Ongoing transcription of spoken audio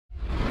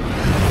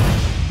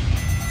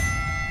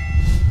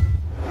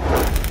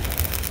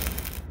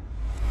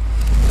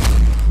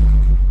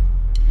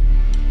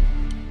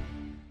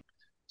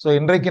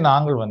இன்றைக்கு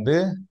நாங்கள்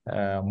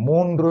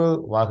மூன்று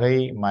வகை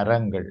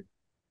மரங்கள்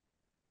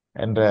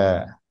என்ற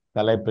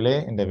தலைப்பிலே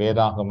இந்த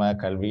வேதாகம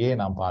கல்வியை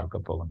நாம்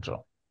பார்க்க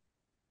போகின்றோம்.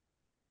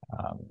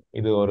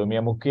 இது ஒரு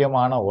மிக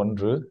முக்கியமான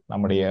ஒன்று.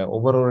 நம்முடைய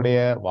ஒவ்வொருவருடைய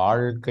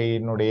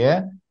வாழ்க்கையினுடைய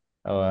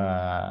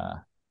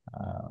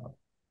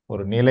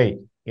ஒரு நிலை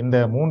இந்த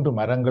மூன்று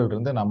மரங்கள்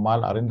இருந்து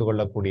நம்மால் அறிந்து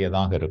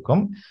கொள்ளக்கூடியதாக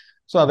இருக்கும்.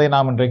 அதை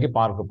நாம் இன்றைக்கு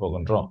பார்க்க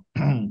போகின்றோம்.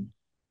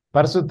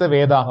 பரிசுத்த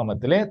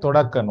வேதாகமத்திலே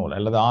தொடக்க நூல்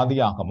அல்லது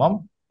ஆதியாகமம்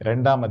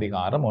 2ஆம்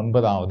அதிகாரம்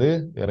 9வது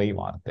இறை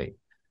வார்த்தை.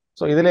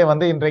 இதிலே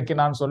இன்றைக்கு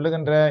நான்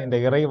சொல்லுகின்ற இந்த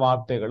இறை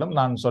வார்த்தைகளும்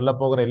நான் சொல்ல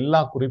போகிற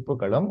எல்லா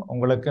குறிப்புகளும்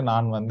உங்களுக்கு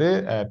நான்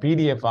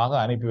PDF ஆக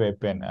அனுப்பி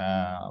வைப்பேன்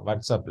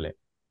வாட்ஸ்அப்ல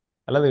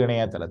அல்லது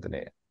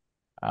இணையதளத்திலே.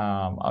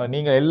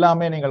 நீங்கள்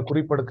எல்லாமே நீங்கள்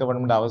குறிப்பெடுக்க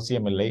வேண்டும் என்ற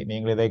அவசியம் இல்லை.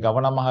 நீங்கள் இதை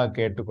கவனமாக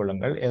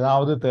கேட்டுக்கொள்ளுங்கள்.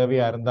 ஏதாவது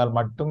தேவையா இருந்தால்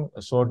மட்டும்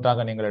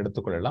ஷோர்ட்டாக நீங்கள்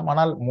எடுத்துக்கொள்ளலாம்.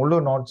 ஆனால் முழு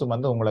நோட்ஸும்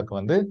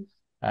உங்களுக்கு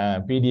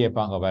PDF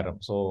ஆக வரும்.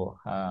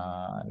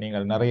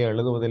 நீங்கள் நிறைய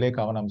எழுதுவதிலே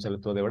கவனம்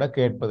செலுத்துவதை விட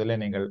கேட்பதிலே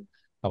நீங்கள்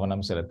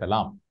கவனம்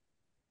செலுத்தலாம்.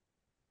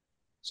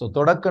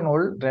 தொடக்க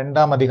நூல்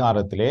 2ஆம்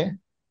அதிகாரத்திலே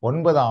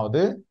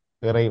 9வது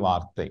இறை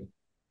வார்த்தை.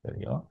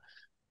 தெரியும்,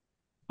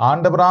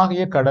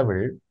 ஆண்டவராகிய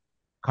கடவுள்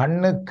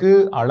கண்ணுக்கு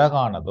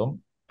அழகானதும்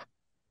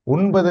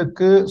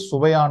உண்பதற்கு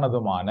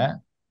சுவையானதுமான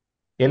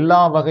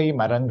எல்லா வகை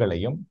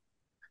மரங்களையும்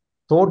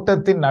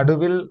தோட்டத்தின்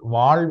நடுவில்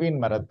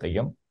வாழ்வின்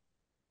மரத்தையும்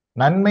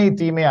நன்மை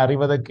தீமை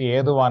அறிவதற்கு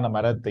ஏதுவான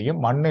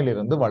மரத்தையும் மண்ணில்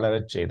இருந்து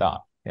வளரச்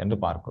செய்தார் என்று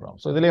பார்க்கிறோம்.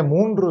 இதிலே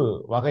மூன்று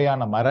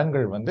வகையான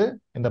மரங்கள்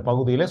இந்த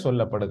பகுதியிலே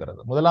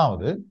சொல்லப்படுகிறது.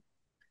 முதலாவது,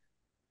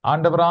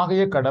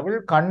 ஆண்டவராகிய கடவுள்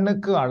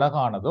கண்ணுக்கு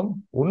அழகானதும்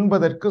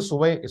உண்பதற்கு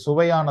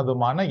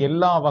சுவையானதுமான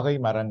எல்லா வகை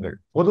மரங்கள்,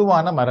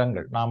 பொதுவான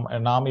மரங்கள்.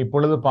 நாம்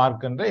இப்பொழுது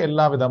பார்க்கின்ற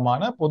எல்லா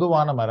விதமான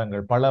பொதுவான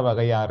மரங்கள், பல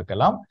வகையா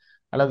இருக்கலாம்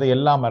அல்லது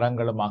எல்லா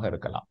மரங்களுமாக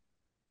இருக்கலாம்.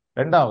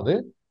 இரண்டாவது,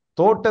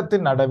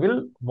 தோட்டத்தின் நடுவில்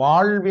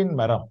வாழ்வின்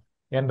மரம்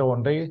என்ற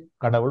ஒன்றை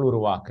கடவுள்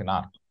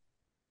உருவாக்கினார்.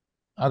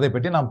 அதை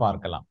பற்றி நாம்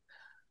பார்க்கலாம்.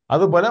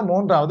 அதுபோல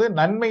மூன்றாவது,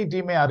 நன்மை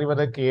தீமை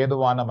அறிவதற்கு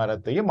ஏதுவான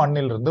மரத்தையும்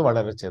மண்ணிலிருந்து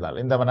வளரச் செய்தார்.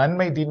 இந்த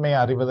நன்மை தீமையை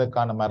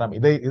அறிவதற்கான மரம்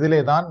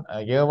இதிலே தான்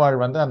ஏவாள்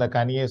அந்த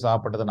கனியை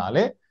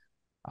சாப்பிட்டதுனாலே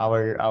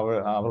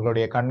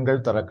அவர்களுடைய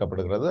கண்கள்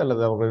திறக்கப்படுகிறது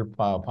அல்லது அவர்கள்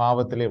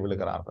பாவத்திலே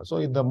விழுகிறார்கள்.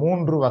 இந்த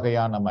மூன்று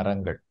வகையான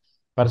மரங்கள்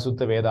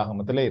பரிசுத்த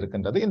வேதாகமத்திலே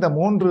இருக்கின்றது. இந்த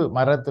மூன்று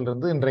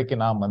மரத்திலிருந்து இன்றைக்கு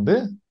நாம்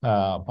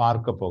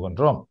பார்க்க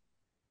போகின்றோம்.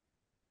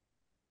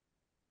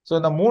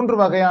 இந்த மூன்று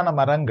வகையான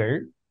மரங்கள்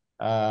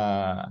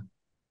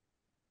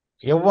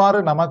எவ்வாறு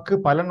நமக்கு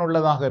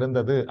பலனுள்ளதாக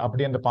இருந்தது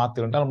அப்படி என்று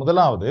பார்த்துக்கிட்டால்,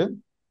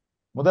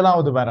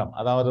 முதலாவது மரம்,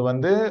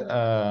 அதாவது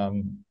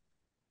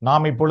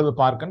நாம் இப்பொழுது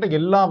பார்க்கின்ற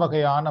எல்லா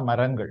வகையான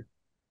மரங்கள்,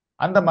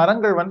 அந்த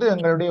மரங்கள்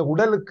எங்களுடைய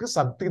உடலுக்கு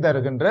சக்தி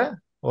தருகின்ற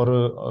ஒரு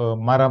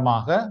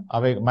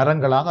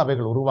மரங்களாக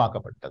அவைகள்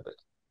உருவாக்கப்பட்டது.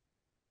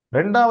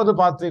 இரண்டாவது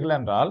பார்த்தீர்கள்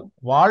என்றால்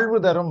வாழ்வு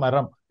தரும்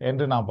மரம்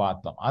என்று நாம்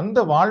பார்த்தோம். அந்த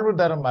வாழ்வு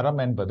தரும்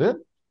மரம் என்பது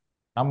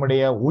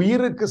நம்முடைய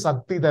உயிருக்கு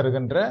சக்தி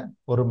தருகின்ற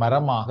ஒரு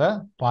மரமாக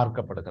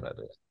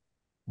பார்க்கப்படுகிறது.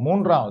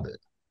 மூன்றாவது,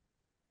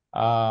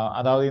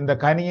 அதாவது இந்த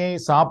கனியை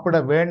சாப்பிட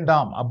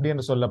வேண்டாம்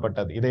அப்படின்னு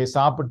சொல்லப்பட்டது. இதை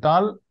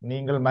சாப்பிட்டால்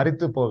நீங்கள்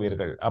மரித்து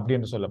போவீர்கள்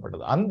அப்படின்னு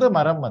சொல்லப்பட்டது. அந்த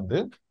மரம்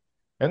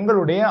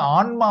எங்களுடைய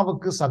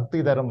ஆன்மாவுக்கு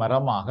சக்தி தரும்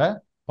மரமாக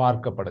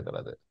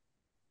பார்க்கப்படுகிறது.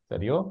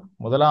 சரியோ?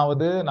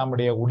 முதலாவது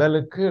நம்முடைய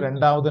உடலுக்கு,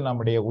 இரண்டாவது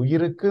நம்முடைய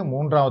உயிருக்கு,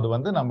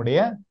 மூன்றாவது நம்முடைய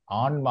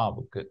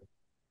ஆன்மாவுக்கு.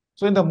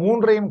 இந்த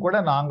மூன்றையும் கூட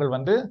நாங்கள்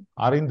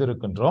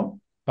அறிந்திருக்கின்றோம்.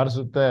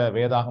 பரிசுத்த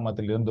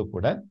வேதாகமத்தில் இருந்து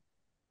கூட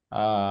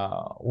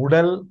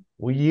உடல்,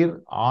 உயிர்,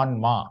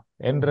 ஆன்மா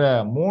என்ற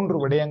மூன்று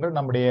விடயங்கள்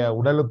நம்முடைய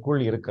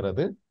உடலுக்குள்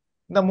இருக்கிறது.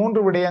 இந்த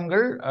மூன்று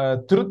விடயங்கள்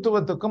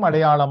திருத்துவத்துக்கும்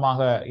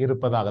அடையாளமாக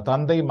இருப்பதாக,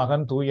 தந்தை,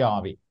 மகன், தூய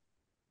ஆவி,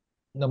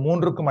 இந்த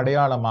மூன்றுக்கும்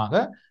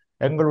அடையாளமாக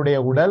எங்களுடைய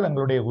உடல்,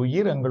 எங்களுடைய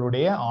உயிர்,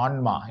 எங்களுடைய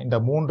ஆன்மா, இந்த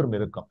மூன்றும்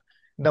இருக்கும்.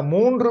 இந்த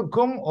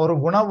மூன்றுக்கும் ஒரு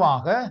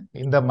குணமாக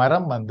இந்த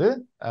மரம்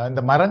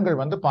இந்த மரங்கள்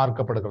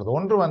பார்க்கப்படுகிறது.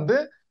 ஒன்று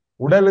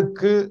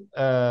உடலுக்கு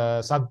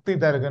சக்தி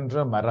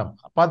தருகின்ற மரம்.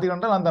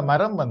 பார்த்தீங்கன்னா அந்த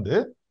மரம்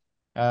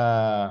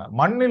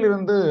மண்ணில்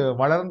இருந்து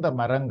வளர்ந்த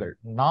மரங்கள்.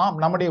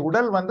 நம்முடைய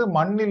உடல்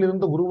மண்ணில்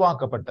இருந்து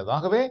உருவாக்கப்பட்டது.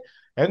 ஆகவே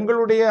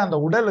எங்களுடைய அந்த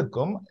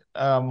உடலுக்கும்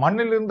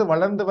மண்ணிலிருந்து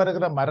வளர்ந்து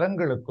வருகிற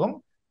மரங்களுக்கும்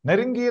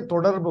நெருங்கிய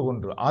தொடர்பு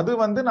ஒன்று. அது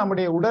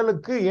நம்முடைய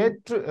உடலுக்கு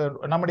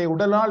நம்முடைய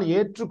உடலால்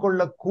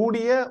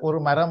ஏற்றுக்கொள்ளக்கூடிய ஒரு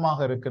மரமாக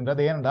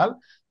இருக்கின்றது. ஏனென்றால்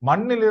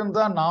மண்ணிலிருந்து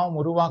தான் நாம்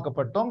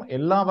உருவாக்கப்பட்டோம்.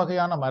 எல்லா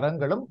வகையான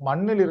மரங்களும்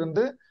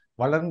மண்ணிலிருந்து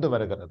வளர்ந்து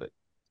வருகிறது.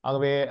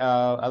 ஆகவே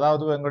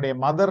அதாவது எங்களுடைய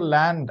மதர்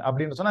லேண்ட்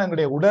அப்படின்னு சொன்னா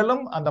எங்களுடைய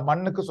உடலும் அந்த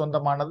மண்ணுக்கு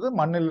சொந்தமானது,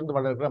 மண்ணிலிருந்து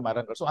வளர்கிற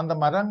மரங்கள். அந்த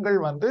மரங்கள்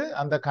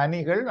அந்த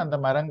கனிகள், அந்த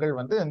மரங்கள்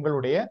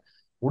எங்களுடைய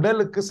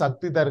உடலுக்கு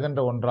சக்தி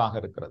தருகின்ற ஒன்றாக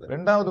இருக்கிறது.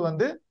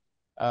 இரண்டாவது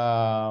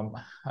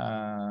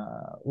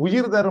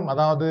உயிர் தரும்,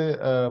 அதாவது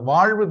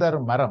வாழ்வு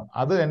தரும் மரம்.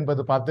 அது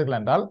என்பது பார்த்தீர்கள்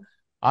என்றால்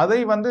அதை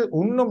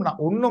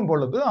உண்ணும்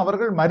பொழுது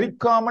அவர்கள்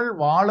மரிக்காமல்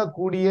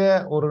வாழக்கூடிய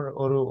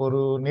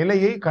ஒரு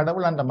நிலையை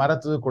கடவுள் அந்த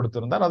மரத்துக்கு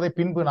கொடுத்திருந்தார். அதை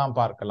பின்பு நாம்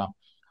பார்க்கலாம்.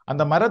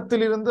 அந்த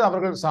மரத்திலிருந்து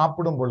அவர்கள்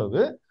சாப்பிடும்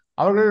பொழுது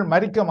அவர்கள்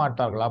மரிக்க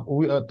மாட்டார்கள்.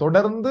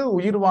 தொடர்ந்து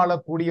உயிர்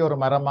வாழக்கூடிய ஒரு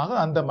மரமாக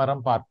அந்த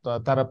மரம்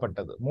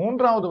தரப்பட்டது.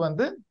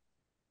 மூன்றாவது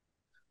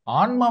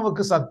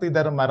ஆன்மாவுக்கு சக்தி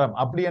தரும் மரம்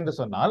அப்படி என்று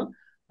சொன்னால்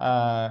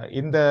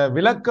இந்த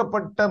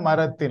விலக்கப்பட்ட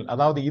மரத்தில்,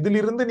 அதாவது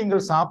இதிலிருந்து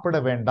நீங்கள் சாப்பிட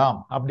வேண்டாம்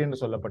அப்படின்னு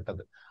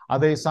சொல்லப்பட்டது.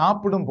 அதை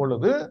சாப்பிடும்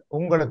பொழுது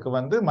உங்களுக்கு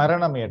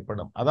மரணம்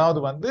ஏற்படும். அதாவது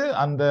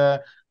அந்த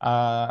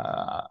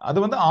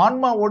அது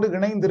ஆன்மாவோடு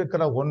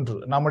இணைந்திருக்கிற ஒன்று.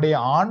 நம்முடைய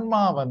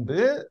ஆன்மா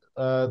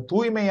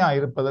தூய்மையா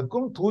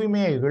இருப்பதற்கும்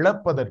தூய்மையை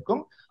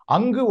இழப்பதற்கும்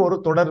அங்கு ஒரு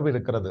தொடர்பு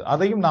இருக்கிறது.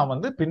 அதையும் நாம்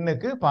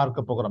பின்னுக்கு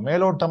பார்க்க போகிறோம்.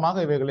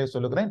 மேலோட்டமாக இவைகளை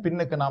சொல்லுகிறேன்,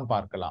 பின்னுக்கு நாம்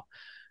பார்க்கலாம்.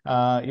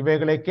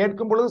 இவைகளை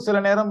கேட்கும் பொழுது சில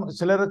நேரம்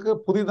சிலருக்கு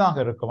புதிதாக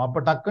இருக்கும்.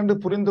 அப்ப டக்குண்டு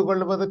புரிந்து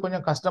கொள்வது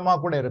கொஞ்சம் கஷ்டமா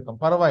கூட இருக்கும்.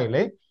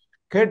 பரவாயில்லை,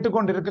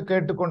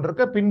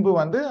 கேட்டுக்கொண்டிருக்க பின்பு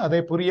அதை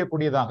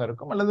புரியக்கூடியதாக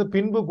இருக்கும். அல்லது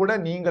பின்பு கூட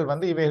நீங்கள்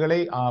இவைகளை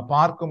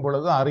பார்க்கும்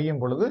பொழுது,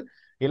 அறியும் பொழுது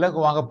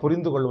இலகுவாக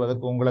புரிந்து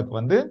கொள்வதற்கு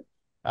உங்களுக்கு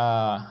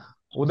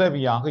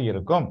உதவியாக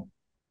இருக்கும்.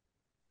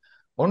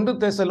 1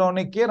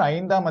 தெசலோனிக்கேயர்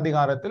 5ஆம்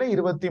அதிகாரத்தில்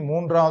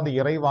 23வது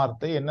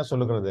இறைவார்த்தை என்ன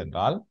சொல்லுகிறது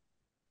என்றால்,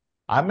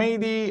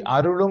 அமைதி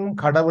அருளும்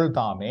கடவுள்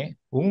தாமே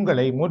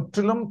உங்களை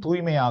முற்றிலும்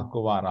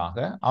தூய்மையாக்குவாராக.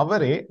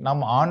 அவரே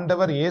நம்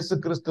ஆண்டவர் இயேசு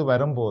கிறிஸ்து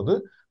வரும்போது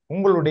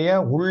உங்களுடைய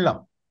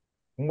உள்ளம்,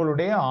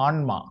 உங்களுடைய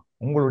ஆன்மா,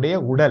 உங்களுடைய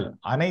உடல்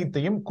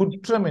அனைத்தையும்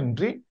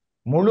குற்றமின்றி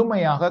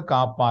முழுமையாக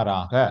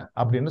காப்பாராக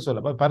அப்படின்னு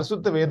சொல்ல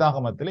பரிசுத்த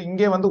வேதாகமத்தில்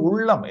இங்கே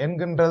உள்ளம்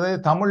என்கின்றது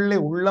தமிழிலே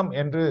உள்ளம்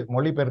என்று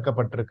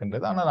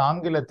மொழிபெயர்க்கப்பட்டிருக்கின்றது. ஆனால்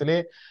ஆங்கிலத்திலே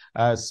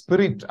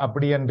ஸ்பிரிட்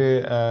அப்படி என்று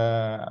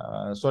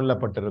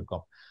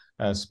சொல்லப்பட்டிருக்கும்.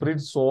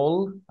 ஸ்பிரிட்,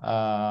 சோல்,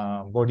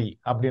 பாடி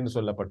அப்படின்னு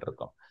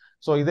சொல்லப்பட்டிருக்கும்.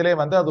 சோ இதிலே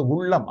அது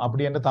உள்ளம்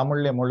அப்படி என்று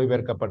தமிழிலே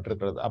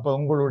மொழிபெயர்க்கப்பட்டிருக்கிறது. அப்ப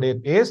உங்களுடைய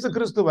இயேசு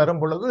கிறிஸ்து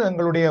வரும் பொழுது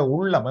எங்களுடைய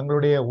உள்ளம்,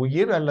 எங்களுடைய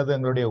உயிர் அல்லது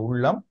எங்களுடைய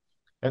உள்ளம்,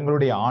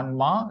 எங்களுடைய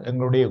ஆன்மா,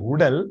 எங்களுடைய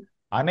உடல்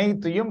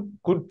அனைத்தையும்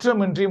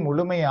குற்றமின்றி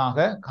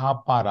முழுமையாக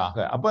காப்பாராக.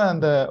 அப்ப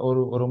அந்த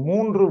ஒரு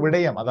 3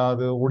 விடயம்,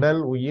 அதாவது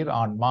உடல், உயிர்,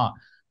 ஆன்மா,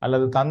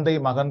 அல்லது தந்தை,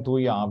 மகன்,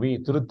 தூய ஆவி,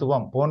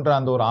 திருத்துவம் போன்ற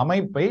அந்த ஒரு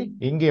அமைப்பை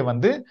இங்கே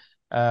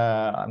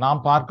நாம்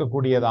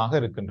பார்க்கக்கூடியதாக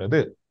இருக்கின்றது.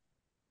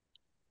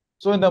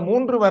 சோ இந்த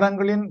 3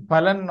 வரங்களின்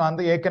பலன்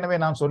ஏற்கனவே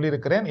நான்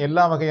சொல்லியிருக்கிறேன்.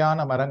 எல்லா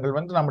வகையான மரங்கள்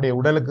நம்முடைய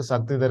உடலுக்கு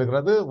சக்தி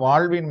தருகிறது.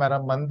 வாழ்வின்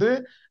மரம்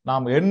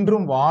நாம்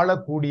என்றும்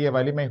வாழக்கூடிய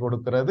வலிமை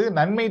கொடுக்கிறது.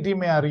 நன்மை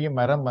தீமை அறியும்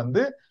மரம்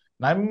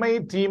நன்மை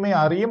தீமை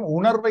அறியும்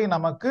உணர்வை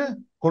நமக்கு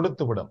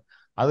கொடுத்து விடும்.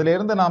 அதுல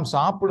இருந்து நாம்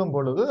சாப்பிடும்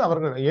பொழுது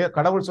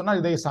கடவுள்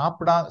சொன்னால் இதை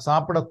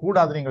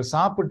சாப்பிடக்கூடாது, நீங்கள்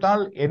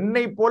சாப்பிட்டால்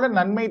என்னை போல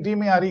நன்மை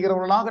தீமை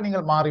அறிகிறவர்களாக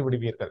நீங்கள்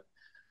மாறிவிடுவீர்கள்.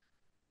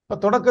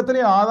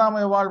 தொடக்கத்திலே ஆதாம்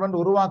ஏவாள்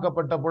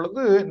உருவாக்கப்பட்ட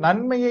பொழுது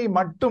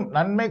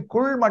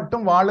நன்மைக்குள்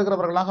மட்டும்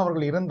வாழுகிறவர்களாக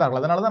அவர்கள்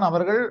இருந்தார்கள். அதனாலதான்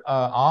அவர்கள்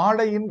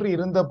ஆடையின்றி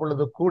இருந்த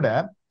பொழுது கூட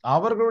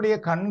அவர்களுடைய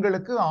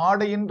கண்களுக்கு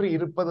ஆடையின்றி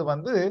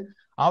இருப்பது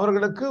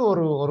அவர்களுக்கு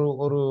ஒரு ஒரு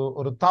ஒரு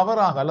ஒரு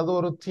தவறாக அல்லது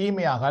ஒரு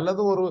தீமையாக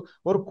அல்லது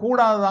ஒரு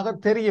கூடாததாக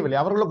தெரியவில்லை.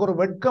 அவர்களுக்கு ஒரு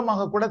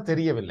வெட்கமாக கூட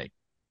தெரியவில்லை.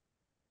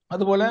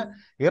 அதுபோல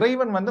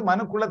இறைவன்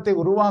மனுக்குலத்தை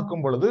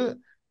உருவாக்கும் பொழுது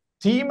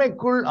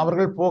தீமைக்குள்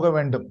அவர்கள் போக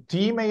வேண்டும்,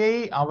 தீமையை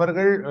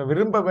அவர்கள்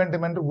விரும்ப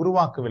வேண்டும் என்று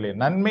உருவாக்கவில்லை,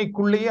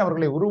 நன்மைக்குள்ளேயே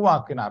அவர்களை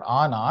உருவாக்கினார்.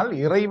 ஆனால்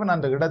இறைவன்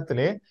அந்த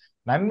இடத்திலே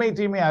நன்மை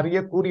தீமை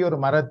அறியக்கூடிய ஒரு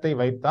மரத்தை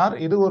வைத்தார்.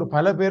 இது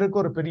பல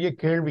பேருக்கு ஒரு பெரிய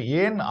கேள்வி,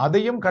 ஏன்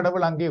அதையும்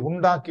கடவுள் அங்கே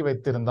உண்டாக்கி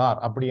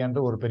வைத்திருந்தார் அப்படி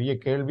என்று ஒரு பெரிய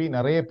கேள்வி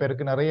நிறைய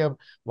பேருக்கு, நிறைய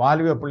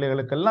வாலிப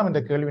பிள்ளைகளுக்கெல்லாம்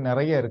இந்த கேள்வி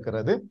நிறைய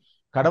இருக்கிறது.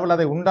 கடவுள்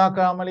அதை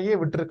உண்டாக்காமலேயே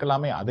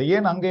விட்டிருக்கலாமே, அதையே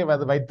அங்கே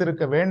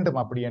வைத்திருக்க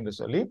வேண்டும் அப்படி என்று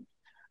சொல்லி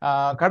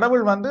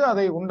கடவுள்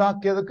அதை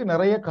உண்டாக்கியதுக்கு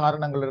நிறைய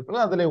காரணங்கள்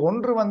இருக்கிறது. அதுல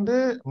ஒன்று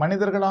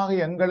மனிதர்களாக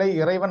எங்களை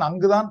இறைவன்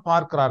அங்குதான்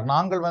பார்க்கிறார்.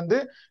 நாங்கள்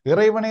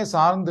இறைவனை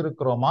சார்ந்து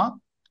இருக்கிறோமா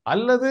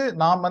அல்லது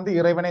நாம்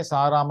இறைவனை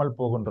சாராமல்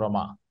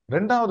போகின்றோமா.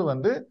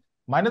 இரண்டாவது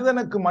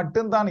மனிதனுக்கு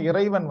மட்டும்தான்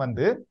இறைவன்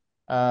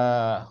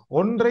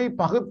ஒன்றை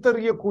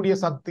பகுத்தறியக்கூடிய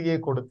சக்தியை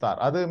கொடுத்தார்.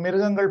 அது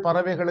மிருகங்கள்,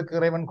 பறவைகளுக்கு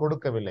இறைவன்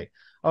கொடுக்கவில்லை.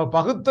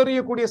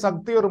 பகுத்தறியக்கூடிய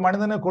சக்தி ஒரு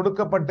மனிதனுக்கு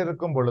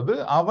கொடுக்கப்பட்டிருக்கும் பொழுது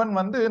அவன்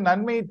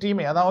நன்மை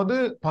தீமை, அதாவது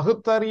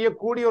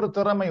பகுத்தறியக்கூடிய ஒரு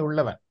திறமை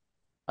உள்ளவன்.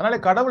 அதனால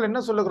கடவுள் என்ன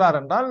சொல்லுகிறார்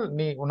என்றால்,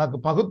 உனக்கு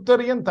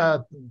பகுத்தறியும்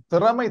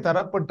திறமை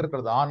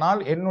தரப்பட்டிருக்கிறது,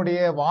 ஆனால்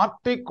என்னுடைய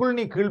வார்த்தைக்குள்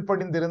நீ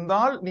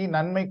கீழ்ப்படிந்திருந்தால் நீ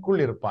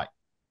நன்மைக்குள் இருப்பாய்.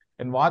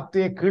 என்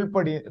வார்த்தையை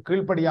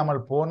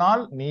கீழ்ப்படியாமல்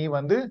போனால் நீ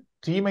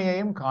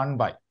தீமையையும்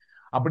காண்பாய்.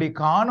 அப்படி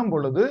காணும்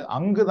பொழுது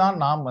அங்குதான்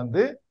நாம்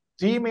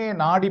தீமையை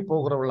நாடி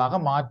போகிறவர்களாக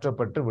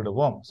மாற்றப்பட்டு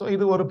விடுவோம். சோ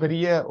இது ஒரு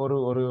பெரிய ஒரு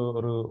ஒரு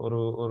ஒரு ஒரு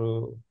ஒரு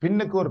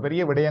பின்னுக்கு ஒரு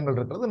பெரிய விடயங்கள்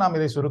இருக்கிறது. நாம்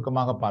இதை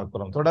சுருக்கமாக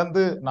பார்க்கிறோம்.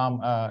 தொடர்ந்து நாம்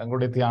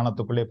எங்களுடைய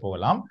தியானத்துக்குள்ளே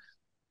போகலாம்.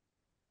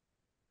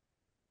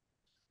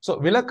 சோ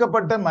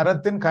விலக்கப்பட்ட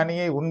மரத்தின்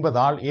கனியை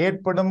உண்பதால்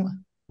ஏற்படும்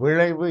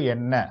விளைவு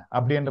என்ன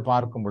அப்படி என்று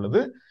பார்க்கும்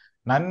பொழுது,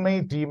 நன்மை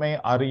தீமை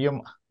அறியும்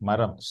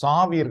மரம்,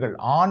 சாவீர்கள்,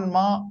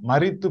 ஆன்மா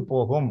மரித்து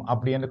போகும்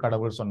அப்படி என்று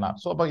கடவுள் சொன்னார்.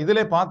 சோ அப்ப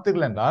இதிலே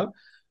பார்த்தீர்கள் என்றால்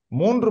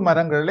 3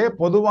 மரங்களிலே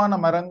பொதுவான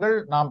மரங்கள்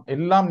நாம்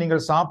எல்லாம்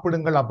நீங்கள்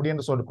சாப்பிடுங்கள் அப்படி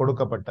என்று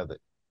கொடுக்கப்பட்டது.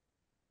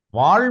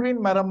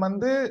 வாழ்வின் மரம்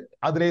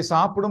அதிலே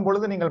சாப்பிடும்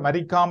பொழுது நீங்கள்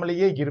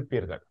மரிக்காமலேயே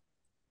இருப்பீர்கள்.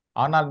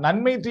 ஆனால்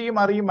நன்மை தீயும்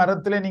அறியும்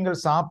மரத்திலே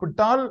நீங்கள்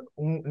சாப்பிட்டால்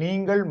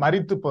நீங்கள்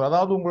மரித்து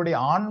அதாவது உங்களுடைய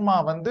ஆன்மா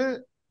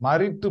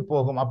மரித்து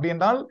போகும். அப்படி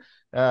என்றால்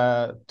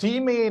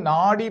தீமையை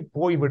நாடி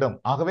போய்விடும்.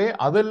 ஆகவே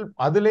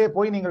அதிலே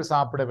போய் நீங்கள்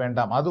சாப்பிட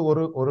வேண்டாம். அது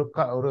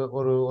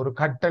ஒரு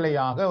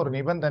கட்டளையாக, ஒரு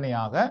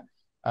நிபந்தனையாக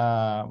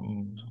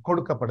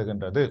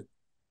கொடுக்கப்படுகின்றது.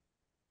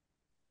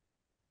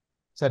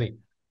 சரி,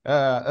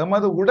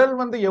 எமது உடல்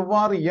வந்து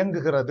எவ்வாறு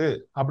இயங்குகிறது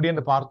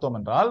அப்படின்னு பார்த்தோம்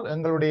என்றால்,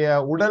 எங்களுடைய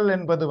உடல்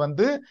என்பது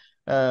வந்து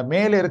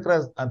மேலே இருக்கிற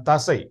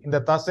தசை, இந்த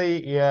தசை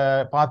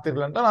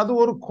பார்த்தீர்கள் என்றால் அது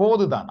ஒரு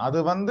கோது தான். அது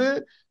வந்து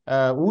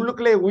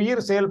உள்ளுக்குள்ளே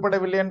உயிர்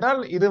செயல்படவில்லை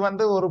என்றால் இது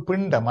வந்து ஒரு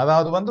பிண்டம்,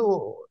 அதாவது வந்து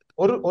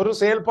ஒரு ஒரு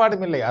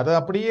செயல்பாடும் இல்லை, அது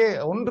அப்படியே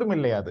ஒன்றும்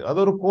இல்லை, அது அது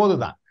ஒரு கோது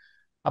தான்.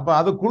 அப்ப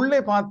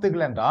அதுக்குள்ளே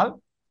பார்த்தீர்கள் என்றால்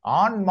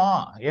ஆன்மா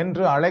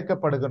என்று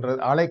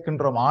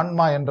அழைக்கின்றோம்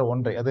ஆன்மா என்ற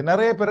ஒன்றை. அது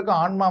நிறைய பேருக்கு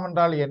ஆன்மா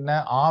என்றால் என்ன,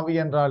 ஆவி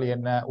என்றால்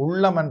என்ன,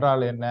 உள்ளம்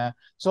என்றால் என்ன,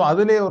 சோ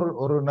அதிலே ஒரு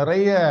ஒரு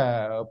நிறைய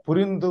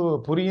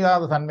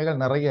புரியாத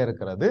தன்மைகள் நிறைய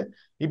இருக்கிறது.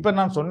 இப்ப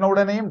நான் சொன்ன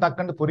உடனேயும்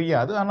டக்குன்னு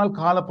புரியாது, ஆனால்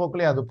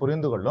காலப்போக்கிலே அது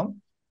புரிந்து கொள்ளும்.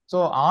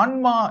 சோ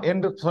ஆன்மா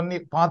என்று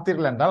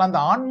பார்த்தீர்கள் என்றால் அந்த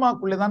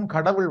ஆன்மாக்குள்ளேதான்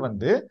கடவுள்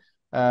வந்து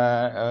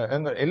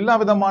எல்லா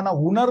விதமான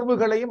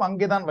உணர்வுகளையும்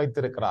அங்கேதான்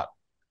வைத்திருக்கிறார்.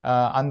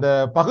 அந்த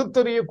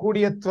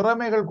பகுத்தறியக்கூடிய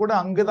திறமைகள் கூட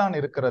அங்குதான்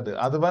இருக்கிறது.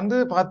 அது வந்து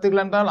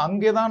பார்த்தீர்கள் என்றால்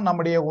அங்கேதான்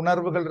நம்முடைய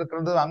உணர்வுகள்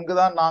இருக்கிறது,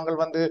 அங்குதான் நாங்கள்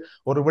வந்து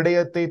ஒரு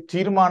விடயத்தை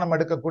தீர்மானம்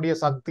எடுக்கக்கூடிய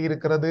சக்தி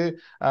இருக்கிறது.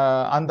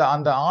 அந்த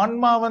அந்த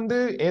ஆன்மா வந்து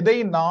எதை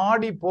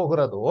நாடி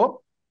போகிறதோ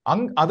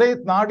அதை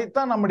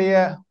நாடித்தான் நம்முடைய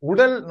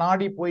உடல்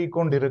நாடி போய்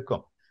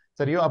கொண்டிருக்கும்.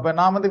 சரியோ, அப்ப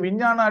நான் வந்து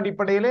விஞ்ஞான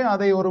அடிப்படையிலே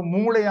அதை ஒரு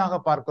மூளையாக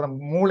பார்க்கிறோம்.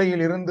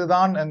 மூளையில்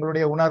இருந்துதான்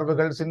எங்களுடைய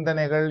உணர்வுகள்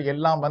சிந்தனைகள்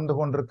எல்லாம் வந்து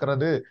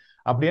கொண்டிருக்கிறது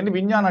அப்படின்னு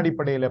விஞ்ஞான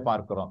அடிப்படையில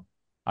பார்க்கிறோம்.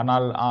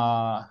 ஆனால்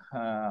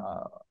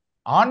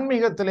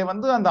ஆன்மீகத்திலே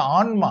வந்து அந்த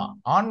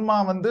ஆன்மா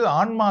வந்து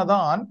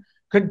ஆன்மாதான்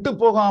கெட்டு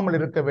போகாமல்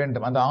இருக்க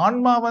வேண்டும். அந்த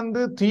ஆன்மா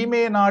வந்து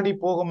தீமையை நாடி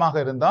போகுமாக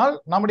இருந்தால்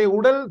நம்முடைய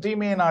உடல்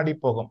தீமையை நாடி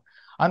போகும்.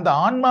 அந்த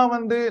ஆன்மா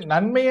வந்து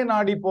நன்மையை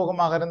நாடி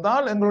போகுமாக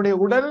இருந்தால் எங்களுடைய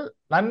உடல்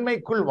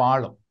நன்மைக்குள்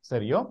வாழும்.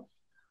 சரியோ,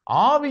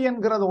 ஆவி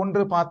என்கிறது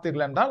ஒன்று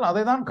பார்த்தீர்கள் என்றால்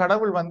அதைதான்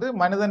கடவுள் வந்து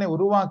மனிதனை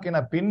உருவாக்கின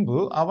பின்பு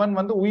அவன்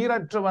வந்து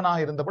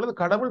உயிரற்றவனாக இருந்த பொழுது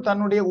கடவுள்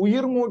தன்னுடைய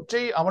உயிர்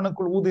மூச்சை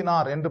அவனுக்குள்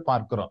ஊதினார் என்று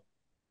பார்க்கிறோம்.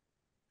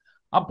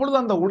 அப்பொழுது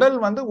அந்த உடல்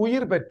வந்து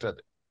உயிர் பெற்றது.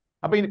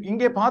 அப்ப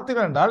இங்கே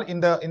பார்த்தீர்கள் என்றால்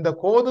இந்த இந்த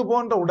கோது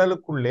போன்ற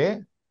உடலுக்குள்ளே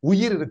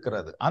உயிர்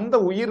இருக்கிறது. அந்த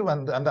உயிர்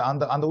வந்து அந்த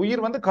அந்த அந்த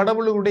உயிர் வந்து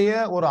கடவுளுடைய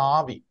ஒரு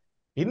ஆவி.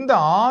 இந்த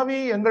ஆவி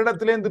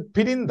எங்களிடத்திலிருந்து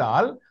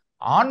பிரிந்தால்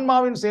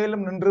ஆன்மாவின்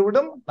செயலும்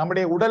நின்றுவிடும்,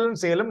 நம்முடைய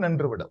உடலின் செயலும்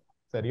நின்றுவிடும்.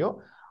 சரியோ,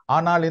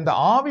 ஆனால் இந்த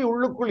ஆவி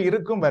உள்ளுக்குள்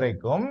இருக்கும்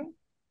வரைக்கும்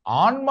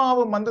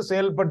ஆன்மாவும் வந்து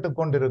செயல்பட்டு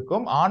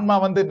கொண்டிருக்கும். ஆன்மா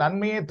வந்து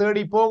நன்மையை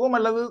தேடி போகும்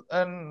அல்லது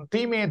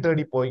தீமையை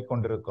தேடி போய்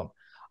கொண்டிருக்கும்.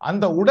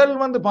 அந்த உடல்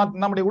வந்து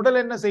நம்முடைய உடல்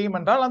என்ன செய்யும்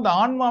என்றால் அந்த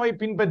ஆன்மாவை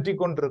பின்பற்றி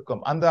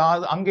கொண்டிருக்கும். அந்த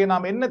அங்கே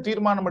நாம் என்ன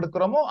தீர்மானம்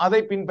எடுக்கிறோமோ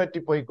அதை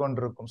பின்பற்றி போய்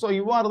கொண்டிருக்கும். சோ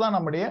இவ்வாறுதான்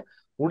நம்முடைய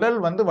உடல்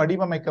வந்து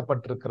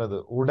வடிவமைக்கப்பட்டிருக்கிறது.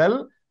 உடல்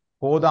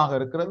கோதாக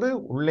இருக்கிறது,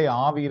 உள்ளே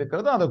ஆவி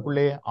இருக்கிறது,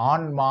 அதற்குள்ளே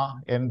ஆன்மா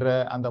என்ற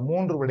அந்த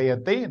மூன்று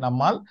விடயத்தை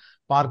நம்மால்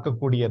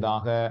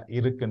பார்க்கக்கூடியதாக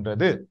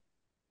இருக்கின்றது.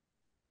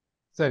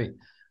 சரி,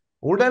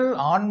 உடல்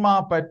ஆன்மா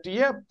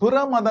பற்றிய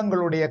பிற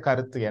மதங்களுடைய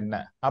கருத்து என்ன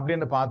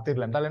அப்படின்னு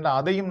பார்த்தீர்கள் என்றால்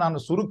அதையும்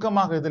நான்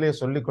சுருக்கமாக இதிலே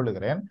சொல்லிக்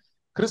கொள்கிறேன்.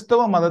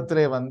 கிறிஸ்தவ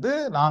மதத்திலே வந்து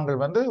நாங்கள்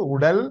வந்து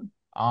உடல்,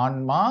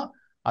 ஆன்மா,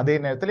 அதே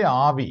நேரத்திலே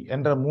ஆவி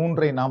என்ற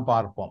மூன்றை நாம்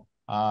பார்ப்போம்.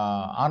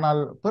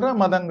 ஆனால் பிற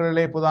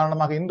மதங்களிலே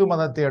உதாரணமாக இந்து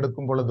மதத்தை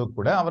எடுக்கும் பொழுது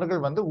கூட அவர்கள்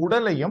வந்து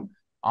உடலையும்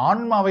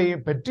ஆன்மாவை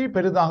பற்றி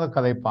பெரிதாக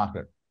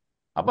கதைப்பார்கள்.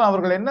 அப்ப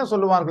அவர்கள் என்ன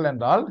சொல்லுவார்கள்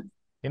என்றால்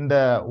இந்த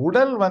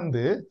உடல்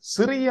வந்து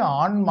சிறிய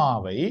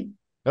ஆன்மாவை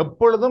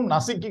எப்பொழுதும்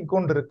நசுக்கிக்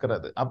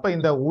கொண்டிருக்கிறது. அப்ப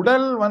இந்த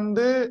உடல்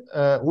வந்து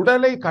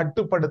உடலை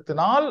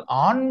கட்டுப்படுத்தினால்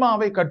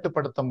ஆன்மாவை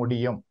கட்டுப்படுத்த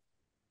முடியும்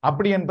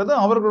அப்படி என்பது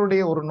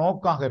அவர்களுடைய ஒரு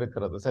நோக்காக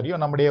இருக்கிறது. சரியோ,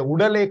 நம்முடைய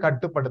உடலை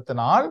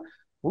கட்டுப்படுத்தினால்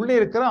உள்ளே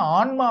இருக்கிற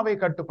ஆன்மாவை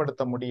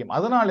கட்டுப்படுத்த முடியும்.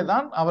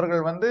 அதனாலதான்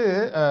அவர்கள் வந்து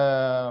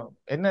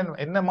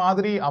என்ன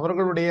மாதிரி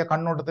அவர்களுடைய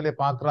கண்ணோட்டத்திலே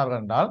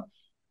பார்க்கிறார்கள் என்றால்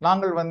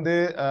நாங்கள் வந்து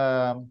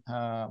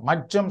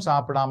மச்சம்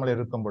சாப்பிடாமல்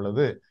இருக்கும்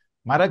பொழுது,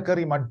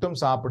 மரக்கறி மட்டும்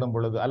சாப்பிடும்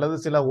பொழுது, அல்லது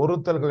சில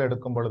ஒருத்தல்கள்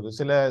எடுக்கும் பொழுது,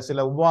 சில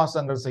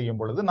உபவாசங்கள் செய்யும்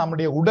பொழுது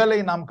நம்முடைய உடலை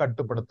நாம்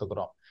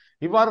கட்டுப்படுத்துகிறோம்.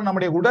 இவ்வாறு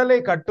நம்முடைய உடலை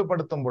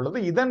கட்டுப்படுத்தும் பொழுது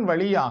இதன்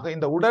வழியாக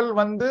இந்த உடல்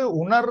வந்து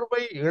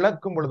உணர்வை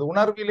இழக்கும் பொழுது,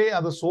 உணர்விலே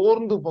அது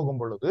சோர்ந்து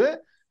போகும் பொழுது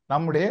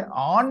நம்முடைய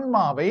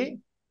ஆன்மாவை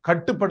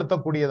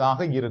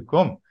கட்டுப்படுத்தக்கூடியதாக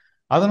இருக்கும்.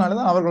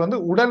 அதனாலதான் அவர்கள் வந்து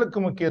உடலுக்கு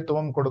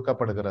முக்கியத்துவம்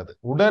கொடுக்கப்படுகிறது.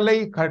 உடலை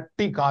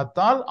கட்டி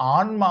காத்தால்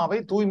ஆன்மாவை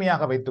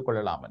தூய்மையாக வைத்துக்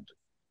கொள்ளலாம் என்று.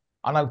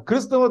 ஆனால்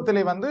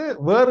கிறிஸ்தவத்திலே வந்து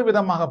வேறு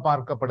விதமாக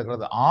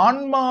பார்க்கப்படுகிறது.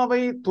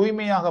 ஆன்மாவை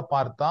தூய்மையாக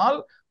பார்த்தால்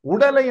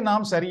உடலை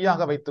நாம்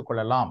சரியாக வைத்துக்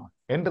கொள்ளலாம்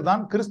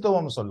என்றுதான்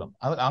கிறிஸ்தவம் சொல்லும்.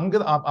 அங்கு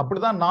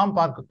அப்படிதான் நாம்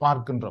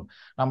பார்க்கின்றோம்.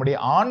 நம்முடைய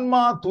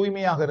ஆன்மா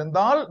தூய்மையாக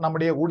இருந்தால்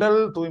நம்முடைய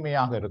உடல்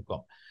தூய்மையாக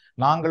இருக்கும்.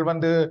 நாங்கள்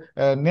வந்து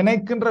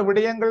நினைக்கின்ற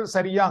விடயங்கள்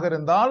சரியாக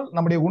இருந்தால்,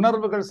 நம்முடைய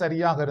உணர்வுகள்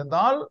சரியாக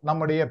இருந்தால்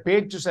நம்முடைய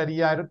பேச்சு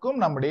சரியா இருக்கும்,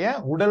 நம்முடைய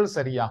உடல்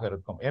சரியாக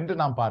இருக்கும் என்று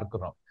நாம்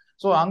பார்க்கிறோம்.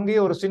 சோ அங்கே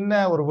ஒரு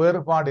சின்ன ஒரு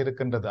வேறுபாடு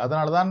இருக்கின்றது.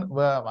 அதனாலதான்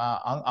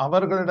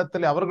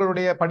அவர்களிடத்தில்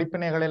அவர்களுடைய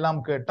படிப்பினைகள் எல்லாம்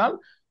கேட்டால்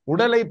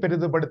உடலை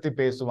பெரிதுபடுத்தி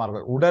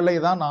பேசுவார்கள். உடலை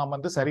தான் நாம்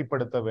வந்து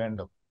சரிப்படுத்த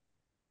வேண்டும்.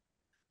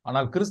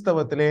 ஆனால்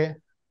கிறிஸ்தவத்திலே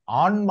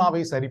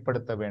ஆன்மாவை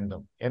சரிப்படுத்த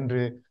வேண்டும்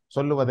என்று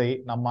சொல்லுவதை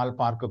நம்மால்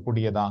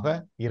பார்க்கக்கூடியதாக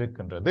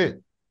இருக்கின்றது.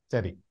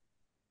 சரி,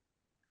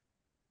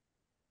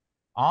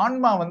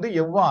 ஆன்மா வந்து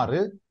எவ்வாறு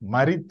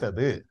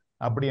மரித்தது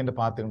அப்படி என்று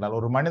பார்த்தீர்கள்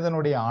ஒரு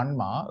மனிதனுடைய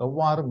ஆன்மா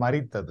எவ்வாறு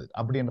மரித்தது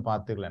அப்படி என்று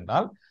பார்த்தீர்கள்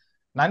என்றால்,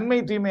 நன்மை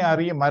தீமை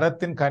அறிய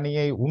மரத்தின்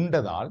கனியை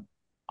உண்டதால்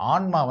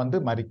ஆன்மா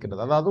மரிக்கிறது.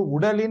 அதாவது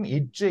உடலின்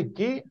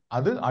இச்சைக்கு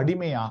அது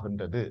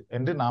அடிமையாகின்றது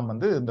என்று நாம்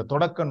இந்த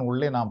தொடக்க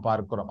நூலிலே நாம்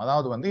பார்க்கிறோம்.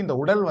 அதாவது இந்த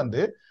உடல்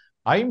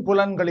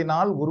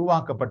ஐம்புலன்களினால்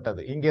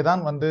உருவாக்கப்பட்டது.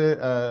 இங்கேதான்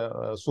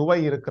சுவை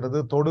இருக்கிறது,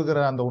 தொடுகிற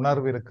அந்த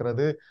உணர்வு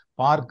இருக்கிறது,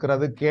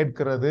 பார்க்கிறது,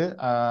 கேட்கிறது,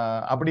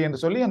 அப்படி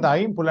என்று சொல்லி அந்த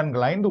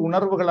ஐம்புலன்கள் 5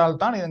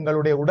 உணர்வுகளால் தான்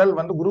எங்களுடைய உடல்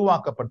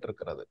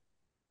உருவாக்கப்பட்டிருக்கிறது.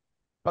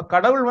 இப்ப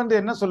கடவுள்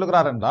என்ன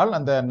சொல்லுகிறார் என்றால்,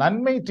 அந்த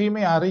நன்மை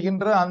தீமை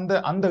அறிகின்ற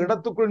அந்த அந்த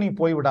இடத்துக்குள் நீ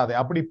போய்விடாதே.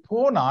 அப்படி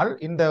போனால்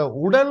இந்த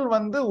உடல்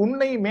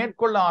உன்னை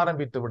மேற்கொள்ள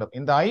ஆரம்பித்து விடும்.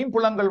 இந்த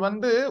ஐம்புலன்கள்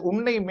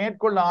உன்னை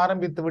மேற்கொள்ள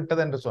ஆரம்பித்து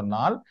விட்டது என்று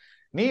சொன்னால்,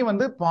 நீ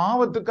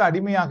பாவத்துக்கு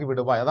அடிமையாகி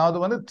விடுவாய்.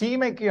 அதாவது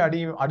தீமைக்கு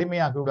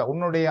அடிமையாகி விடுவாய்.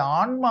 உன்னுடைய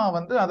ஆன்மா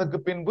அதற்கு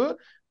பின்பு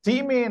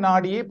தீமையை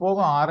நாடியே போக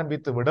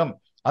ஆரம்பித்து விடும்.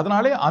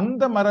 அதனாலே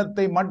அந்த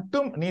மரத்தை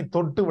மட்டும் நீ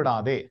தொட்டு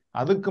விடாதே,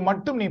 அதுக்கு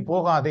மட்டும் நீ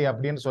போகாதே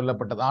அப்படின்னு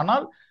சொல்லப்பட்டது.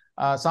 ஆனால்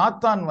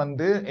சாத்தான்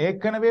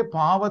ஏற்கனவே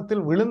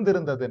பாவத்தில்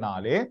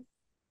விழுந்திருந்ததினாலே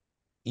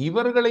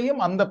இவர்களையும்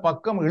அந்த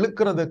பக்கம்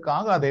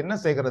இழுக்கிறதுக்காக அது என்ன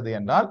செய்கிறது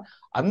என்றால்,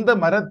 அந்த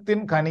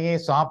மரத்தின் கனியை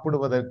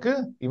சாப்பிடுவதற்கு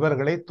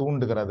இவர்களை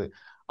தூண்டுகிறது.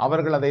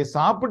 அவர்கள் அதை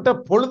சாப்பிட்ட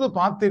பொழுது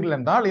பார்த்தீர்கள்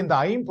என்றால், இந்த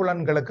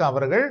ஐம்புலன்களுக்கு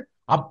அவர்கள்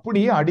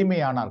அப்படியே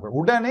அடிமையானார்கள்.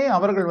 உடனே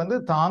அவர்கள்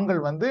தாங்கள்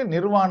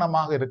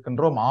நிர்வாணமாக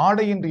இருக்கின்றோம்,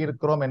 ஆடையின்றி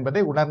இருக்கிறோம்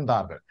என்பதை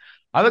உணர்ந்தார்கள்.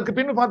 அதற்கு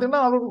பின்பு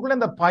பார்த்தீங்கன்னா அவர்களுக்குள்ள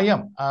இந்த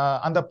பயம்,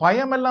 அந்த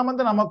பயம் எல்லாம்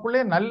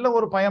நமக்குள்ளே நல்ல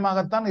ஒரு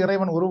பயமாகத்தான்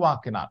இறைவன்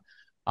உருவாக்கினார்.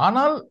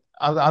 ஆனால்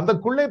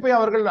அதுக்குள்ளே போய்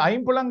அவர்கள்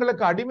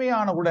ஐம்புலங்களுக்கு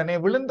அடிமையான உடனே,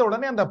 விழுந்த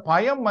உடனே அந்த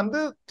பயம்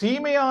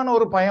தீமையான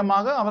ஒரு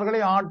பயமாக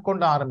அவர்களை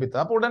ஆட்கொண்டு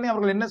ஆரம்பித்தது. அப்ப உடனே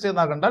அவர்கள் என்ன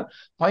செய்தார்கள் என்றால்,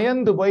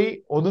 பயந்து போய்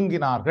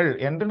ஒதுங்கினார்கள்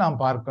என்று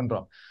நாம்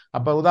பார்க்கின்றோம்.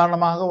 அப்ப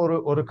உதாரணமாக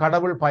ஒரு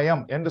கடவுள்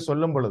பயம் என்று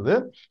சொல்லும் பொழுது,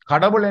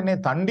 கடவுள் என்னை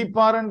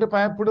தண்டிப்பார் என்று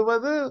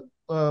பயப்படுவது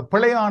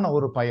பிழையான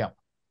ஒரு பயம்.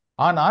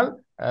 ஆனால்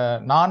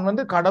நான்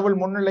கடவுள்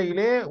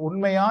முன்னிலையிலே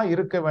உண்மையா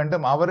இருக்க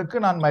வேண்டும், அவருக்கு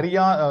நான்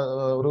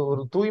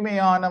ஒரு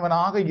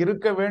தூய்மையானவனாக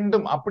இருக்க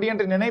வேண்டும் அப்படி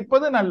என்று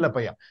நினைப்பது நல்ல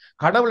பயம்.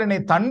 கடவுள் என்னை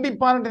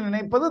தண்டிப்பார் என்று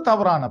நினைப்பது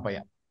தவறான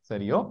பயம்.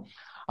 சரியோ?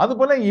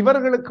 அதுபோல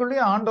இவர்களுக்குள்ளே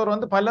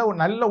ஆண்டவர் பல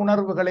நல்ல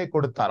உணர்வுகளை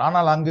கொடுத்தார்.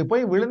 ஆனால் அங்கு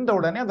போய் விழுந்த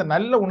உடனே அந்த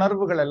நல்ல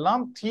உணர்வுகள்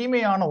எல்லாம்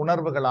தீமையான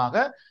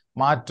உணர்வுகளாக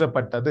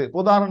மாற்றப்பட்டது.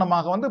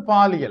 உதாரணமாக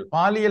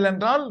பாலியல்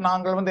என்றால்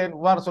நாங்கள்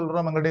எவ்வாறு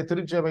சொல்றோம், எங்களுடைய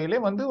திருச்சபையிலே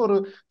ஒரு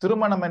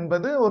திருமணம்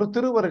என்பது ஒரு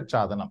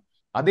திருவருட்சாதனம்.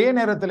 அதே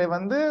நேரத்தில்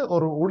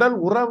ஒரு உடல்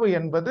உறவு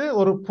என்பது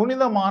ஒரு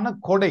புனிதமான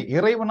கொடை,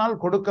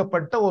 இறைவனால்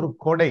கொடுக்கப்பட்ட ஒரு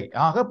கொடை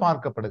ஆக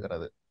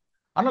பார்க்கப்படுகிறது.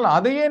 ஆனால்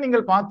அதையே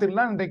நீங்கள்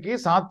பார்த்தீங்கன்னா இன்றைக்கு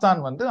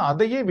சாத்தான்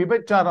அதையே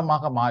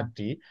விபச்சாரமாக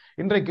மாற்றி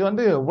இன்றைக்கு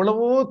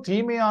எவ்வளவோ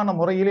தீமையான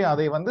முறையிலே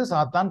அதை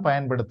சாத்தான்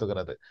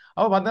பயன்படுத்துகிறது.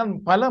 அப்ப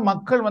பல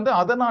மக்கள்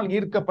அதனால்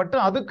ஈர்க்கப்பட்டு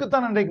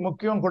அதுக்குத்தான் இன்றைக்கு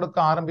முக்கியம் கொடுக்க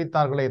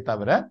ஆரம்பித்தார்களே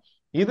தவிர,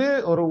 இது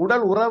ஒரு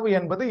உடல் உறவு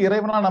என்பது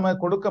இறைவனால்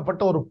நமக்கு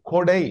கொடுக்கப்பட்ட ஒரு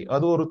கொடை,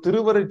 அது ஒரு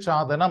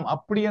திருவருட்சாதனம்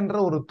அப்படி என்ற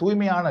ஒரு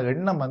தூய்மையான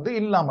எண்ணம்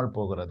இல்லாமல்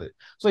போகிறது.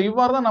 சோ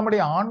இவ்வாறுதான்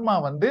நம்முடைய ஆன்மா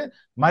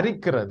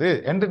மரிக்கிறது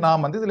என்று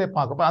நாம் இதுல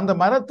பார்க்க. அந்த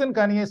மரத்தின்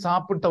கனியை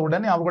சாப்பிட்ட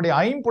உடனே அவர்களுடைய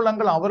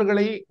ஐம்புலங்கள்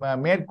அவர்களை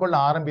மேற்கொள்ள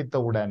ஆரம்பித்த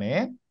உடனே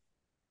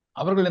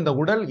அவர்கள் இந்த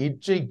உடல்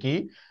இச்சைக்கு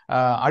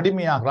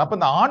அடிமையாகிறார். அப்ப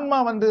இந்த ஆன்மா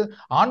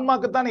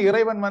ஆன்மாக்குத்தான்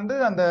இறைவன்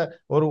அந்த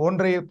ஒரு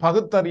ஒன்றை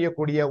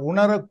பகுத்தறியக்கூடிய,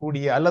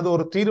 உணரக்கூடிய அல்லது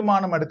ஒரு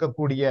தீர்மானம்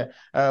எடுக்கக்கூடிய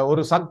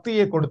ஒரு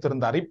சக்தியை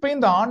கொடுத்திருந்தார். இப்ப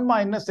இந்த ஆன்மா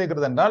என்ன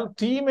செய்கிறது என்றால்,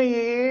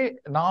 தீமையே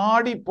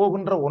நாடி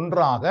போகின்ற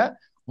ஒன்றாக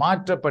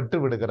மாற்றப்பட்டு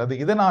விடுகிறது.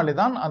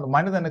 இதனாலேதான் அந்த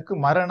மனிதனுக்கு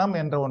மரணம்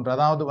என்ற ஒன்று,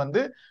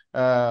 அதாவது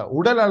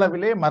உடல்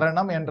அளவிலே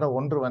மரணம் என்ற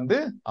ஒன்று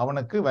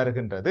அவனுக்கு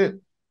வருகின்றது.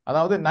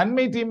 அதாவது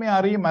நன்மை தீமை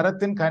அறியும்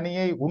மரத்தின்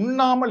கனியை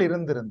உண்ணாமல்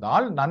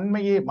இருந்திருந்தால்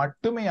நன்மையை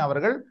மட்டுமே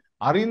அவர்கள்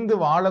அறிந்து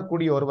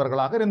வாழக்கூடிய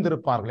ஒருவர்களாக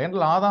இருந்திருப்பார்கள்.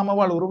 என்றால்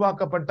ஆதாமவால்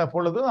உருவாக்கப்பட்ட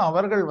பொழுது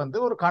அவர்கள்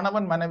ஒரு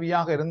கணவன்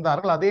மனைவியாக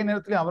இருந்தார்கள். அதே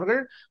நேரத்தில்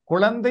அவர்கள்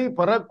குழந்தை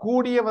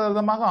பெறக்கூடிய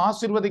விதமாக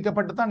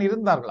ஆசீர்வதிக்கப்பட்டு தான்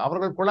இருந்தார்கள்.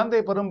 அவர்கள்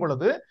குழந்தை பெறும்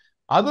பொழுது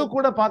அது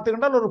கூட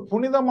பார்த்துக்கிட்டால் ஒரு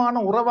புனிதமான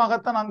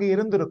உறவாகத்தான் அங்கு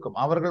இருந்திருக்கும்.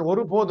 அவர்கள்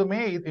ஒருபோதுமே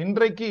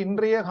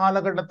இன்றைய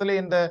காலகட்டத்திலே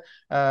இந்த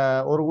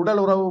ஒரு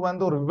உடல் உறவு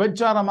ஒரு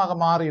விபச்சாரமாக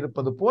மாறி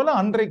இருப்பது போல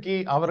அன்றைக்கு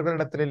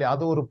அவர்களிடத்திலே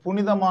அது ஒரு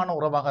புனிதமான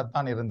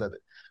உறவாகத்தான் இருந்தது.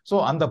 சோ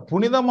அந்த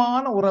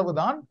புனிதமான உறவு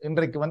தான்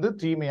இன்றைக்கு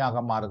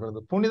தீமையாக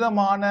மாறுகிறது.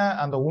 புனிதமான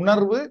அந்த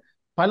உணர்வு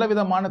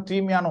பலவிதமான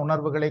தீமையான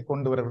உணர்வுகளை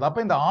கொண்டு வருகிறது.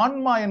 அப்ப இந்த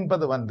ஆன்மா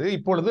என்பது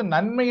இப்பொழுது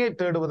நன்மையை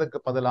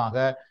தேடுவதற்கு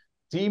பதிலாக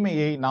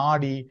தீமையை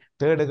நாடி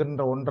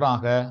தேடுகின்ற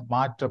ஒன்றாக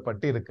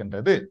மாற்றப்பட்டு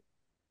இருக்கின்றது.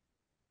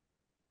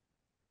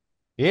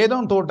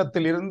 ஏதோம்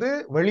தோட்டத்தில் இருந்து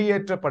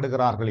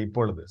வெளியேற்றப்படுகிறார்கள்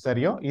இப்பொழுது.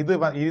 சரியோ? இது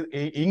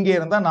இங்கே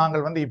இருந்தா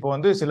நாங்கள்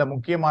இப்போ சில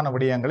முக்கியமான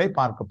விடயங்களை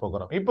பார்க்க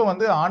போகிறோம்.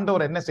 இப்போ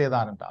ஆண்டவர் என்ன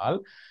செய்தார் என்றால்,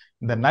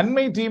 இந்த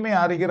நன்மை தீமை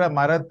அறிகிற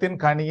மரத்தின்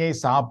கனியை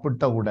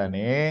சாப்பிட்ட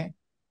உடனே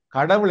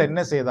கடவுள்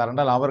என்ன செய்தார்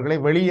என்றால் அவர்களை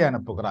வெளியே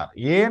அனுப்புகிறார்.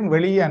 ஏன்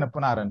வெளியே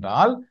அனுப்பினார்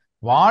என்றால்,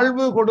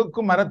 வாழ்வு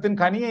கொடுக்கும் மரத்தின்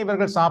கனியை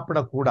இவர்கள்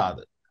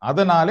சாப்பிடக்கூடாது.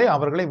 அதனாலே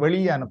அவர்களை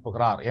வெளியே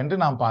அனுப்புகிறார் என்று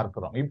நாம்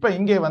பார்க்கிறோம். இப்ப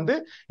இங்கே வந்து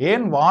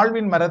ஏன்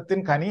வாழ்வின்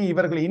மரத்தின் கனி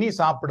இவர்கள் இனி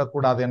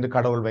சாப்பிடக்கூடாது என்று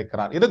கடவுள்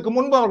வைக்கிறார்? இதற்கு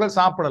முன்பு அவர்கள்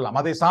சாப்பிடலாம்,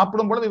 அதை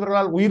சாப்பிடும் பொழுது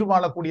இவர்களால் உயிர்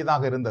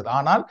வாழக்கூடியதாக இருந்தது.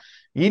 ஆனால்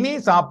இனி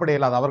சாப்பிட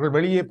இயலாது, அவர்கள்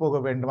வெளியே போக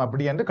வேண்டும்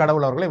அப்படி என்று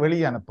கடவுள் அவர்களை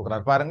வெளியே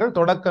அனுப்புகிறார். பாருங்கள்,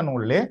 தொடக்க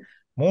நூலிலே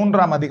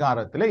 3ஆம்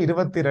அதிகாரத்திலே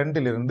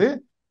 22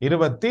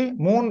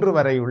 23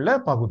 வரையுள்ள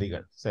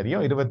பகுதிகள். சரியோ,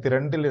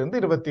 22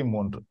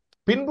 23.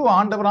 பின்பு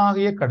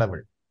ஆண்டவராகிய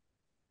கடவுள்,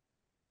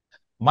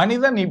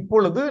 மனிதன்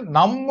இப்பொழுது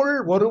நம்முள்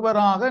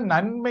ஒருவராக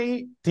நன்மை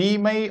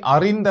தீமை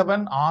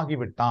அறிந்தவன்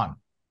ஆகிவிட்டான்.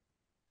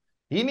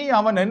 இனி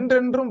அவன்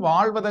என்றென்றும்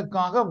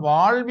வாழ்வதற்காக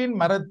வாழ்வின்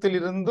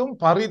மரத்திலிருந்தும்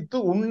பறித்து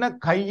உண்ண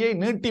கையை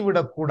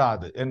நீட்டிவிடக்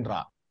கூடாது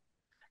என்றார்.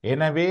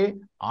 எனவே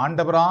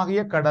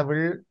ஆண்டவராகிய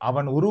கடவுள்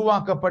அவன்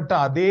உருவாக்கப்பட்ட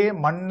அதே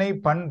மண்ணை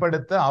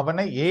பண்படுத்த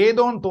அவனை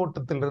ஏதோன்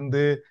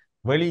தோட்டத்திலிருந்து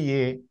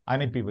வெளியே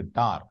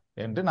அனுப்பிவிட்டார்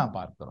என்று நாம்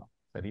பார்க்கிறோம்.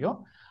 சரியோ,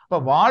 இப்ப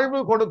வாழ்வு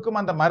கொடுக்கும்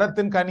அந்த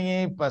மரத்தின்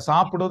கனியை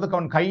சாப்பிடுவதற்கு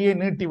அவன் கையை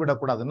நீட்டி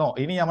விடக்கூடாது. நோ,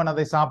 இனி அவன்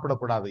அதை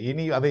சாப்பிடக்கூடாது.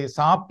 இனி அதை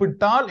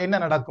சாப்பிட்டால் என்ன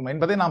நடக்கும்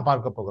என்பதை நாம்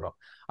பார்க்க போகிறோம்.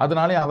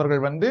 அதனாலே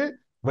அவர்கள் வந்து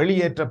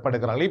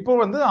வெளியேற்றப்படுகிறார்கள். இப்போ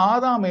வந்து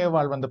ஆதாம்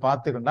ஏவாள் வந்து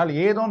பார்த்துக்கிட்டால்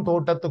ஏதோன்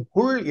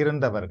தோட்டத்துக்குள்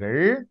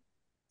இருந்தவர்கள்,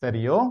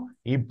 சரியோ,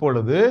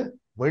 இப்பொழுது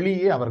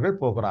வெளியே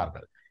அவர்கள்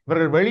போகிறார்கள்.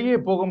 இவர்கள் வெளியே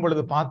போகும்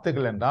பொழுது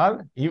பார்த்தீர்கள் என்றால்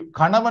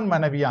கணவன்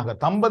மனைவியாக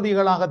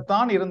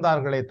தம்பதிகளாகத்தான்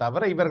இருந்தார்களே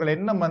தவிர இவர்கள்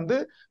எண்ணம் வந்து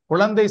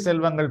குழந்தை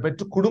செல்வங்கள்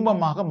பெற்று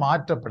குடும்பமாக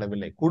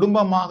மாற்றப்படவில்லை.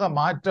 குடும்பமாக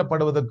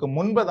மாற்றப்படுவதற்கு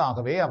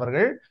முன்பதாகவே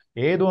அவர்கள்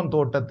ஏதோன்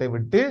தோட்டத்தை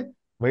விட்டு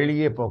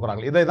வெளியே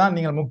போகிறார்கள். இதை தான்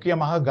நீங்கள்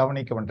முக்கியமாக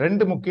கவனிக்க வேண்டும்.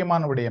 2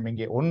 முக்கியமான விடயம்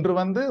இங்கே. ஒன்று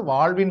வந்து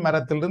வாழ்வின்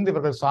மரத்திலிருந்து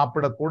இவர்கள்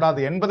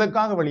சாப்பிடக்கூடாது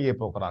என்பதற்காக வெளியே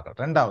போகிறார்கள்.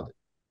 2வது,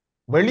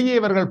 வெளியே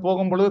இவர்கள்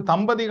போகும் பொழுது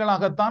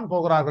தம்பதிகளாகத்தான்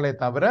போகிறார்களே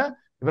தவிர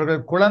இவர்கள்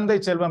குழந்தை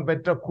செல்வம்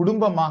பெற்ற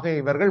குடும்பமாக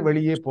இவர்கள்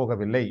வெளியே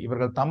போகவில்லை.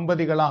 இவர்கள்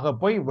தம்பதிகளாக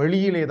போய்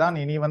வெளியிலே தான்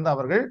இனி வந்து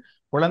அவர்கள்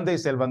குழந்தை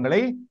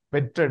செல்வங்களை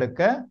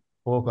பெற்றெடுக்க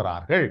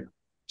போகிறார்கள்.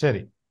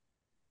 சரி,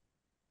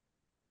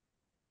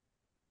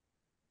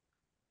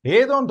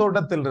 ஏதோன்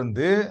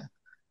தோட்டத்திலிருந்து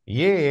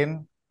ஏன்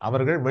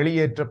அவர்கள்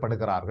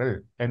வெளியேற்றப்படுகிறார்கள்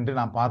என்று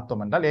நாம்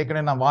பார்த்தோம் என்றால்,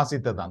 ஏற்கனவே நாம்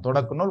வாசித்ததான்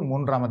தொடக்க நூல்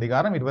 3ஆம்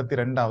அதிகாரம்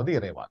 22வது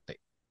இறைவார்த்தை.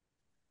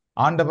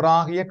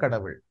 ஆண்டவராகிய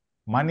கடவுள்,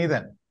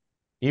 மனிதன்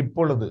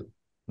இப்பொழுது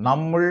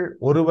நம்முள்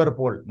ஒருவர்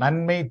போல்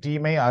நன்மை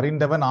தீமை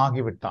அறிந்தவன்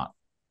ஆகிவிட்டான்.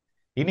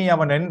 இனி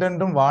அவன்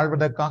என்றென்றும்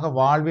வாழ்வதற்காக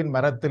வாழ்வின்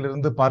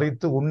மரத்திலிருந்து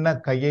பறித்து உண்ண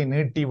கையை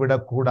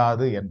நீட்டிவிடக்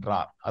கூடாது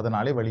என்றார்.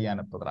 அதனாலே வெளியே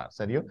அனுப்புகிறார்.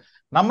 சரியோ,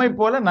 நம்மை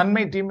போல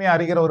நன்மை தீமை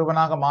அறிகிற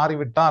ஒருவனாக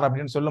மாறிவிட்டார்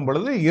அப்படின்னு சொல்லும்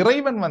பொழுது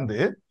இறைவன் வந்து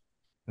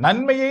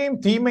நன்மையையும்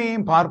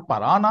தீமையையும்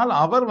பார்ப்பார். ஆனால்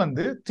அவர்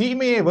வந்து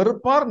தீமையை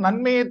வெறுப்பார்,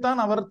 நன்மையைத்தான்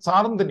அவர்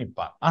சார்ந்து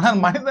நிற்பார். ஆனால்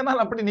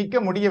மனிதனால் அப்படி நிற்க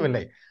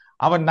முடியவில்லை.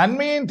 அவன்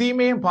நன்மையும்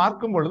தீமையும்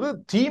பார்க்கும் பொழுது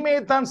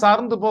தீமையைத்தான்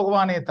சார்ந்து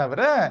போகுவானே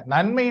தவிர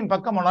நன்மையின்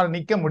பக்கம் அவனால்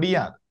நிற்க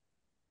முடியாது.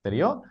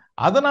 சரியோ,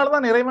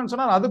 அதனால்தான் இறைவன்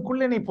சொன்னார்,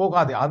 அதுக்குள்ளே நீ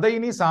போகாதே, அதை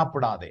நீ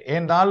சாப்பிடாதே.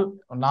 என்றால்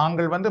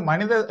நாங்கள் வந்து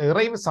மனித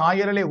இறைவு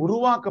சாயலிலே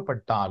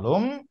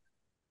உருவாக்கப்பட்டாலும்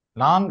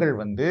நாங்கள்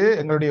வந்து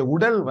எங்களுடைய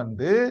உடல்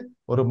வந்து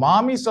ஒரு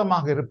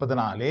மாமிசமாக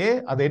இருப்பதனாலே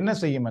அது என்ன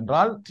செய்யும்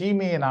என்றால்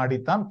தீமையை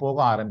நாடித்தான் போக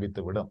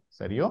ஆரம்பித்து விடும்.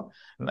 சரியோ,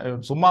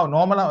 சும்மா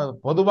நார்மலா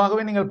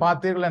பொதுவாகவே நீங்கள்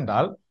பார்த்தீர்கள்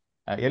என்றால்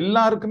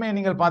எல்லாருக்குமே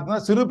நீங்கள்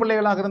பார்த்தீங்கன்னா சிறு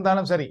பிள்ளைகளாக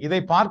இருந்தாலும் சரி, இதை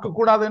பார்க்க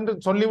கூடாது என்று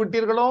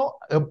சொல்லிவிட்டீர்களோ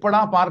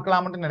எப்படா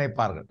பார்க்கலாம் என்று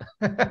நினைப்பார்கள்.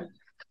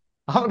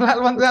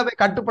 அவர்களால் வந்து அதை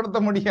கட்டுப்படுத்த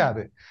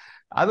முடியாது.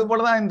 அது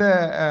போலதான்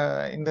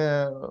இந்த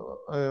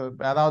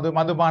அதாவது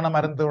மதுபான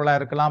மருந்துகளாக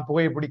இருக்கலாம்,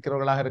 புகை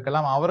பிடிக்கிறவர்களாக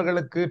இருக்கலாம்,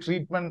 அவர்களுக்கு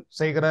ட்ரீட்மெண்ட்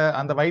செய்கிற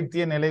அந்த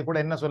வைத்திய நிலை கூட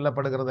என்ன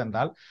சொல்லப்படுகிறது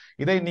என்றால்,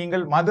 இதை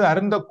நீங்கள் மது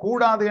அருந்த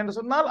கூடாது என்று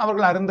சொன்னால்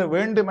அவர்கள் அருந்த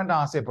வேண்டும் என்று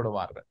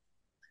ஆசைப்படுவார்கள்.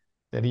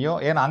 தெரியும்,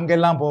 ஏன்னா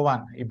அங்கெல்லாம்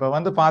போவான். இப்ப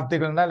வந்து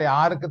பார்த்தீங்கன்னா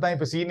யாருக்கு தான்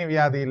இப்ப சீனி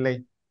வியாதி இல்லை?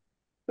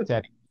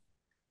 சரி,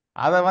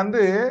 அத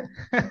வந்து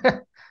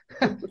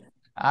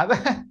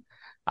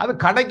அது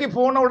கடைக்கு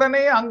போன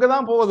உடனே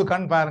அங்கதான் போகுது.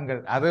 கண் பாருங்கள்,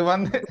 அது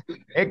வந்து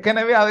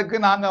ஏற்கனவே அதுக்கு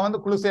நாங்க வந்து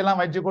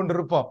குளிசையெல்லாம் வச்சு கொண்டு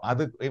இருப்போம்.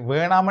 அது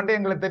வேணாமன்றே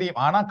எங்களுக்கு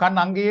தெரியும். ஆனா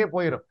கண் அங்கேயே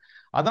போயிடும்.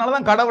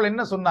 அதனாலதான் கடவுள்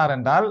என்ன சொன்னார்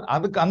என்றால்,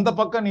 அதுக்கு அந்த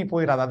பக்கம் நீ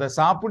போயிடாது. அதை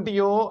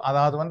சாப்பிட்டியோ,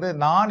 அதாவது வந்து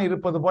நான்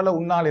இருப்பது போல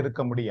உன்னால்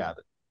இருக்க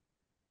முடியாது.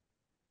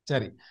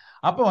 சரி,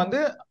 அப்ப வந்து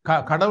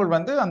கடவுள்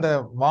வந்து அந்த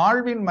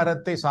வாழ்வின்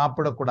மரத்தை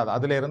சாப்பிடக்கூடாது,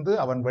 அதுல இருந்து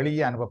அவன்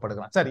வெளியே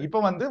அனுப்பப்படுகிறான். சரி,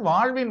 இப்ப வந்து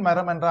வாழ்வின்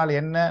மரம் என்றால்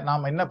என்ன,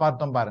 நாம் என்ன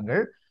பார்த்தோம்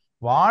பாருங்கள்.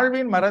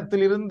 வாழ்வின்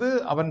மரத்திலிருந்து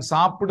அவன்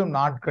சாப்பிடும்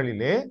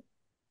நாட்களிலே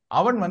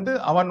அவன் வந்து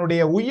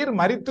அவனுடைய உயிர்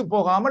மரித்து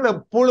போகாமல்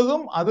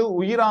எப்பொழுதும் அது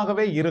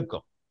உயிராகவே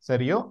இருக்கும்.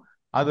 சரியோ,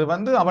 அது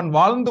வந்து அவன்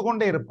வாழ்ந்து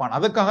கொண்டே இருப்பான்.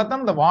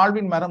 அதுக்காகத்தான் இந்த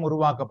வாழ்வின் மரம்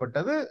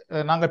உருவாக்கப்பட்டது.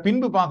 நாங்க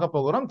பின்பு பார்க்க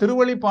போகிறோம்.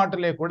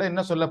 திருவழிப்பாட்டிலே கூட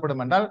என்ன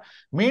சொல்லப்படும் என்றால்,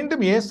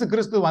 மீண்டும் இயேசு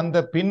கிறிஸ்து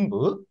வந்த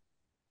பின்பு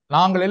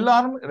நாங்கள்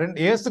எல்லாரும்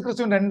இயேசு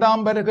கிறிஸ்துவின்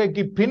 2ஆம்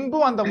வருகைக்கு பின்பு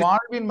அந்த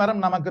வாழ்வின்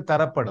மரம் நமக்கு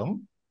தரப்படும்.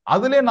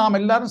 அதிலே நாம்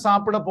எல்லாரும்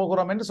சாப்பிட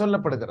போகிறோம் என்று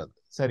சொல்லப்படுகிறது.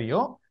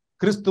 சரியோ,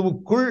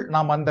 கிறிஸ்துவுக்குள்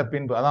நாம் வந்த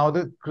பின்பு, அதாவது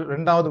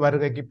 2ஆவது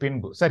வருகைக்கு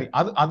பின்பு. சரி,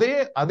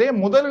 அதே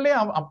முதலிலே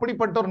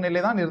அப்படிப்பட்ட ஒரு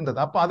நிலை தான் இருந்தது.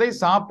 அப்ப அதை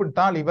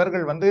சாப்பிட்டால்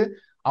இவர்கள் வந்து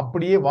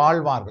அப்படியே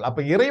வாழ்வார்கள்.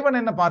 அப்ப இறைவன்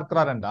என்ன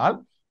பார்க்கிறார் என்றால்,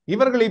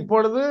 இவர்கள்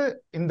இப்பொழுது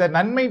இந்த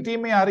நன்மை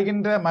தீமை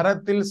அறிகின்ற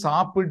மரத்தில்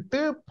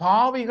சாப்பிட்டு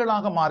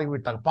பாவிகளாக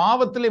மாறிவிட்டார்கள்,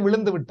 பாவத்திலே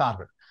விழுந்து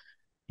விட்டார்கள்.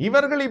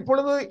 இவர்கள்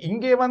இப்பொழுது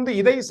இங்கே வந்து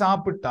இதை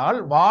சாப்பிட்டால்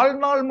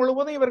வாழ்நாள்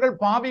முழுவதும் இவர்கள்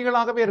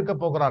பாவிகளாகவே இருக்க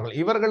போகிறார்கள்.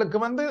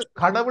 இவர்களுக்கு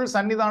கடவுள்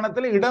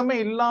சன்னிதானத்தில் இடமே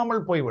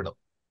இல்லாமல் போய்விடும்.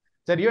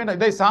 சரியோ,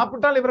 இதை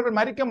சாப்பிட்டால் இவர்கள்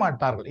மரிக்க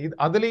மாட்டார்கள்.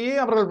 அதிலேயே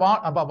அவர்கள்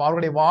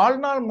அவர்களுடைய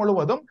வாழ்நாள்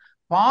முழுவதும்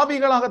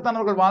பாவிகளாகத்தான்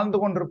அவர்கள் வாழ்ந்து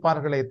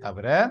கொண்டிருப்பார்களே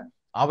தவிர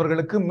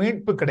அவர்களுக்கு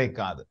மீட்பு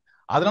கிடைக்காது.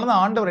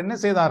 அதனாலதான் ஆண்டவர் என்ன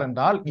செய்தார்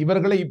என்றால்,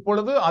 இவர்களை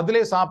இப்பொழுது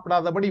அதிலே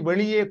சாப்பிடாதபடி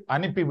வெளியே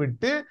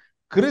அனுப்பிவிட்டு,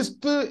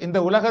 கிறிஸ்து இந்த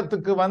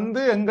உலகத்துக்கு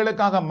வந்து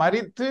எங்களுக்காக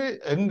மரித்து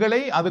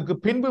எங்களை அதுக்கு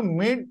பின்பு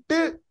மீட்டு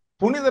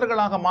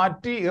புனிதர்களாக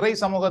மாற்றி இறை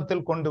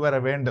சமூகத்தில் கொண்டு வர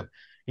வேண்டும்.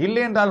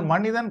 இல்லை என்றால்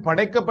மனிதன்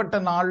படைக்கப்பட்ட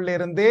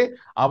நாளிலிருந்தே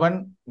அவன்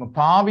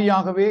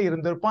பாவியாகவே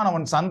இருந்திருப்பான்.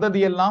 அவன்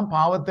சந்ததியெல்லாம்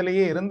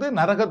பாவத்திலேயே இருந்து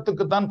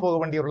நரகத்துக்குத்தான் போக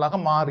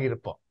வேண்டியவர்களாக மாறி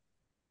இருப்பான்.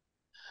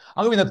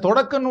 ஆகவே இந்த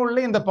தொடக்க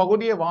நூல்ல இந்த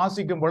பகுதியை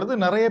வாசிக்கும் பொழுது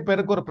நிறைய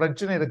பேருக்கு ஒரு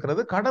பிரச்சனை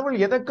இருக்கிறது. கடவுள்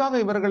எதற்காக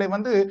இவர்களை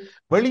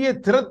வெளியே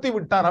திரத்தி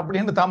விட்டார்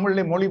அப்படின்னு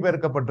தமிழ்ல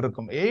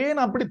மொழிபெயர்க்கப்பட்டிருக்கும்.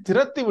 ஏன் அப்படி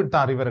திரத்தி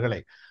விட்டார் இவர்களை?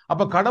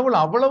 அப்ப கடவுள்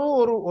அவ்வளவு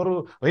ஒரு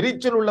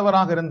எரிச்சல்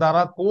உள்ளவராக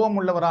இருந்தாரா, கோபம்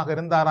உள்ளவராக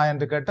இருந்தாரா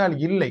என்று கேட்டால்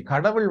இல்லை.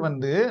 கடவுள்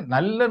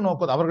நல்ல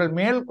நோக்கம், அவர்கள்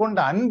மேல்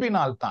கொண்ட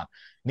அன்பினால் தான்.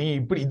 நீ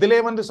இப்படி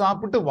இதிலே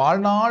சாப்பிட்டு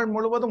வாழ்நாள்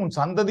முழுவதும் உன்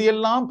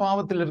சந்ததியெல்லாம்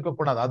பாவத்தில்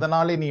இருக்கக்கூடாது,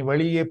 அதனாலே நீ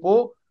வெளியே போ,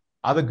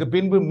 அதுக்கு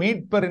பின்பு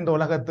மீட்பர் இந்த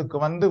உலகத்துக்கு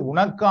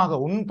உனக்காக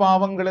உன்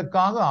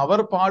பாவங்களுக்காக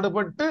அவர்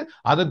பாடுபட்டு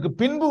அதுக்கு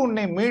பின்பு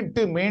உன்னை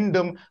மீட்டு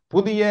மீண்டும்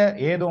புதிய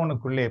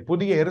ஏதோனுக்குள்ளே,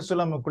 புதிய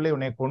எருசலேமுக்குள்ளே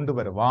உன்னை கொண்டு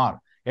வருவார்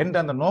என்ற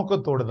அந்த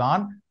நோக்கத்தோடு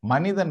தான்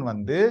மனிதன்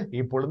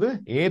இப்பொழுது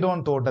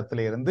ஏதோன்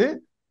தோட்டத்திலிருந்து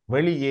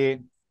வெளியே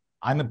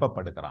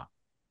அனுப்பப்படுகிறான்.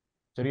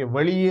 சரி,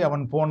 வெளியே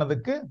அவன்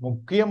போனதுக்கு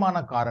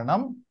முக்கியமான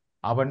காரணம்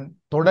அவன்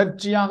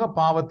தொடர்ச்சியாக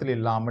பாவத்தில்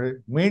இல்லாமல்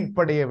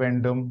மீட்படைய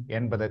வேண்டும்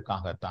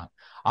என்பதற்காகத்தான்.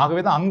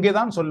 ஆகவேதான்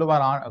அங்கேதான்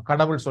சொல்லுவார்,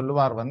 கடவுள்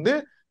சொல்லுவார்,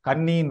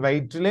 கன்னியின்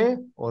வயிற்றிலே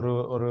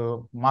ஒரு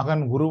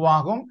மகன்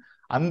உருவாகும்,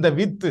 அந்த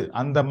வித்து,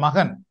 அந்த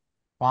மகன்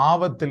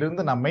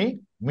பாவத்திலிருந்து நம்மை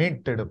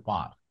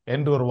மீட்டெடுப்பார்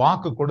என்று ஒரு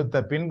வாக்கு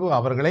கொடுத்த பின்பு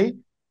அவர்களை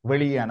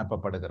வெளியே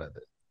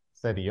அனுப்பப்படுகிறது.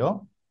 சரியோ?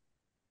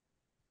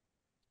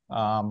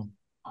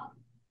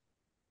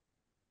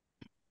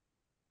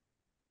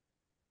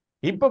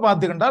 இப்ப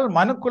பாத்துக்கிட்டால்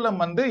மனுக்குலம்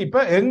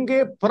இப்ப எங்கே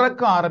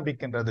பிறக்க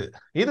ஆரம்பிக்கின்றது?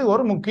 இது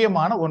ஒரு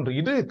முக்கியமான ஒன்று.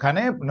 இது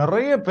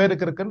நிறைய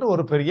பேருக்கு இருக்கின்ற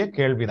ஒரு பெரிய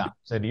கேள்விதான்.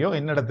 சரியோ?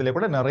 என்னிடத்திலே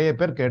கூட நிறைய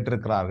பேர்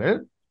கேட்டிருக்கிறார்கள்,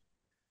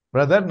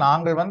 பிரதர்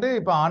நாங்கள்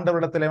இப்ப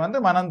ஆண்டவரிடத்திலே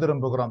மனம்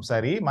திரும்புகிறோம்.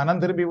 சரி,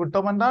 மனம் திரும்பி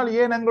விட்டோம் என்றால்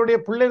ஏன் எங்களுடைய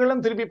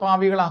பிள்ளைகளும் திருப்பி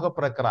பாவிகளாக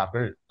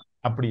பிறக்கிறார்கள்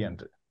அப்படி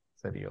என்று?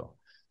 சரியோ?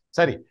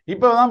 சரி,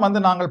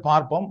 இப்பதான் நாங்கள்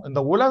பார்ப்போம்,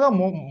 இந்த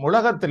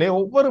உலகத்திலே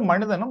ஒவ்வொரு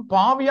மனிதனும்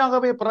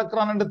பாவியாகவே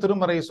பிறக்கிறான் என்று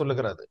திருமறை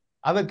சொல்லுகிறது.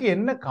 அதற்கு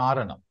என்ன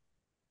காரணம்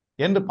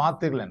என்று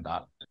பார்த்தீர்கள்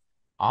என்றால்,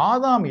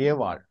 ஆதாம்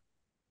ஏவாள்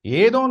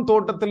ஏதோன்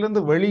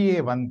தோட்டத்திலிருந்து வெளியே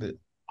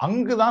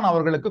அங்குதான்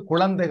அவர்களுக்கு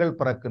குழந்தைகள்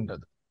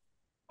பிறக்கின்றது.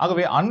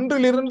 ஆகவே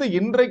அன்றிலிருந்து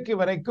இன்றைக்கு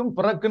வரைக்கும்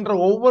பிறக்கின்ற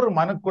ஒவ்வொரு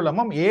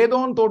மனுக்குலமும்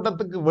ஏதோன்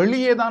தோட்டத்துக்கு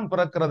வெளியே தான்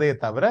பிறக்கிறதே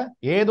தவிர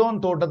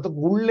ஏதோன்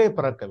தோட்டத்துக்கு உள்ளே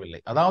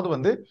பிறக்கவில்லை.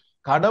 அதாவது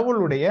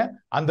கடவுளுடைய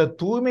அந்த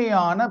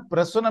தூய்மையான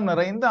பிரசனம்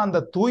நிறைந்த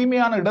அந்த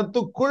தூய்மையான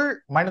இடத்துக்குள்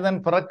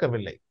மனிதன்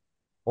பிறக்கவில்லை.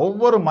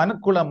 ஒவ்வொரு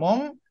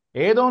மனுக்குலமும்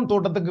ஏதோன்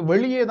தோட்டத்துக்கு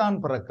வெளியே தான்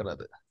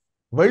பிறக்கிறது.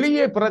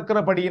 வெளியே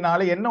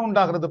பிறக்கிறபடியினாலே என்ன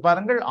உண்டாகிறது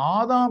பாருங்கள்,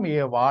 ஆதாம்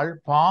ஏவாள்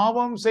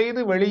பாவம்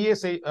செய்து வெளியே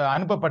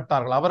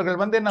அனுப்பப்பட்டார்கள். அவர்கள்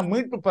என்ன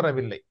மீட்பு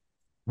பெறவில்லை,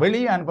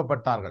 வெளியே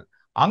அனுப்பப்பட்டார்கள்.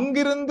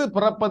 அங்கிருந்து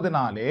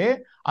பிறப்பதினாலே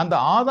அந்த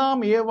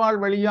ஆதாம் ஏவாள்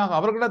வழியாக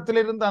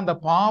அவர்களிடத்திலிருந்து அந்த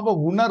பாவ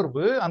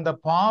உணர்வு, அந்த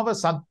பாவ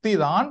சக்தி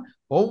தான்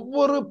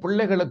ஒவ்வொரு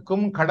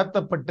பிள்ளைகளுக்கும்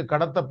கடத்தப்பட்டு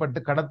கடத்தப்பட்டு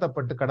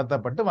கடத்தப்பட்டு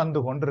கடத்தப்பட்டு வந்து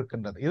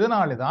கொண்டிருக்கின்றது.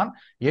 இதனாலேதான்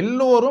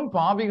எல்லோரும்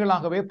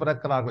பாவிகளாகவே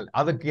பிறக்கிறார்கள்.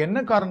 அதுக்கு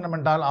என்ன காரணம்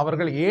என்றால்,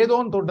 அவர்கள்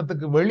ஏதோன்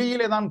தோட்டத்துக்கு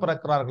வெளியிலே தான்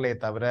பிறக்கிறார்களே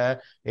தவிர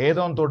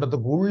ஏதோன்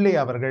தோட்டத்துக்கு உள்ளே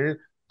அவர்கள்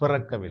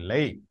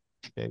பிறக்கவில்லை.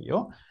 சரியோ?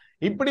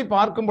 இப்படி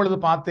பார்க்கும் பொழுது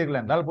பார்த்தீர்கள்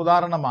என்றால்,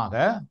 உதாரணமாக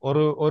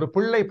ஒரு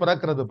பிள்ளை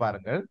பிறக்கிறது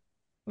பாருங்கள்.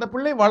 இந்த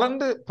பிள்ளை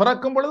வளர்ந்து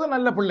பிறக்கும் பொழுது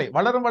நல்ல பிள்ளை,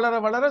 வளர வளர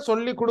வளர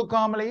சொல்லி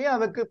கொடுக்காமலேயே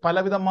அதுக்கு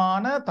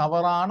பலவிதமான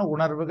தவறான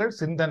உணர்வுகள்,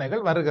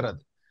 சிந்தனைகள் வருகிறது.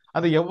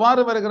 அது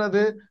எவ்வாறு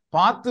வருகிறது?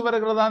 பார்த்து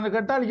வருகிறதான்னு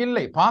கேட்டால்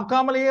இல்லை,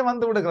 பார்க்காமலேயே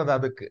வந்து விடுகிறது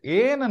அதுக்கு.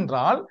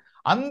 ஏனென்றால்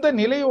அந்த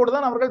நிலையோடு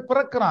தான் அவர்கள்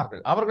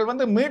பிறக்கிறார்கள்.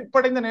 அவர்கள்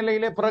மீட்படைந்த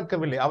நிலையிலே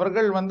பிறக்கவில்லை.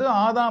 அவர்கள்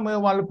ஆதாம்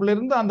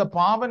ஏவாளிலிருந்து அந்த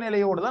பாவ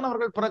நிலையோடு தான்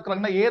அவர்கள்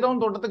பிறக்கிறார்கள்.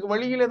 ஏதோன் தோட்டத்துக்கு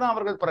வெளியிலே தான்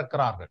அவர்கள்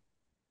பிறக்கிறார்கள்.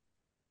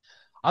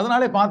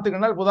 அதனாலே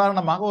பார்த்துக்கிட்டால்,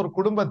 உதாரணமாக ஒரு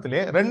குடும்பத்திலே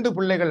 2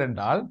 பிள்ளைகள்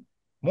என்றால்,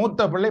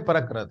 மூத்த பிள்ளை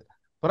பிறக்கிறது.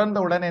 பிறந்த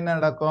உடனே என்ன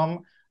நடக்கும்?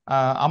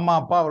 அம்மா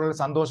அப்பா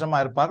அவர்கள் சந்தோஷமா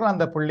இருப்பார்கள்,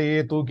 அந்த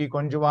பிள்ளையை தூக்கி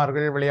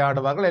கொஞ்சுவார்கள்,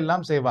 விளையாடுவார்கள்,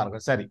 எல்லாம்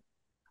செய்வார்கள். சரி,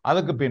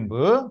 அதுக்கு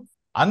பின்பு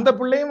அந்த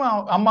பிள்ளையும்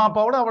அம்மா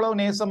அப்பாவோட அவ்வளவு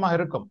நேசமாக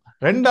இருக்கும்.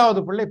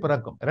 2வது பிள்ளை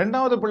பிறக்கும்.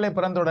 2வது பிள்ளை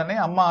பிறந்த உடனே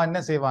அம்மா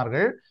என்ன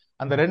செய்வார்கள்?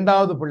 அந்த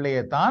 2வது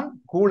பிள்ளையை தான்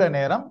கூட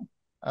நேரம்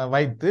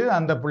வைத்து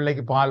அந்த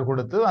பிள்ளைக்கு பால்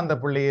கொடுத்து அந்த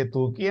பிள்ளையை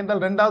தூக்கி,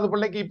 என்றால் 2வது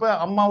பிள்ளைக்கு இப்ப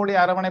அம்மாவுடைய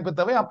அரவணைப்பு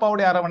தேவை,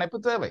 அப்பாவுடைய அரவணைப்பு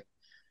தேவை.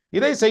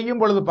 இதை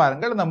செய்யும் பொழுது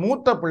பாருங்கள், இந்த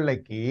மூத்த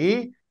பிள்ளைக்கு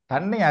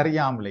தன்னை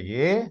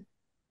அறியாமலேயே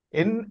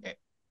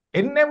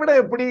என்னை விட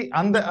எப்படி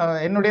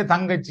என்னுடைய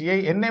தங்கச்சியை,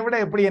 என்னை விட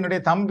எப்படி என்னுடைய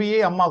தம்பியை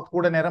அம்மா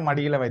கூட நேரம்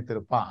அடியில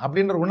வைத்திருப்பா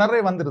அப்படின்ற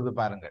உணர்வே வந்துடுது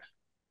பாருங்கள்.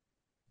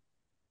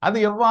 அது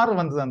எவ்வாறு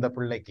வந்தது அந்த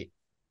பிள்ளைக்கு?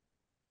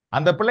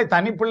 அந்த பிள்ளை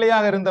தனி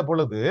பிள்ளையாக இருந்த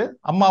பொழுது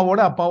அம்மாவோட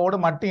அப்பாவோட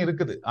மட்டும்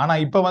இருக்குது. ஆனா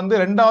இப்ப வந்து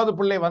 2வது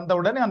பிள்ளை வந்த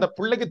உடனே அந்த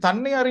பிள்ளைக்கு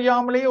தன்னை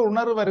அறியாமலேயே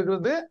உணர்வு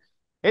வருகிறது.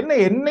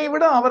 என்னை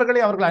விட அவர்கள்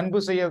அன்பு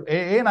செய்ய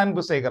ஏன்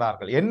அன்பு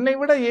செய்கிறார்கள், என்னை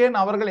விட ஏன்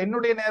அவர்கள்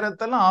என்னுடைய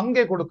நேரத்தெல்லாம்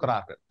அங்கே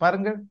கொடுக்கிறார்கள்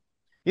பாருங்கள்.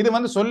 இது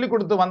வந்து சொல்லிக்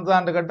கொடுத்து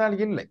வந்தான்னு கேட்டால்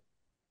இல்லை,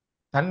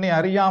 தன்னை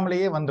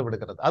அறியாமலேயே வந்து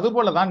விடுகிறது.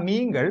 அதுபோலதான்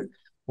நீங்கள்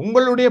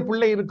உங்களுடைய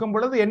பிள்ளை இருக்கும்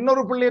பொழுது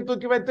இன்னொரு பிள்ளையை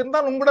தூக்கி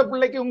வைத்திருந்தால் உங்களோட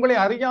பிள்ளைக்கு உங்களை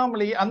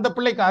அறியாமலேயே, அந்த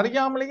பிள்ளைக்கு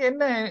அறியாமலேயே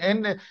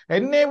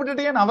என்னை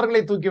விட்டுட்டு ஏன்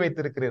அவர்களை தூக்கி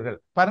வைத்திருக்கிறீர்கள்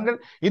பாருங்கள்.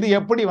 இது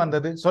எப்படி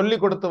வந்தது?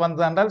 சொல்லிக் கொடுத்து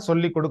வந்தால்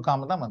சொல்லிக்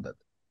கொடுக்காம தான் வந்தது.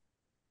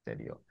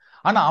 சரியோ?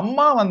 ஆனா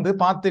அம்மா வந்து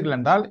பார்த்தீர்கள்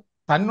என்றால்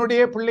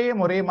தன்னுடைய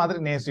பிள்ளையும் ஒரே மாதிரி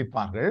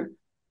நேசிப்பார்கள்.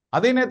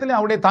 அதே நேரத்தில்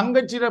அவருடைய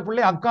தங்கச்சியோட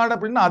பிள்ளை, அக்காட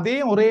பிள்ளை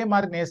அதையும் ஒரே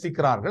மாதிரி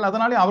நேசிக்கிறார்கள்.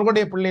 அதனாலே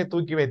அவர்களுடைய பிள்ளையை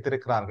தூக்கி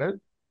வைத்திருக்கிறார்கள்.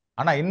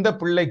 ஆனா இந்த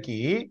பிள்ளைக்கு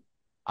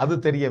அது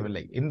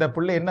தெரியவில்லை. இந்த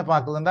பிள்ளை என்ன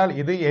பார்க்குது என்றால்,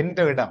 இது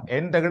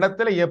என்ற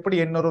இடத்துல எப்படி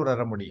இன்னொரு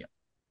வர முடியும்?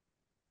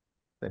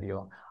 சரியோ?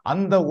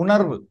 அந்த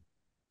உணர்வு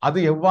அது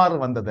எவ்வாறு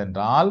வந்தது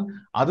என்றால்,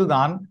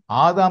 அதுதான்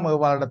ஆதாம்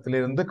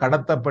ஏவாளிடத்திலிருந்து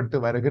கடத்தப்பட்டு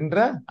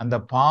வருகின்ற அந்த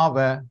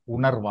பாவ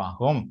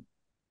உணர்வாகும்.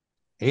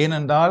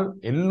 ஏனென்றால்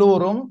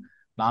எல்லோரும்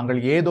நாங்கள்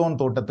ஏதோன்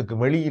தோட்டத்துக்கு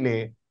வெளியிலே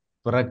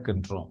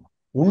பிறக்கின்றோம்.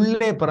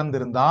 உள்ளே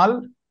பிறந்திருந்தால்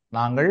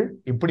நாங்கள்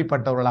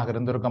இப்படிப்பட்டவர்களாக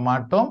இருந்திருக்க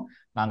மாட்டோம்.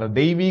 நாங்கள்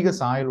தெய்வீக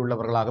சாயல்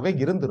உள்ளவர்களாகவே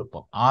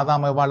இருந்திருப்போம்.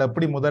 ஆதாம் ஏவாள்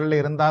எப்படி முதல்ல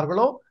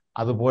இருந்தார்களோ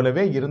அது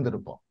போலவே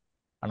இருந்திருப்போம்.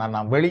 ஆனால்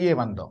நாம் வெளியே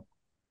வந்தோம்.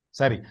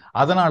 சரி,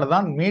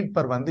 அதனாலதான்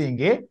மீட்பர் வந்து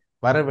இங்கே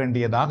வர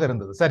வேண்டியதாக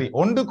இருந்தது. சரி,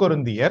 1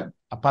 கொரிந்தியர்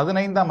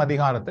 15ஆம்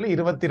அதிகாரத்தில்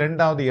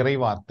 22வது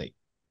இறைவார்த்தை,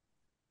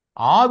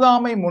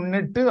 ஆதாமை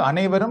முன்னிட்டு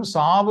அனைவரும்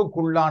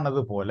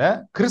சாவுக்குள்ளானது போல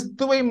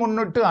கிறிஸ்துவை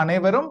முன்னிட்டு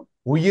அனைவரும்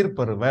உயிர்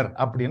பெறுவர்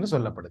அப்படின்னு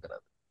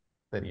சொல்லப்படுகிறது.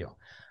 தெரியும்,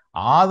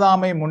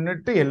 ஆதாமை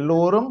முன்னிட்டு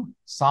எல்லோரும்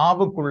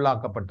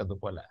சாவுக்குள்ளாக்கப்பட்டது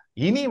போல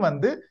இனி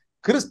வந்து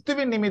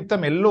கிறிஸ்துவின்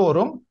நிமித்தம்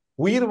எல்லோரும்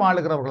உயிர்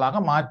வாழுகிறவர்களாக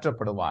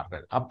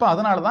மாற்றப்படுவார்கள். அப்ப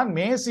அதனாலதான்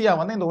மேசியா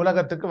வந்து இந்த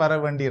உலகத்துக்கு வர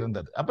வேண்டி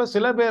இருந்தது. அப்ப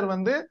சில பேர்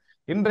வந்து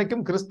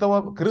இன்றைக்கும்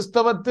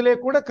கிறிஸ்தவத்திலே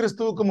கூட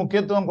கிறிஸ்துவுக்கு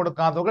முக்கியத்துவம்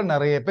கொடுக்காதவர்கள்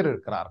நிறைய பேர்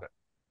இருக்கிறார்கள்.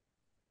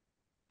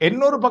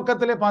 இன்னொரு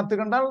பக்கத்திலே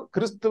பார்த்துக்கொண்டால்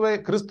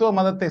கிறிஸ்துவ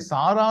மதத்தை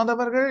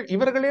சாராதவர்கள்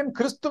இவர்களே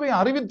கிறிஸ்துவை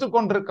அறிவித்துக்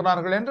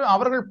கொண்டிருக்கிறார்கள் என்று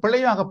அவர்கள்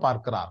பிழையாக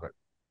பார்க்கிறார்கள்.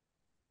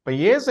 இப்ப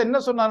இயேசு என்ன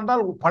சொன்னார்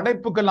என்றால்,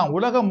 படைப்புக்கெல்லாம்,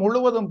 உலகம்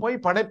முழுவதும் போய்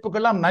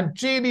படைப்புக்கெல்லாம்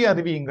நற்செய்தி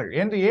அறிவியுங்கள்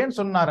என்று ஏன்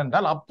சொன்னார்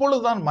என்றால்,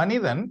 அப்பொழுதுதான்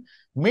மனிதன்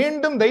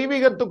மீண்டும்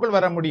தெய்வீகத்துக்குள்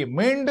வர முடியும்,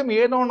 மீண்டும்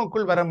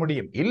ஏதோனுக்குள் வர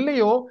முடியும்.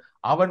 இல்லையோ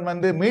அவன்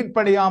வந்து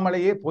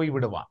மீட்படையாமலேயே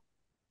போய்விடுவான்.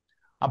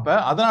 அப்ப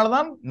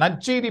அதனாலதான்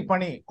நற்செய்தி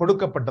பணி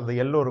கொடுக்கப்பட்டது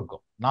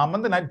எல்லோருக்கும். நாம்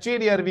வந்து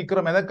நற்செய்தி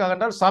அறிவிக்கிறோம் எதற்காக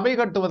என்றால், சபை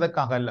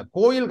கட்டுவதற்காக அல்ல,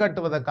 கோயில்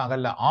கட்டுவதற்காக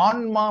அல்ல,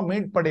 ஆன்மா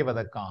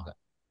மீட்படைவதற்காக.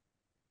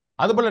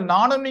 அதுபோல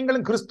நானும்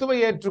நீங்களும் கிறிஸ்துவை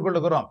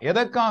ஏற்றுக்கொள்கிறோம்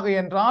எதற்காக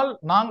என்றால்,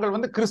 நாங்கள்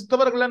வந்து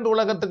கிறிஸ்தவர்கள் என்று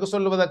உலகத்துக்கு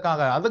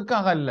சொல்லுவதற்காக,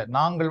 அதுக்காக அல்ல,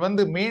 நாங்கள்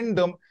வந்து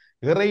மீண்டும்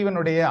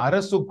இறைவனுடைய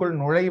அரசுக்குள்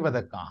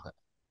நுழைவதற்காக.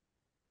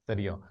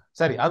 சரியோ?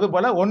 சரி,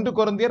 அதுபோல 1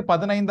 கொரிந்தியர்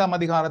 15ஆம்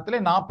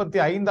அதிகாரத்திலே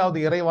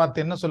 45வது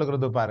இறைவார்த்தை என்ன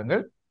சொல்லுகிறது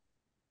பாருங்கள்.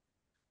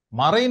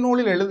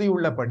 மறைநூலில்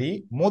எழுதியுள்ளபடி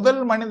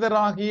முதல்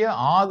மனிதராகிய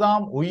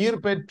ஆதாம்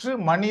உயிர் பெற்று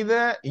மனித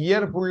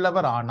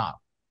இயற்புள்ளவர் ஆனார்,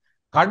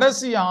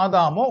 கடைசி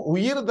ஆதாமோ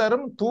உயிர்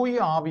தரும் தூய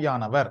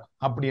ஆவியானவர்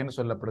அப்படின்னு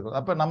சொல்லப்படுகிறது.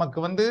 அப்ப நமக்கு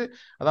வந்து,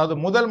 அதாவது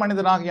முதல்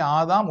மனிதனாகிய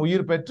ஆதாம்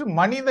உயிர் பெற்று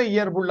மனித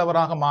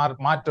இயல்புள்ளவராக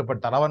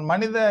மாற்றப்பட்டார். அவன்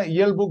மனித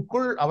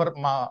இயல்புக்குள் அவர்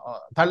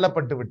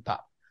தள்ளப்பட்டு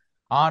விட்டார்.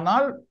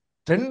 ஆனால்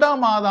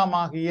 2ஆம்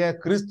ஆதாமாகிய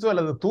கிறிஸ்து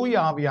அல்லது தூய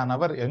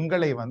ஆவியானவர்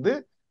எங்களை வந்து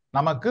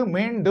நமக்கு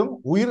மீண்டும்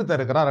உயிர்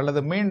தருகிறார்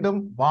அல்லது மீண்டும்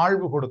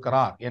வாழ்வு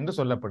கொடுக்கிறார் என்று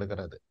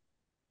சொல்லப்படுகிறது.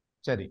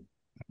 சரி,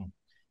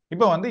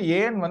 இப்ப வந்து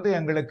ஏன் வந்து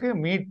எங்களுக்கு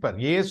மீட்பர்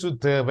இயேசு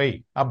தேவை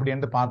அப்படி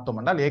என்று பார்த்தோம்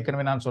என்றால்,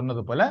 ஏற்கனவே நான்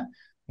சொன்னது போல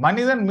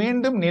மனிதன்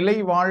மீண்டும் நிலை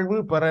வாழ்வு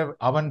பெற,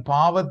 அவன்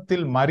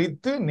பாவத்தில்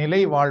மரித்து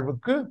நிலை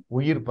வாழ்வுக்கு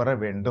உயிர் பெற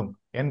வேண்டும்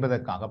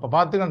என்பதற்காக. அப்ப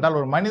பார்த்துக்கிட்டால்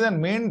ஒரு மனிதன்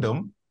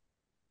மீண்டும்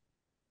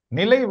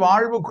நிலை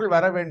வாழ்வுக்குள்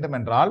வர வேண்டும்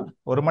என்றால்,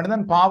 ஒரு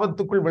மனிதன்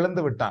பாவத்துக்குள்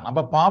விழுந்து விட்டான்.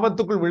 அப்ப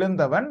பாவத்துக்குள்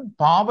விழுந்தவன்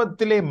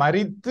பாவத்திலே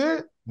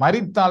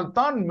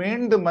மரித்தால்தான்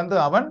மீண்டும் வந்து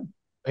அவன்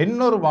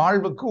இன்னொரு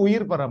வாழ்வுக்கு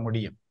உயிர் பெற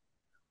முடியும்.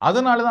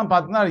 அதனாலதான்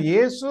பார்த்தீங்கன்னா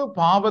இயேசு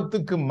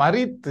பாவத்துக்கு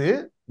மரித்து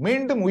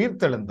மீண்டும் உயிர்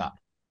தெழுந்தார்.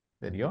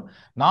 தெரியும்,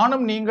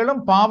 நானும்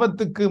நீங்களும்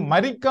பாவத்துக்கு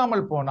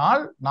மரிக்காமல்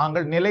போனால்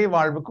நாங்கள் நிலை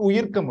வாழ்வுக்கு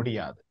உயிர்க்க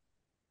முடியாது.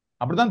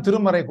 அப்படிதான்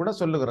திருமறை கூட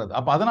சொல்லுகிறது.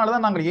 அப்ப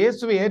அதனாலதான் நாங்கள்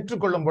இயேசுவை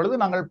ஏற்றுக்கொள்ளும்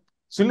பொழுது நாங்கள்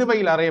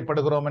சிலுவையில்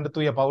அறையப்படுகிறோம் என்று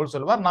தூய பவுல்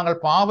சொல்வார். நாங்கள்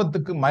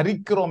பாவத்துக்கு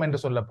மரிக்கிறோம் என்று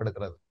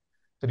சொல்லப்படுகிறது.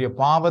 சரிய,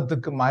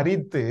 பாவத்துக்கு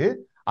மரித்து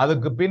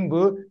அதுக்கு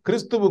பின்பு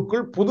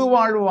கிறிஸ்துவுக்குள்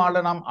புதுவாழ்வு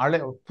வாழ நாம்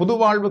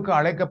புதுவாழ்வுக்கு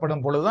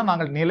அழைக்கப்படும் பொழுதுதான்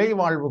நாங்கள் நிலை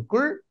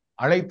வாழ்வுக்குள்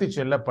அழைத்து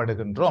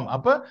செல்லப்படுகின்றோம்.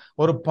 அப்ப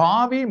ஒரு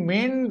பாவி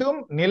மீண்டும்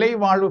நிலை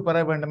வாழ்வு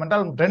பெற வேண்டும்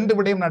என்றால் 2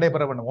 விடயம்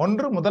நடைபெற வேண்டும்.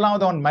 ஒன்று,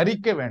 முதலாவது அவன்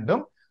மரிக்க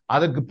வேண்டும்,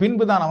 அதற்கு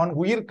பின்புதான் அவன்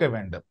உயிர்க்க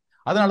வேண்டும்.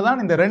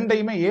 அதனாலதான் இந்த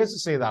 2ஐயுமே இயேசு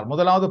செய்தார்.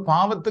 முதலாவது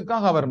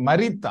பாவத்துக்காக அவர்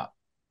மரித்தார்.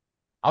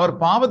 அவர்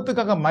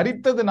பாவத்துக்காக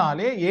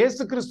மரித்ததினாலே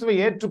இயேசு கிறிஸ்துவை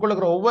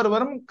ஏற்றுக்கொள்கிற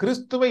ஒவ்வொருவரும்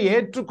கிறிஸ்துவை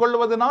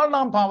ஏற்றுக்கொள்வதனால்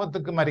நாம்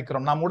பாவத்துக்கு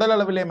மரிக்கிறோம். நாம் உடல்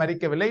அளவிலே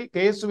மரிக்கவில்லை,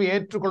 இயேசுவை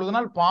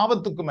ஏற்றுக்கொள்வதனால்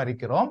பாவத்துக்கு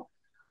மரிக்கிறோம்.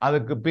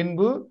 அதுக்கு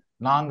பின்பு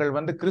நாங்கள்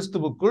வந்து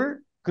கிறிஸ்துவுக்குள்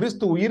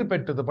கிறிஸ்து உயிர்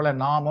பெற்றது போல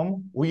நாமும்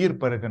உயிர்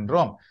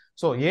பெறுகின்றோம்.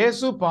 சோ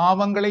இயேசு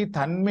பாவங்களை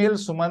தன்மேல்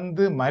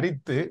சுமந்து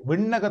மரித்து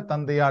விண்ணக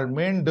தந்தையால்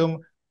மீண்டும்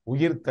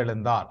உயிர்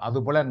தெழுந்தார்.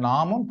 அதுபோல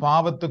நாமும்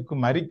பாவத்துக்கு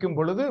மரிக்கும்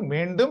பொழுது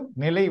மீண்டும்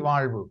நிலை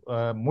வாழ்வு,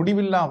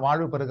 முடிவில்லா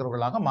வாழ்வு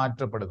பெறுகிறவர்களாக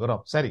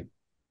மாற்றப்படுகிறோம். சரி,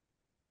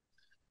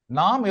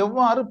 நாம்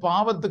எவ்வாறு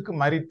பாவத்துக்கு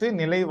மரித்து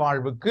நிலை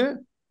வாழ்வுக்கு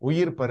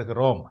உயிர்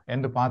பெறுகிறோம்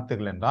என்று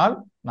பார்த்தீர்கள் என்றால்,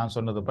 நான்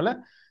சொன்னது போல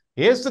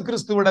இயேசு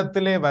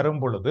கிறிஸ்துவிடத்திலே வரும்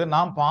பொழுது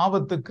நாம்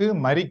பாவத்துக்கு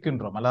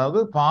மரிக்கின்றோம். அதாவது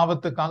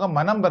பாவத்துக்காக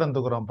மனம்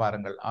வருந்துகிறோம்.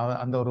 பாருங்கள்,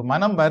 அந்த ஒரு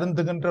மனம்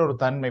வருந்துகின்ற ஒரு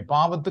தன்மை,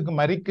 பாவத்துக்கு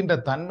மரிக்கின்ற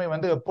தன்மை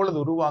எப்பொழுது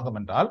உருவாகும்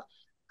என்றால்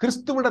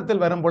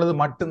கிறிஸ்துவிடத்தில் வரும் பொழுது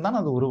மட்டும்தான்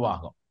அது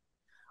உருவாகும்.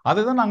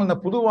 அதுதான் நாங்கள் இந்த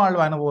புது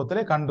வாழ்வு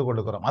அனுபவத்திலே கண்டு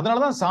கொள்கிறோம்.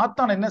 அதனாலதான்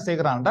சாத்தான் என்ன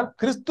செய்கிறான் என்றால்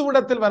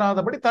கிறிஸ்துவிடத்தில்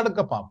வராதபடி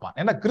தடுக்க பார்ப்பான்.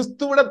 ஏன்னா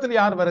கிறிஸ்துவிடத்தில்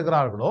யார்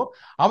வருகிறார்களோ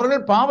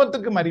அவர்கள்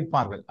பாவத்துக்கு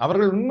மரிப்பார்கள்,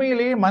 அவர்கள்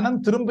உண்மையிலேயே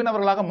மனம்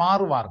திரும்பினவர்களாக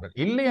மாறுவார்கள்.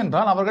 இல்லை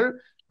என்றால் அவர்கள்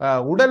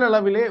உடல்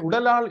அளவிலே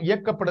உடலால்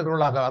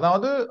இயக்கப்படுகிறவர்களாக,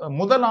 அதாவது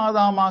முதல்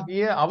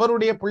ஆதாமாகிய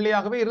அவருடைய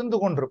பிள்ளையாகவே இருந்து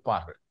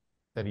கொண்டிருப்பார்கள்.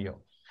 தெரியும்.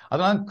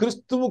 அதனால்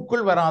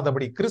கிறிஸ்துவுக்குள்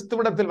வராதபடி,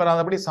 கிறிஸ்துவிடத்தில்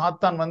வராதபடி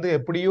சாத்தான்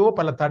எப்படியோ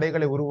பல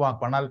தடைகளை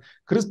உருவாக்குவானால்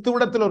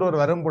கிறிஸ்துவிடத்தில்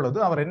ஒருவர் வரும் பொழுது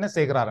அவர் என்ன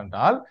செய்கிறார்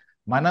என்றால்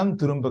மனம்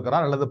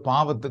திரும்புகிறார் அல்லது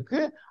பாவத்துக்கு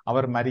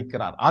அவர்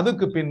மரிக்கிறார்.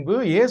 அதுக்கு பின்பு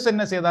இயேசு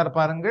என்ன செய்தார்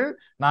பாருங்கள்,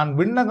 நான்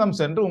விண்ணகம்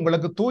சென்று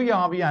உங்களுக்கு தூய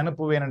ஆவியை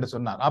அனுப்புவேன் என்று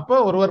சொன்னார். அப்போ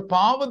ஒருவர்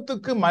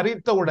பாவத்துக்கு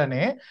மரித்த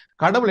உடனே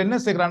கடவுள் என்ன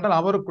செய்கிறார் என்றால்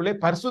அவருக்குள்ளே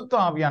பரிசுத்த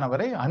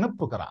ஆவியானவரை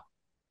அனுப்புகிறார்.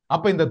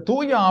 அப்ப இந்த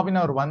தூய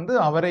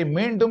ஆவியானவர் அவரை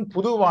மீண்டும்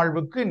புது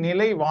வாழ்வுக்கு,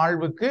 நிலை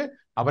வாழ்வுக்கு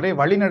அவரை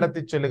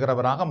வழிநடத்தி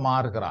செல்லுகிறவராக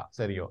மாறுகிறார்.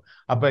 சரியோ?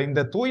 அப்ப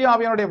இந்த தூய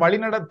ஆவியானுடைய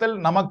வழிநடத்தல்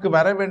நமக்கு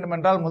வர வேண்டும்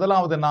என்றால்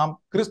முதலாவது நாம்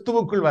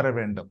கிறிஸ்துவுக்குள் வர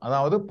வேண்டும்.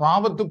 அதாவது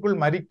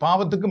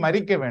பாவத்துக்கு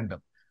மரிக்க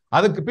வேண்டும்.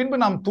 அதுக்கு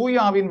பின்பு நாம்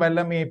தூய ஆவியின்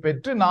வல்லமையை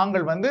பெற்று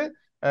நாங்கள்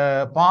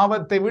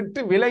பாவத்தை விட்டு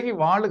விலகி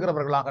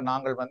வாழுகிறவர்களாக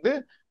நாங்கள்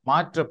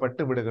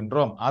மாற்றப்பட்டு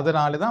விடுகின்றோம்.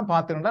 அதனாலதான்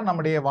பார்த்தீங்கன்னா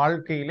நம்முடைய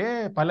வாழ்க்கையிலே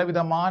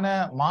பலவிதமான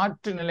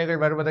மாற்று நிலைகள்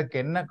வருவதற்கு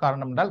என்ன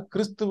காரணம் என்றால்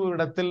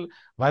கிறிஸ்துவிடத்தில்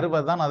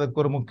வருவதுதான்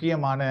அதுக்கு ஒரு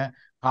முக்கியமான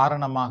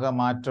காரணமாக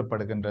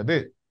மாற்றப்படுகின்றது.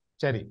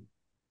 சரி,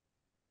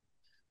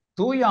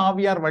 தூய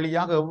ஆவியார்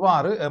வழியாக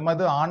எவ்வாறு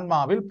எமது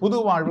ஆன்மாவில் புது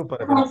வாழ்வு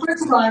பெறுகிறோம்?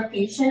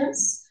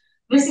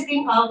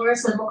 Visiting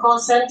hours at the call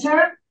center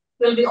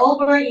will be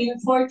over in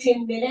 14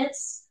 minutes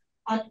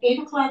at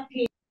 8 o'clock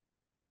p.m.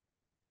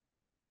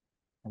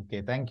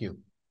 Okay, thank you.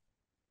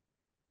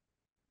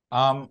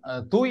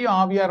 தூய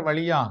ஆவியார்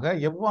வழியாக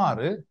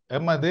எவ்வாறு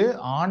எமது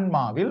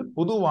ஆன்மாவில்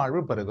புது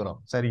வாழ்வு பெறுகிறோம்?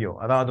 சரியோ?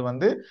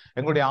 அதாவது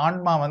எங்களுடைய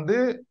ஆன்மா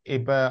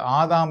இப்ப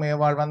ஆதாம்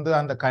ஏவாள்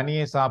அந்த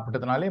கனியை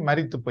சாப்பிட்டதுனாலே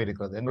மரித்து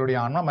போயிருக்கிறது. எங்களுடைய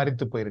ஆன்மா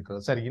மரித்து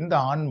போயிருக்கிறது. சரி, இந்த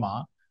ஆன்மா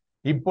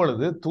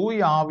இப்பொழுது தூய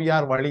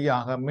ஆவியார்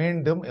வழியாக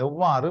மீண்டும்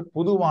எவ்வாறு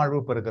புது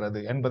வாழ்வு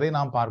பெறுகிறது என்பதை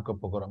நாம் பார்க்க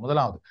போகிறோம்.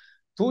 முதலாவது,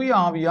 தூய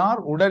ஆவியார்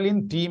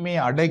உடலின்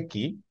தீமையை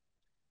அடக்கி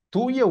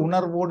தூய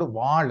உணர்வோடு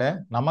வாழ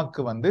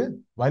நமக்கு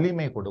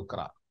வலிமை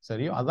கொடுக்கிறார்.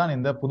 சரியோ? அதான்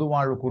இந்த புது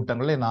வாழ்வு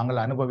கூட்டங்களை நாங்கள்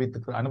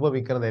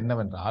அனுபவிக்கிறது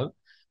என்னவென்றால்,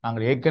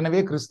 நாங்கள் ஏற்கனவே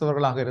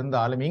கிறிஸ்தவர்களாக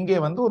இருந்தாலும் இங்கே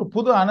ஒரு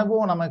புது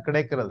அனுபவம் நமக்கு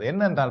கிடைக்கிறது.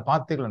 என்னென்றால்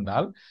பார்த்தீர்கள்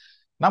என்றால்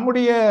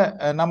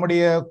நம்முடைய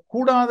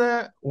கூடாத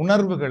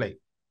உணர்வுகளை,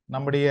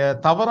 நம்முடைய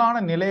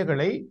தவறான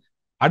நிலைகளை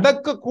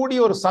அடக்கக்கூடிய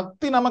ஒரு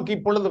சக்தி நமக்கு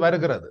இப்பொழுது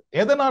வருகிறது.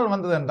 எதனால்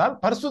வந்தது என்றால்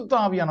பரிசுத்த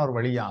ஆவியானவர்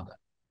வழியாக.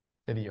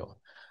 சரியோ?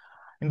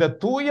 இந்த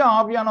தூய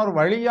ஆவியானவர்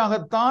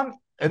வழியாகத்தான்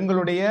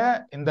எங்களுடைய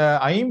இந்த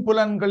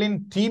ஐம்புலன்களின்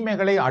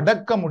தீமைகளை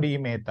அடக்க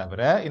முடியுமே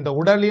தவிர, இந்த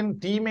உடலின்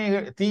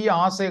தீய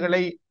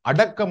ஆசைகளை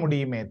அடக்க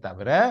முடியுமே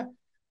தவிர,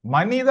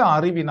 மனித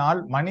அறிவினால்,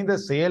 மனித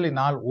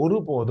செயலினால்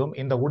ஒருபோதும்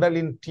இந்த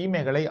உடலின்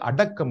தீமைகளை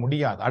அடக்க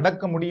முடியாது.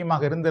 அடக்க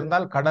முடியுமாக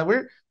இருந்திருந்தால்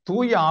கடவுள்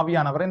தூய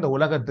ஆவியானவரை இந்த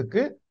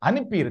உலகத்துக்கு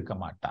அனுப்பி இருக்க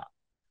மாட்டார்.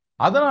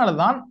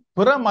 அதனாலதான்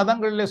பிற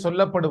மதங்களிலே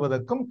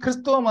சொல்லப்படுவதற்கும்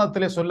கிறிஸ்தவ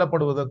மதத்திலே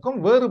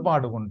சொல்லப்படுவதற்கும்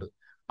வேறுபாடு உண்டு.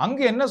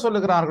 அங்கு என்ன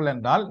சொல்லுகிறார்கள்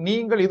என்றால்,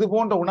 நீங்கள் இது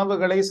போன்ற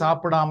உணவுகளை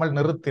சாப்பிடாமல்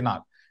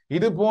நிறுத்தினால்,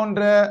 இது போன்ற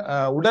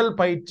உடல்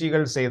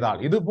பயிற்சிகள் செய்தால்,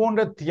 இது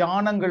போன்ற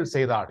தியானங்கள்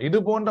செய்தால், இது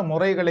போன்ற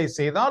முறைகளை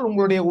செய்தால்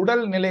உங்களுடைய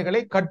உடல்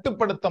நிலைகளை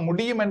கட்டுப்படுத்த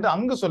முடியும் என்று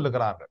அங்கு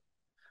சொல்லுகிறார்கள்.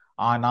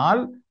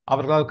 ஆனால்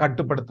அவர்களால்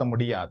கட்டுப்படுத்த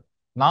முடியாது.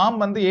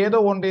 நாம்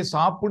ஏதோ ஒன்றை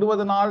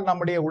சாப்பிடுவதனால்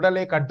நம்முடைய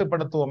உடலை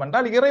கட்டுப்படுத்துவோம்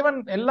என்றால்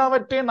இறைவன்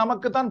எல்லாவற்றையும்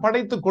நமக்குத்தான்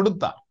படைத்து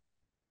கொடுத்தார்.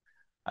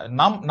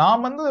 நாம்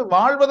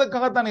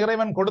வாழ்வதற்காகத்தான்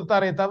இறைவன்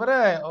கொடுத்தாரே தவிர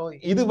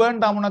இது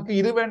வேண்டாம் உனக்கு,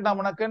 இது வேண்டாம்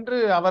உனக்கு என்று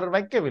அவர்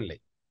வைக்கவில்லை.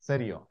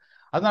 சரியோ?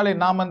 அதனால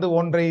நாம்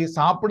ஒன்றை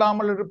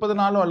சாப்பிடாமல்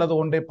இருப்பதனாலோ அல்லது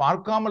ஒன்றை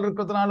பார்க்காமல்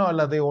இருக்கிறதுனாலோ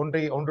அல்லது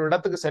ஒன்று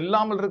இடத்துக்கு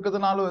செல்லாமல்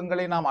இருக்கிறதுனாலோ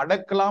எங்களை நாம்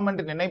அடக்கலாம்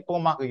என்று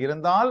நினைப்போமாக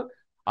இருந்தால்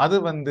அது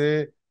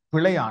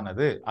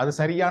பிழையானது, அது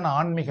சரியான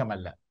ஆன்மீகம்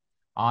அல்ல.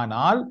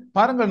 ஆனால்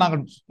பாருங்கள்,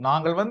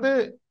 நாங்கள்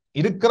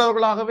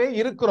இருக்கிறவர்களாகவே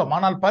இருக்கிறோம்.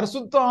 ஆனால்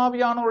பரிசுத்த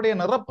ஆவியானவருடைய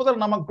நிரப்புதல்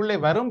நமக்குள்ளே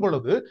வரும்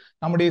பொழுது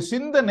நம்முடைய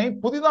சிந்தனை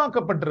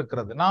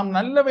புதிதாக்கப்பட்டிருக்கிறது. நாம்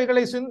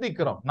நல்லவைகளை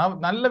சிந்திக்கிறோம், நாம்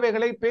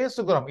நல்லவைகளை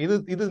பேசுகிறோம்.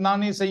 இது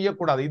நான் நீ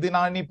செய்யக்கூடாது, இது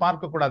நான் நீ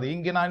பார்க்க கூடாது,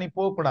 இங்கே நான் நீ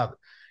போகக்கூடாது,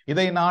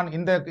 இதை நான்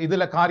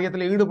இதுல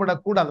காரியத்தில்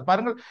ஈடுபடக்கூடாது.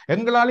 பாருங்கள்,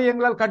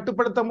 எங்களால்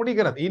கட்டுப்படுத்த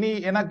முடிகிறது. இனி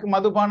எனக்கு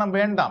மதுபானம்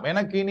வேண்டாம்,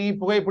 எனக்கு இனி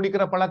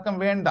புகைப்பிடிக்கிற பழக்கம்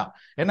வேண்டாம்,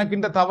 எனக்கு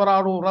இந்த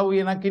தவறான உறவு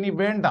எனக்கு இனி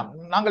வேண்டாம்.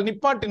 நாங்கள்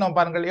நிப்பாட்டினோம்.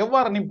 பாருங்கள்,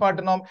 எவ்வாறு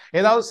நிப்பாட்டினோம்?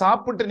 ஏதாவது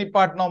சாப்பிட்டு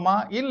நிப்பாட்டினோமா?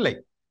 இல்லை.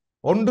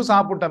 ஒன்று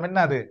சாப்பிட்டோம்,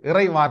 என்ன அது?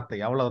 இறை வார்த்தை,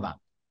 அவ்வளவுதான்.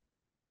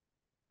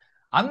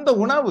 அந்த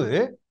உணவு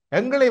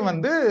எங்களை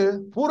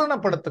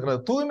பூரணப்படுத்துகிறது,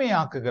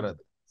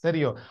 தூய்மையாக்குகிறது.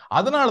 சரியோ?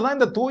 அதனாலதான்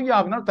இந்த தூய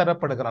ஆவியினால்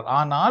தரப்படுகிறார்.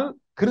 ஆனால்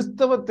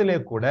கிறிஸ்தவத்திலே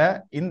கூட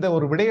இந்த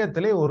ஒரு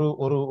விடயத்திலே ஒரு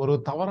ஒரு ஒரு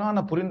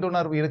தவறான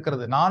புரிந்துணர்வு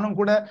இருக்கிறது. நானும்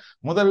கூட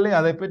முதல்ல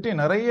அதை பற்றி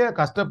நிறைய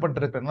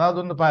கஷ்டப்பட்டிருக்கிறேன்.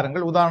 அதாவது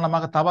பாருங்கள்,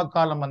 உதாரணமாக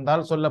தவக்காலம்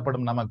வந்தால்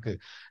சொல்லப்படும் நமக்கு,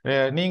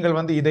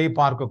 நீங்கள் இதை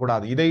பார்க்க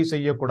கூடாது, இதை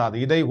செய்யக்கூடாது,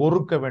 இதை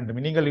ஒறுக்க வேண்டும்,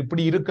 நீங்கள்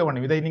இப்படி இருக்க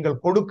வேண்டும், இதை நீங்கள்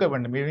கொடுக்க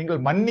வேண்டும்,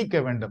 நீங்கள் மன்னிக்க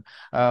வேண்டும்,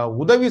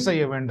 உதவி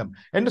செய்ய வேண்டும்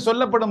என்று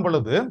சொல்லப்படும்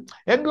பொழுது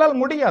எங்களால்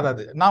முடியாது.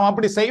 அது நாம்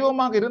அப்படி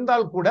செய்வோமாக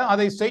இருந்தால் கூட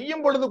அதை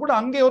செய்யும் பொழுது கூட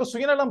அங்கே ஒரு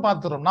சுயநலம்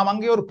பார்க்கிறோம், நாம்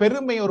அங்கே ஒரு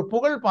பெருமை, ஒரு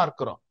புகழ்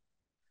பார்க்கிறோம்.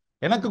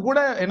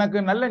 எனக்கு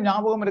நல்ல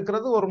ஞாபகம்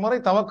இருக்கிறது, ஒரு முறை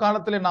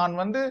தவக்காலத்தில் நான்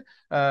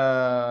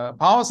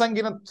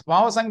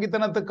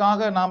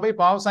பாவசங்கீதனத்துக்காக நான் போய்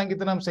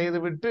பாவசங்கீதனம்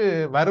செய்துவிட்டு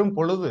வரும்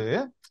பொழுது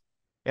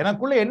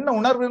எனக்குள்ள என்ன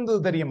உணர்வு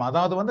இருந்தது தெரியுமா?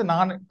 அதாவது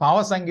நான்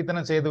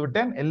பாவசங்கீதனம் செய்து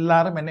விட்டேன்,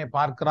 எல்லாரும் என்னை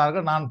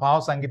பார்க்கிறார்கள், நான்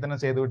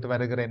பாவசங்கீதனம் செய்து விட்டு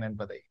வருகிறேன்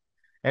என்பதை.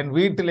 என்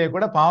வீட்டிலே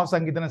கூட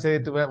பாவசங்கீதனம்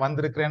செய்து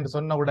வந்திருக்கிறேன் என்று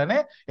சொன்ன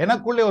உடனே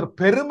எனக்குள்ளே ஒரு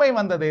பெருமை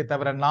வந்ததே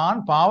தவிர,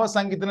 நான்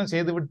பாவசங்கீதனம்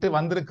செய்து விட்டு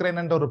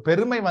வந்திருக்கிறேன் என்ற ஒரு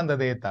பெருமை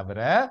வந்ததே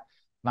தவிர,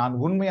 நான்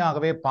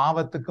உண்மையாகவே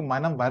பாவத்துக்கு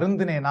மனம்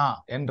வருந்தினேனா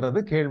என்றது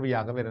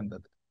கேள்வியாகவே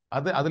இருந்தது.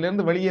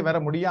 அதிலிருந்து வெளியே வர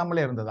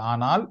முடியாமலே இருந்தது.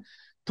 ஆனால்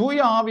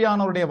தூய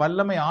ஆவியானவருடைய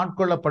வல்லமை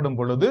ஆட்கொள்ளப்படும்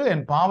பொழுது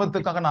என்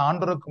பாவத்துக்காக நான்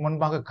ஆண்டவருக்கு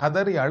முன்பாக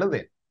கதறி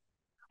அழுதேன்.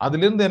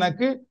 அதிலிருந்து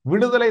எனக்கு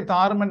விடுதலை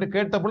தாரும் என்று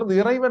கேட்ட பொழுது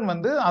இறைவன்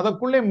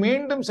அதற்குள்ளே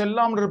மீண்டும்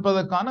செல்லாமல்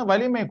இருப்பதற்கான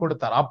வலிமை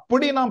கொடுத்தார்.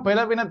 அப்படி நாம்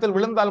பலவீனத்தில்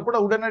விழுந்தால் கூட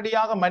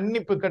உடனடியாக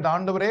மன்னிப்பு கேட்ட,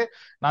 ஆண்டவரே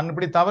நான்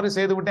இப்படி தவறு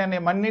செய்து விட்டேன்,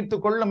 என்னை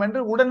மன்னித்துக் கொள்ளும்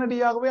என்று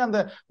உடனடியாகவே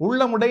அந்த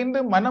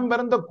உள்ளமுடைந்து மனம்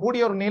வருந்த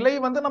கூடிய ஒரு நிலை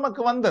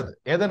நமக்கு வந்தது.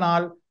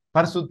 எதனால்?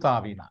 பரிசுத்த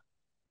ஆவியினால்.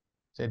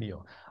 சரியோ?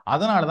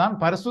 அதனால்தான்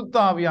பரிசுத்த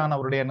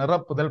ஆவியானவருடைய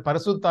நிரப்புதல்,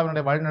 பரிசுத்த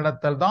ஆவியினுடைய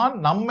வழிநடத்தல் தான்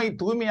நம்மை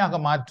தூய்மையாக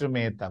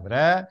மாற்றுமே தவிர,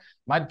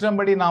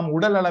 மற்றபடி நாம்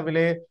உடல்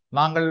அளவிலே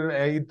நாங்கள்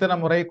இத்தனை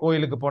முறை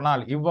கோயிலுக்கு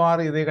போனால்,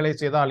 இவ்வாறு இதைகளை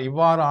செய்தால்,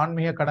 இவ்வாறு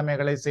ஆன்மீக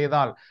கடமைகளை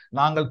செய்தால்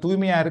நாங்கள்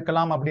தூய்மையா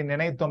இருக்கலாம் அப்படின்னு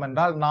நினைத்தோம்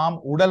என்றால் நாம்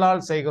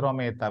உடலால்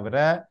செய்கிறோமே தவிர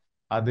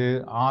அது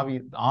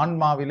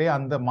ஆன்மாவிலே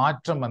அந்த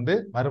மாற்றம்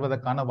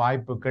வருவதற்கான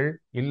வாய்ப்புகள்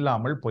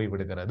இல்லாமல்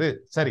போய்விடுகிறது.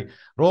 சரி,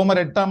 ரோமர்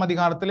 8ஆம்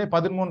அதிகாரத்திலே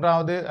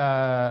 13வது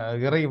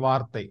இறை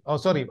வார்த்தை,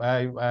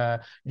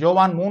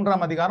 யோவான்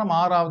 3ஆம் அதிகாரம்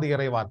 6வது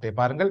இறை வார்த்தை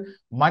பாருங்கள்.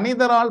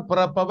 மனிதரால்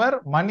பிறப்பவர்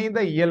மனித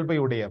இயல்பை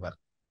உடையவர்,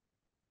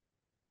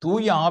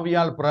 தூய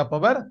ஆவியால்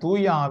பிறப்பவர்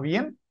தூய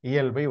ஆவியின்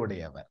இயல்பை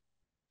உடையவர்.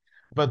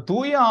 இப்ப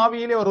தூய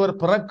ஆவியிலே ஒருவர்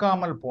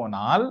பிறக்காமல்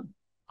போனால்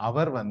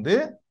அவர்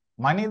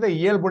மனித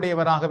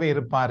இயல்புடையவராகவே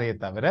இருப்பாரே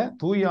தவிர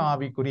தூய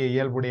ஆவிக்குரிய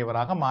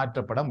இயல்புடையவராக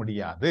மாற்றப்பட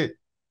முடியாது.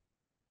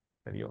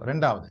 சரியோ?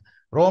 இரண்டாவது,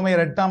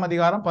 ரோமர் 8ஆம்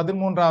அதிகாரம்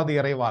 13வது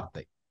இறை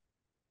வார்த்தை,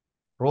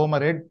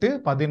 ரோமர்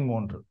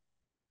 8:13,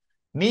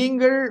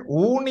 நீங்கள்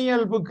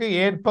ஊனியல்புக்கு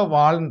ஏற்ப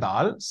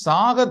வாழ்ந்தால்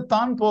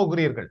சாகத்தான்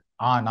போகிறீர்கள்,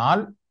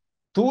 ஆனால்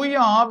தூய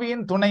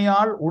ஆவியின்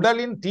துணையால்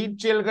உடலின்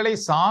தீச்செயல்களை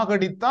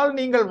சாகடித்தால்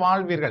நீங்கள்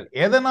வாழ்வீர்கள்.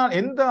 எதனால்?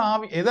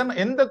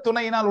 எந்த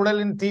துணையினால்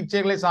உடலின்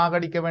தீச்செயல்களை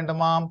சாகடிக்க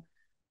வேண்டுமாம்?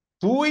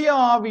 தூய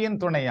ஆவியின்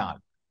துணையால்.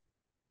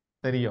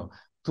 தெரியும்?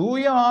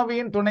 தூய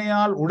ஆவியின்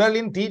துணையால்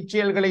உடலின்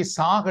தீச்செயல்களை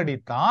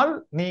சாகடித்தால்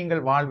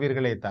நீங்கள்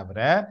வாழ்வீர்களே தவிர,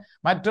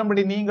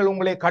 மற்றபடி நீங்கள்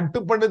உங்களை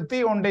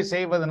கட்டுப்படுத்தி ஒன்றை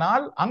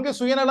செய்வதனால் அங்கு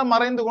சுயநலம்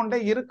மறைந்து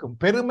கொண்டே இருக்கும்,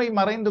 பெருமை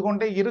மறைந்து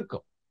கொண்டே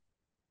இருக்கும்.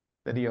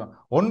 தெரியும்?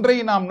 ஒன்றை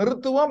நாம்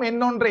நிறுத்துவோம்,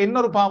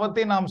 இன்னொரு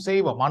பாவத்தை நாம்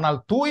செய்வோம்.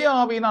 ஆனால் தூய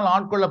ஆவியினால்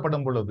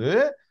ஆட்கொள்ளப்படும் பொழுது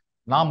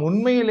நாம்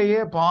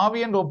உண்மையிலேயே பாவி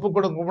என்று ஒப்புக்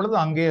கொடுக்கும் பொழுது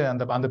அங்கே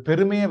அந்த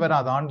பெருமையே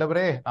வராது.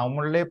 ஆண்டவரே, நான்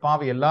உண்மையிலே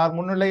பாவி, எல்லார்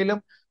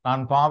முன்னிலையிலும்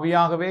நான்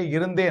பாவியாகவே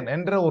இருந்தேன்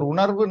என்ற ஒரு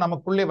உணர்வு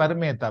நமக்குள்ளே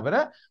வருமே தவிர,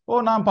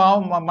 நான்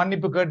பாவம்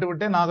மன்னிப்பு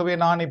கேட்டுவிட்டேன், ஆகவே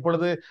நான்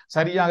இப்பொழுது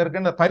சரியாக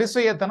இருக்கேன்,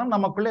 பரிசெயத்தனம்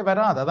நமக்குள்ளே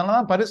வராது.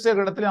 அதனாலதான்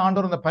பரிசெயர்களிடத்திலே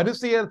ஆண்டவர் இந்த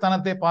பரிசெயர்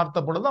தனத்தை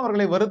பார்த்த பொழுது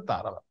அவர்களை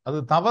வெறுத்தார். அவர்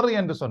அது தவறு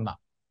என்று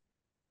சொன்னார்.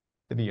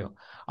 தெரியும்?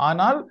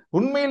 ஆனால்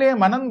உண்மையிலே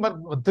மனம்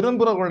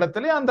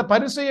திரும்புகிறவர்களிடத்திலே அந்த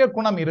பரிசெய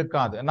குணம்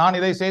இருக்காது. நான்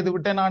இதை செய்து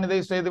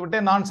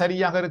விட்டேன், நான்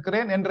சரியாக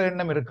இருக்கிறேன் என்ற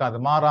எண்ணம் இருக்காது.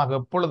 மாறாக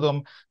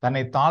எப்பொழுதும்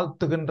தன்னை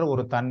தாழ்த்துகின்ற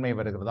ஒரு தன்மை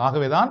வருகிறது.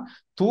 ஆகவேதான்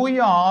தூய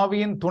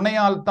ஆவியின்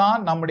துணையால்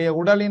தான் நம்முடைய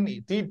உடலின்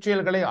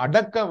தீச்செயல்களை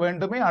அடக்க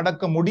வேண்டுமே,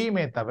 அடக்க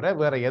முடியுமே தவிர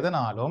வேற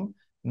எதனாலும்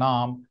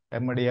நாம்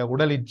நம்முடைய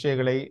உடல்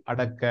இச்சைகளை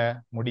அடக்க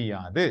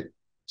முடியாது.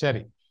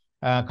 சரி,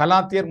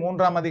 கலாத்தியர்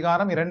 3ஆம்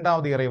அதிகாரம்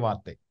 2வது இறை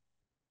வார்த்தை,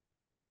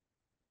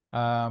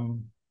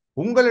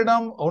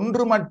 உங்களிடம்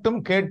ஒன்று மட்டும்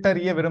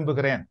கேட்டறிய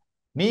விரும்புகிறேன்,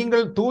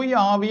 நீங்கள் தூய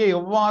ஆவியை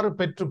எவ்வாறு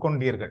பெற்றுக்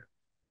கொண்டீர்கள்?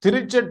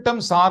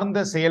 திருச்சட்டம் சார்ந்த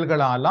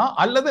செயல்களாலா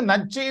அல்லது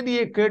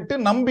நற்செய்தியை கேட்டு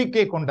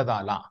நம்பிக்கை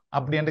கொண்டதாலா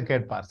அப்படி என்று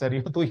கேட்பார். சரி,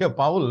 தூய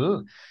பவுல்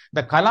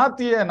இந்த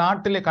கலாத்திய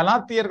நாட்டிலே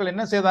கலாத்தியர்கள்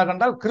என்ன செய்தார்கள்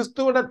என்றால்,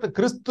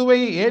 கிறிஸ்துவை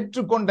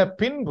ஏற்றுக்கொண்ட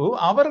பின்பு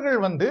அவர்கள்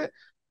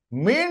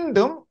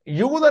மீண்டும்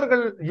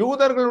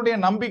யூதர்களுடைய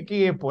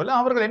நம்பிக்கையை போல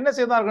அவர்கள் என்ன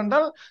செய்தார்கள்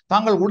என்றால்,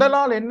 தாங்கள்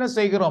உடலால் என்ன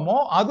செய்கிறோமோ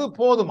அது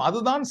போதும்,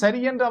 அதுதான்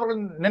சரி என்று அவர்கள்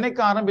நினைக்க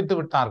ஆரம்பித்து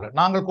விட்டார்கள்.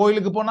 நாங்கள்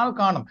கோயிலுக்கு போனால்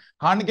காணும்,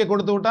 காணிக்கை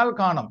கொடுத்து விட்டால்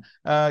காணும்,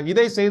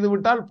 இதை செய்து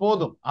விட்டால்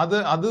போதும், அது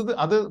அது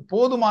அது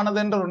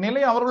போதுமானது என்ற ஒரு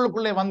நிலை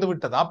அவர்களுக்குள்ளே வந்து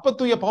விட்டது. அப்ப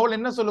தூய பவுல்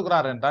என்ன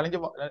சொல்லுகிறார் என்றால்,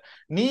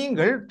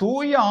 நீங்கள்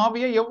தூய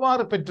ஆவியை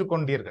எவ்வாறு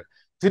பெற்றுக்கொண்டீர்கள்?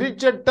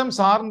 திருச்சட்டம்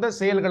சார்ந்த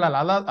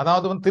செயல்களால்,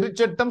 அதாவது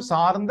திருச்சட்டம்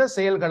சார்ந்த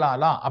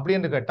செயல்களாலா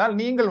அப்படின்னு கேட்டால்,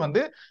 நீங்கள்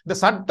இந்த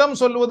சட்டம்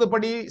சொல்வது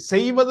படி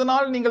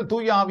செய்வதனால் நீங்கள்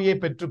தூய ஆவியை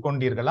பெற்றுக்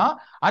கொண்டீர்களா,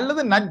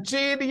 அல்லது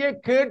நற்செய்தியை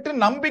கேட்டு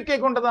நம்பிக்கை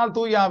கொண்டதால்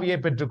தூய ஆவியை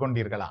பெற்றுக்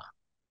கொண்டீர்களா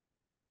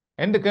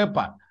என்று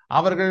கேட்பார்.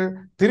 அவர்கள்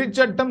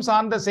திருச்சட்டம்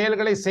சார்ந்த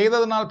செயல்களை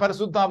செய்ததனால்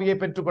பரிசுத்த ஆவியை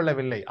பெற்றுக்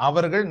கொள்ளவில்லை,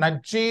 அவர்கள்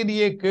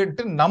நற்செய்தியை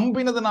கேட்டு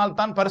நம்பினதனால்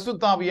தான்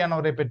பரிசுத்த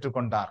ஆவியானவரை பெற்றுக்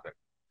கொண்டார்கள்.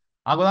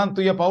 ஆகதான்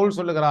தூய பவுல்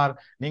சொல்லுகிறார்,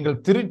 நீங்கள்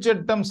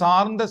திருச்சட்டம்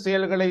சார்ந்த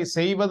செயல்களை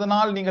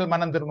செய்வதனால் நீங்கள்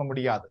மனம் திரும்ப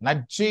முடியாது,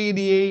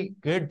 நற்செய்தியை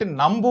கேட்டு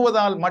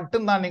நம்புவதால்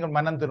மட்டும்தான் நீங்கள்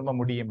மனம் திரும்ப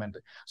முடியும் என்று.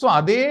 சோ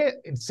அதே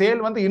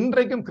செயல்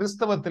இன்றைக்கும்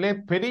கிறிஸ்தவத்திலே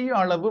பெரிய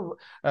அளவு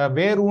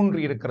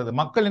வேரூன்றி இருக்கிறது.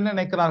 மக்கள் என்ன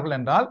நினைக்கிறார்கள்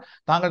என்றால்,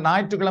 தாங்கள்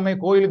ஞாயிற்றுக்கிழமை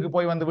கோயிலுக்கு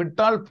போய்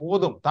விட்டால்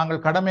போதும்,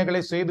 தாங்கள்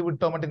கடமைகளை செய்து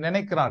விட்டோம் என்று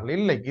நினைக்கிறார்கள்.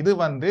 இல்லை,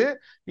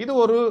 இது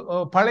ஒரு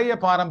பழைய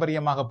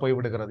பாரம்பரியமாக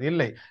போய்விடுகிறது.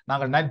 இல்லை,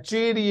 நாங்கள்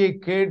நற்செய்தியை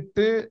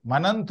கேட்டு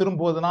மனம்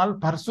திரும்புவதனால்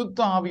பரிசுத்த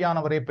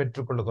ஆவியானவரை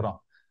பெற்றுக் கொள்கிறோம்.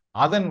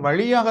 அதன்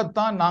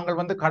வழியாகத்தான் நாங்கள்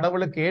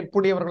கடவுளுக்கு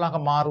ஏற்புடையவர்களாக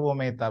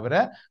மாறுவோமே தவிர,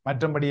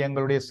 மற்றபடி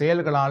எங்களுடைய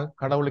செயல்களால்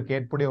கடவுளுக்கு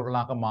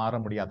ஏற்புடையவர்களாக மாற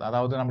முடியாது.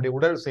 அதாவது நம்முடைய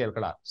உடல்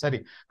செயல்களால். சரி,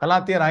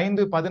 கலாத்தியர்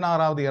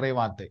 5:16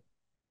 இறைவார்த்தை,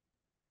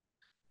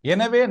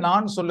 எனவே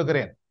நான்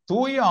சொல்லுகிறேன்,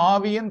 தூய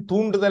ஆவியின்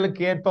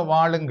தூண்டுதலுக்கு ஏற்ப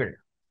வாழுங்கள்,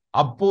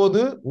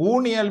 அப்போது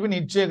ஊனியல்வின்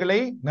இச்சைகளை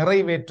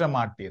நிறைவேற்ற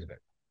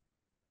மாட்டீர்கள்.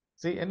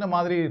 என்ன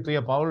மாதிரி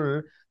தூய பவுல்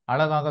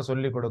அழகாக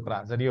சொல்லிக்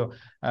கொடுக்கிறார். சரியோ,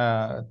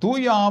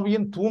 தூய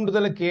ஆவியின்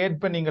தூண்டுதலுக்கு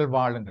ஏற்ப நீங்கள்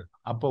வாழுங்கள்,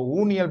 அப்போ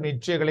ஊனியல்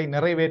இச்சைகளை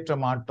நிறைவேற்ற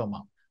மாட்டோமா.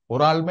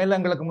 ஒரு ஆள் மேல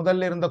எங்களுக்கு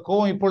முதல்ல இருந்த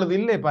கோவம் இப்பொழுது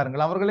இல்லை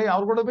பாருங்கள்,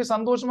 அவர்களோட போய்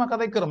சந்தோஷமா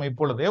கதைக்கிறோம்.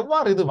 இப்பொழுது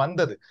எவ்வாறு இது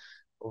வந்தது?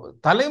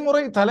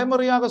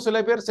 தலைமுறையாக சில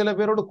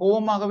பேரோடு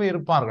கோபமாகவே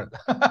இருப்பார்கள்.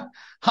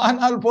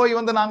 ஆனால் போய்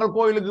நாங்கள்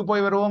கோயிலுக்கு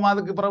போய் வருவோம்,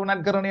 அதுக்கு பிறகு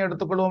நற்கரணை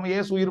எடுத்துக்கொள்வோம்,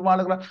 ஏசு உயிர்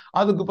வாழுகிறார்,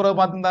 அதுக்கு பிறகு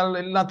பார்த்திருந்தால்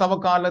எல்லாம்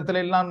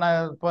தவக்காலத்துல எல்லாம்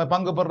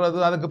பங்கு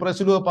பெறுறது, அதுக்கு பிறகு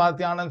சிலுவை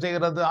தியானம்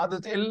செய்கிறது,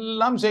 அது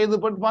எல்லாம்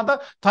செய்து பார்த்தா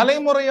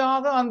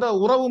தலைமுறையாக அந்த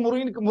உறவு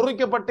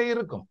முறிக்கப்பட்டே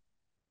இருக்கும்.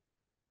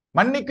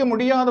 மன்னிக்க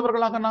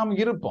முடியாதவர்களாக நாம்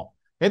இருப்போம்,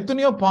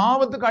 எத்தனையோ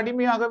பாவத்துக்கு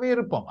அடிமையாகவே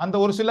இருப்போம். அந்த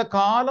ஒரு சில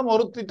காலம்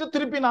ஒருத்திட்டு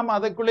திருப்பி நாம்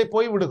அதற்குள்ளே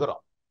போய்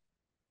விடுகிறோம்.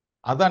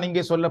 அதான்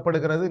இங்கே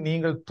சொல்லப்படுகிறது,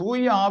 நீங்கள்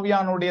தூய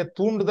ஆவியானுடைய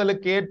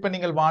தூண்டுதலுக்கு ஏற்ப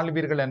நீங்கள்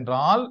வாழ்வீர்கள்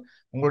என்றால்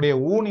உங்களுடைய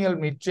ஊனியல்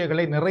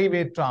இச்சைகளை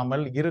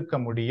நிறைவேற்றாமல் இருக்க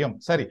முடியும்.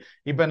 சரி,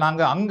 இப்ப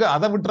நாங்க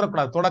அதை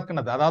விட்டுறக்கூடாது,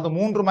 தொடக்குனது, அதாவது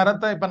 3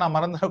 மரத்தை இப்ப நான்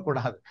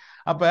மறந்துடக்கூடாது.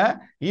 அப்ப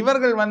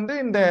இவர்கள்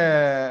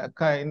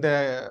இந்த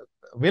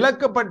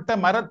விலக்கப்பட்ட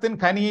மரத்தின்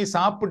கனியை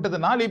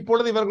சாப்பிட்டதனால்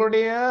இப்பொழுது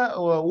இவர்களுடைய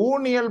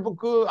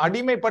ஊனியல்புக்கு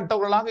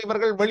அடிமைப்பட்டவர்களாக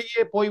இவர்கள்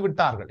வெளியே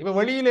போய்விட்டார்கள். இவ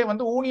வெளியிலே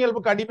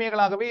ஊனியல்புக்கு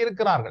அடிமைகளாகவே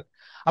இருக்கிறார்கள்.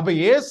 அப்ப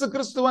இயேசு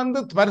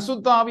கிறிஸ்து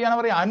பரிசுத்த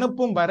ஆவியானவரை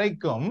அனுப்பும்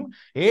வரைக்கும்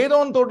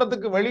ஏதோன்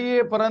தோட்டத்துக்கு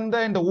வெளியே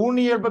பிறந்த இந்த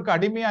ஊனியல்புக்கு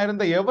அடிமையா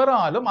இருந்த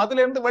எவராலும்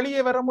அதுல இருந்து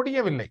வெளியே வர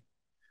முடியவில்லை.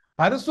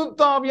 பரிசுத்த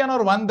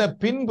ஆவியானவர் வந்த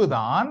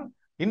பின்புதான்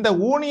இந்த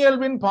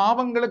ஊனியல்வின்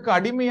பாவங்களுக்கு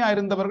அடிமையா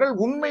இருந்தவர்கள்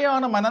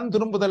உண்மையான மனம்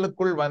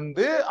திரும்புதலுக்குள்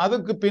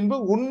அதுக்கு பின்பு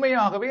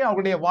உண்மையாகவே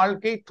அவருடைய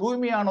வாழ்க்கை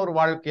தூய்மையான ஒரு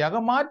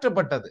வாழ்க்கையாக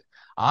மாற்றப்பட்டது.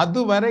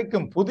 அது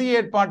வரைக்கும் புதிய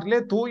ஏற்பாட்டிலே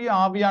தூய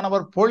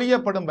ஆவியானவர்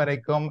பொழியப்படும்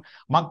வரைக்கும்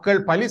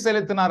மக்கள் பலி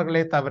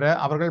செலுத்தினார்களே தவிர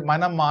அவர்கள்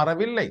மனம்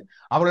மாறவில்லை.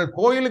 அவர்கள்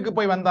கோயிலுக்கு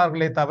போய்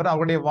வந்தார்களே தவிர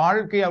அவருடைய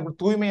வாழ்க்கை அவர்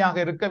தூய்மையாக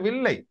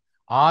இருக்கவில்லை.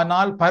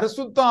 ஆனால்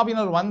பரிசுத்த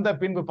ஆவியானவர் வந்த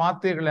பின்பு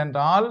பார்த்தீர்கள்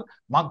என்றால்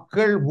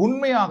மக்கள்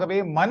உண்மையாகவே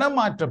மனம்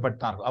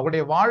மாற்றப்பட்டார்கள்,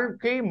 அவருடைய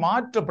வாழ்க்கை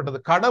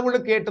மாற்றப்பட்டது,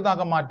 கடவுளுக்கு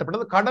ஏற்றதாக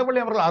மாற்றப்பட்டது,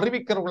 கடவுளை அவர்கள்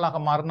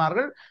அறிவிக்கிறவர்களாக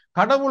மாறினார்கள்,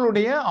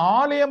 கடவுளுடைய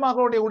ஆலயமாக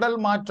அவருடைய உடல்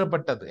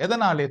மாற்றப்பட்டது.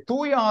 எதனாலே?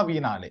 தூய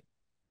ஆவியினாலே.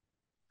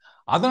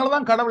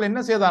 அதனாலதான் கடவுள் என்ன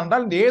செய்தார்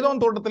என்றால், இந்த ஏதோன்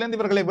தோட்டத்திலிருந்து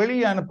இவர்களை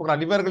வெளியே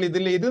அனுப்புகிறார். இவர்கள்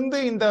இதில் இருந்து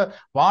இந்த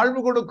வாழ்வு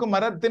கொடுக்கும்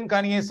மரத்தின்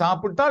கனியை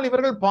சாப்பிட்டால்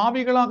இவர்கள்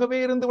பாவிகளாகவே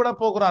இருந்து விட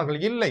போகிறார்கள்.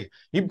 இல்லை,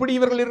 இப்படி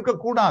இவர்கள்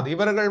இருக்கக்கூடாது,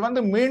 இவர்கள்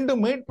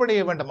மீண்டும்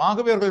மீட்படைய வேண்டும்.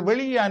 ஆகவே இவர்கள்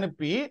வெளியே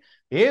அனுப்பி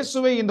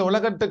இயேசுவை இந்த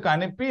உலகத்துக்கு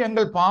அனுப்பி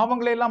எங்கள்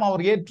பாவங்களை எல்லாம்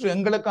அவர் ஏற்று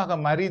எங்களுக்காக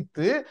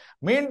மரித்து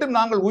மீண்டும்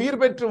நாங்கள் உயிர்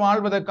பெற்று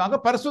வாழ்வதற்காக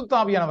பரிசுத்த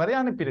ஆவியானவரை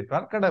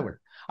அனுப்பியிருக்கிறார் கடவுள்.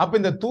 அப்ப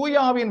இந்த தூய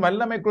ஆவியின்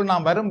வல்லமைக்குள்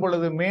நாம் வரும்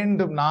பொழுது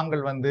மீண்டும்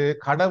நாங்கள்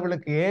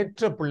கடவுளுக்கு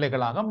ஏற்ற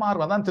பிள்ளைகளாக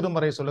மாறுவதான்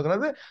திருமறை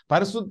சொல்லுகிறது.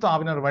 பரிசுத்த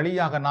ஆவியினர்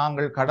வழியாக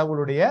நாங்கள்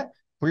கடவுளுடைய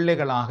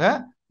பிள்ளைகளாக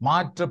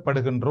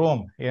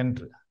மாற்றப்படுகின்றோம்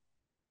என்று.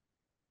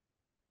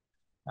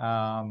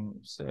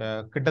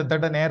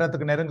 கிட்டத்தட்ட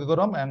நேரத்துக்கு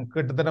நெருங்குகிறோம்,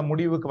 கிட்டத்தட்ட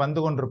முடிவுக்கு வந்து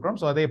கொண்டிருக்கிறோம்.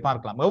 சோ அதை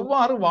பார்க்கலாம்.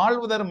 எவ்வாறு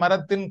வாழ்வுதர்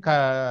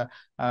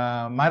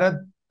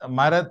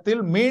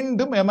மரத்தில்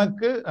மீண்டும்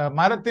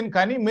மரத்தின்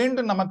கனி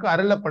மீண்டும் நமக்கு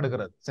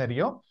அருளப்படுகிறது.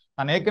 சரியோ,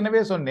 நான்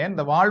ஏற்கனவே சொன்னேன்,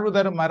 இந்த வாழ்வு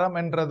தரும் மரம்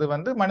என்றது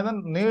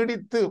மனிதன்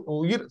நீடித்து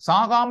உயிர்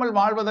சாகாமல்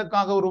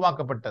வாழ்வதற்காக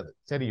உருவாக்கப்பட்டது.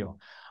 சரியோ,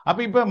 அப்ப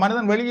இப்ப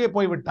மனிதன் வெளியே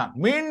போய்விட்டான்.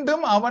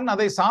 மீண்டும் அவன்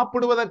அதை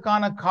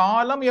சாப்பிடுவதற்கான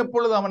காலம்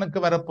எப்பொழுது அவனுக்கு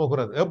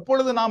வரப்போகிறது?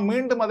 எப்பொழுது நாம்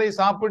மீண்டும் அதை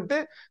சாப்பிட்டு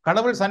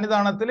கடவுள்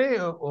சன்னிதானத்திலே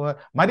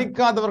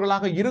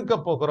மரிக்காதவர்களாக இருக்க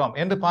போகிறோம்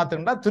என்று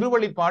பார்த்துட்டா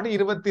திருவெளிப்பாடு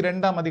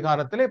 22ஆம்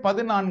அதிகாரத்திலே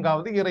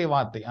 14வது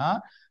இறைவார்த்தை.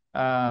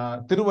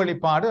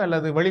 திருவெளிப்பாடு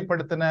அல்லது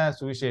வெளிப்படுத்தின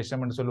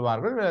சுவிசேஷம் என்று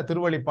சொல்லுவார்கள்.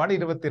 திருவெளிப்பாடு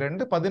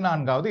 22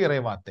 14வது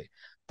இறைவார்த்தை.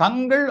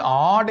 தங்கள்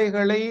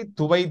ஆடைகளை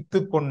துவைத்து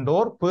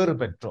கொண்டோர் பேறு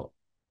பெற்றோர்,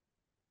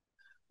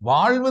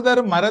 வாழ்வு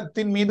தரும்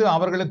மரத்தின் மீது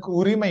அவர்களுக்கு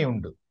உரிமை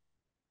உண்டு,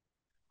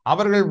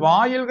 அவர்கள்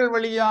வாயில்கள்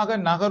வழியாக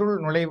நகருள்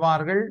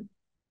நுழைவார்கள்.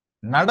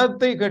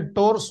 நடத்தை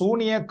கெட்டோர்,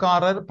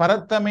 சூனியக்காரர்,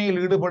 பரத்தமையில்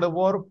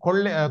ஈடுபடுவோர்,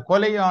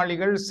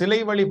 கொலையாளிகள்,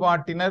 சிலை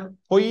வழிபாட்டினர்,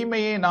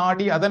 பொய்மையை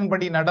நாடி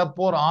அதன்படி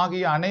நடப்போர்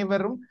ஆகிய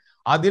அனைவரும்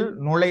அதில்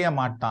நுழைய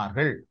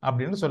மாட்டார்கள்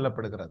அப்படின்னு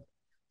சொல்லப்படுகிறது.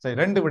 சரி,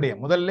 2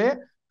 விடயம். முதல்ல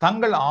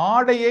தங்கள்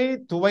ஆடையை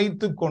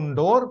துவைத்து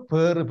கொண்டோர்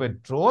பேறு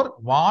பெற்றோர்,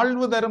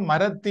 வாழ்வு தரும்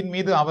மரத்தின்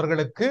மீது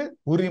அவர்களுக்கு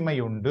உரிமை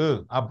உண்டு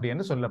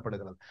அப்படின்னு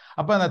சொல்லப்படுகிறது.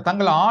 அப்ப அந்த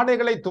தங்கள்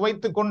ஆடைகளை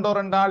துவைத்து கொண்டோர்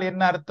என்றால்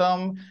என்ன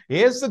அர்த்தம்?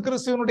 இயேசு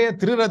கிறிஸ்துவனுடைய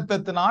திரு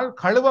ரத்தத்தினால்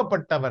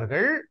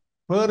கழுவப்பட்டவர்கள்,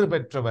 பேறு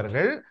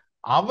பெற்றவர்கள்.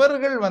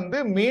 அவர்கள்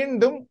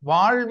மீண்டும்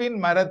வாழ்வின்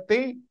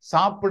மரத்தை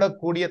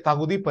சாப்பிடக்கூடிய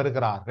தகுதி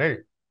பெறுகிறார்கள்.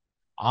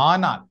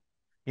 ஆனால்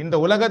இந்த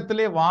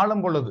உலகத்திலே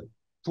வாழும் பொழுது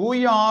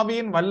தூய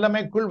ஆவியின்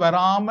வல்லமைக்குள்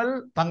வராமல்,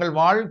 தங்கள்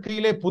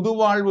வாழ்க்கையிலே புது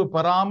வாழ்வு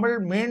பெறாமல்,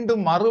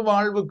 மீண்டும்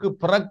மறுவாழ்வுக்கு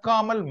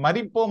பிறக்காமல்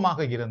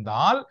மரிப்போமாக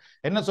இருந்தால்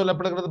என்ன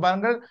சொல்லப்படுகிறது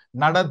பாருங்கள்.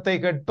 நடத்தை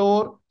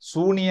கெட்டோர்,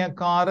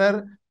 சூனியக்காரர்,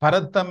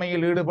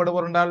 பரத்தமையில்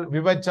ஈடுபடுவோர் என்றால்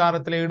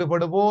விபச்சாரத்தில்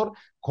ஈடுபடுவோர்,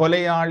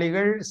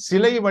 கொலையாளிகள்,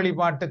 சிலை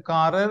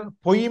வழிபாட்டுக்காரர்,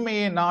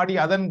 பொய்மையை நாடி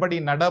அதன்படி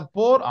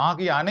நடப்போர்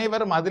ஆகிய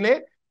அனைவரும் அதிலே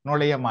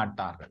நுழைய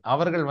மாட்டார்கள்.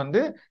 அவர்கள்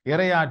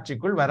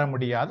இறையாட்சிக்குள் வர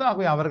முடியாது.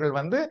 ஆகவே அவர்கள்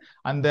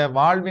அந்த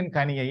வாழ்வின்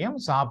கனியையும்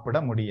சாப்பிட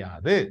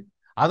முடியாது.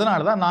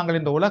 அதனாலதான் நாங்கள்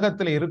இந்த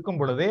உலகத்தில் இருக்கும்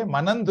பொழுதே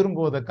மனம்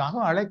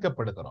திரும்புவதற்காக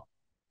அழைக்கப்படுகிறோம்.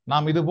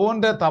 நாம் இது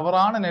போன்ற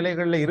தவறான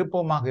நிலைகளில்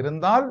இருப்போமாக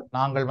இருந்தால்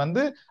நாங்கள்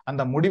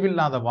அந்த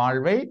முடிவில்லாத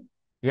வாழ்வை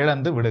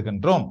இழந்து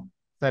விடுகின்றோம்.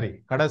 சரி,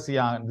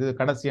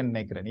 கடைசியா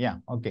நினைக்கிறேன்.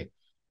 ஓகே,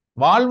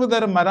 வாழ்வு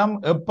தரும் மரம்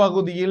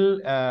எப்பகுதியில்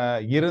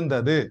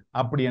இருந்தது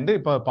அப்படி என்று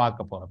இப்ப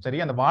பார்க்க போறோம். சரி,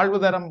 அந்த வாழ்வு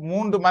தரம்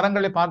 3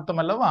 மரங்களை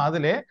பார்த்தோம் அல்லவா?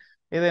 அதிலே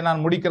இதை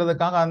நான்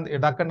முடிக்கிறதுக்காக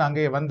டக்குன்னு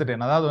அங்கே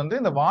வந்துட்டேன்.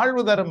 அதாவது இந்த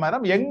வாழ்வு தரும்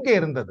மரம் எங்கே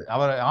இருந்தது,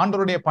 அவர்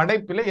ஆண்டவருடைய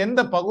படைப்பிலே எந்த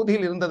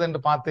பகுதியில் இருந்தது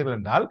என்று பார்த்தீர்கள்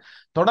என்றால்,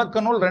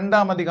 தொடக்க நூல்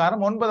 2ஆம்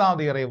அதிகாரம்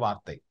 9வது இறை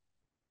வார்த்தை.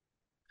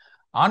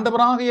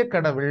 ஆண்டவராகிய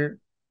கடவுள்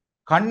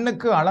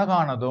கண்ணுக்கு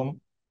அழகானதும்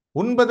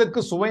உண்பதற்கு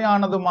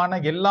சுவையானதுமான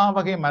எல்லா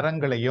வகை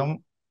மரங்களையும்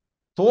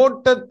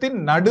தோட்டத்தின்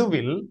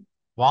நடுவில்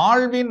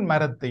வாழ்வின்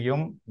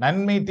மரத்தையும்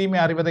நன்மை தீமை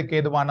அறிவதற்கு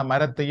ஏதுவான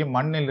மரத்தையும்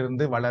மண்ணில்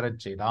இருந்து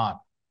வளரச் செய்தார்.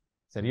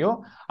 சரியோ?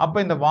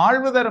 அப்ப இந்த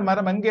வாழ்வுதர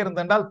மரம் எங்க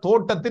இருந்தென்றால்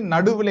தோட்டத்தின்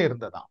நடுவில்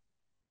இருந்ததாம்.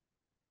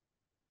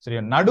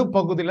 சரியோ?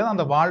 நடுப்பகுதியில தான்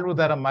அந்த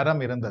வாழ்வுதர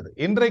மரம் இருந்தது.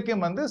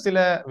 இன்றைக்கும்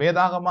சில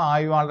வேதாகம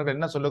ஆய்வாளர்கள்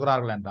என்ன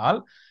சொல்லுகிறார்கள்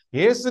என்றால்,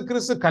 இயேசு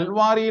கிறிஸ்து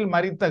கல்வாரியில்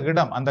மரித்த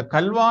இடம், அந்த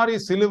கல்வாரி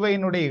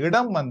சிலுவையினுடைய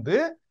இடம்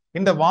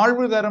இந்த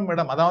வாழ்வு தரும்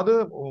இடம், அதாவது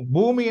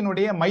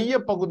பூமியினுடைய மைய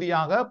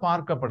பகுதியாக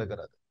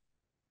பார்க்கப்படுகிறது.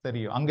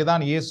 தெரியும்,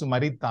 அங்குதான் இயேசு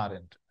மரித்தார்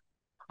என்று.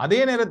 அதே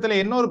நேரத்தில்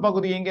இன்னொரு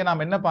பகுதி இங்கே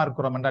நாம் என்ன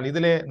பார்க்கிறோம் என்றால்,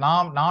 இதிலே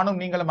நானும்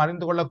நீங்களும்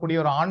அறிந்து கொள்ளக்கூடிய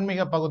ஒரு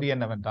ஆன்மீக பகுதி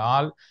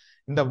என்னவென்றால்,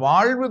 இந்த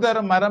வாழ்வு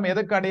தரும் மரம்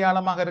எதற்கு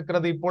அடையாளமாக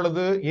இருக்கிறது?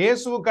 இப்பொழுது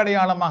இயேசுவுக்கு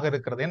அடையாளமாக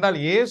இருக்கிறது. என்றால்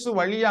இயேசு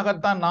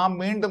வழியாகத்தான் நாம்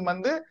மீண்டும்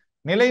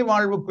நிலை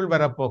வாழ்வுக்குள்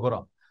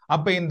வரப்போகிறோம்.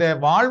 அப்ப இந்த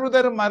வாழ்வு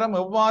தரும் மரம்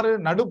எவ்வாறு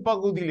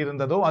நடுப்பகுதியில்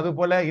இருந்ததோ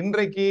அதுபோல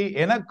இன்றைக்கு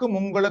எனக்கும்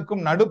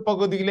உங்களுக்கும்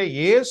நடுப்பகுதியிலே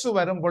இயேசு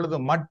வரும் பொழுது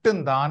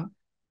மட்டும்தான்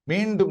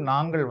மீண்டும்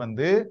நாங்கள்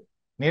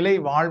நிலை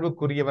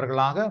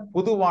வாழ்வுக்குரியவர்களாக,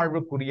 புது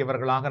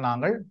வாழ்வுக்குரியவர்களாக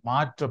நாங்கள்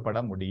மாற்றப்பட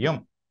முடியும்.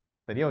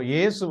 சரியோ?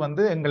 இயேசு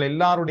எங்கள்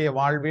எல்லாருடைய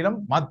வாழ்விலும்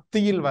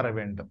மத்தியில் வர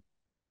வேண்டும்.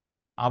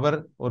 அவர்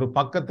ஒரு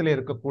பக்கத்தில்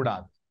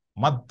இருக்கக்கூடாது,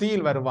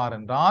 மத்தியில் வருவார்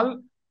என்றால்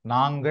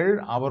நாங்கள்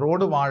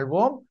அவரோடு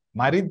வாழ்வோம்,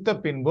 மரித்த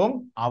பின்பும்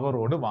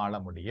அவரோடு வாழ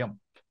முடியும்.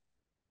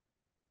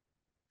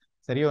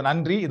 சரியோ?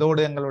 நன்றி.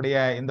 இதோடு எங்களுடைய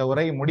இந்த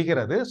உரை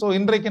முடிகிறது. சோ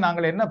இன்றைக்கு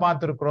நாங்கள் என்ன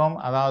பார்த்திருக்கிறோம்?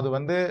 அதாவது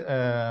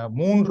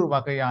 3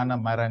 வகையான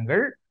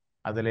மரங்கள்.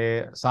 அதிலே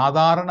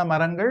சாதாரண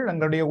மரங்கள்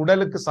எங்களுடைய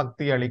உடலுக்கு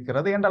சக்தி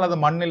அளிக்கிறது என்றால் அது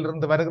மண்ணில்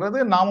இருந்து வருகிறது,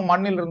 நாமும்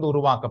மண்ணில் இருந்து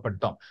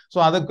உருவாக்கப்பட்டோம். சோ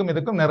அதுக்கும்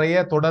இதுக்கும்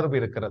நிறைய தொடர்பு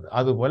இருக்கிறது.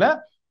 அதுபோல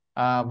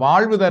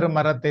வாழ்வு தரும்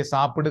மரத்தை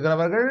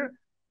சாப்பிடுகிறவர்கள்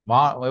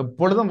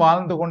எப்பொழுதும்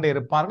வாழ்ந்து கொண்டே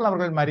இருப்பார்கள்,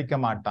 அவர்கள் மரிக்க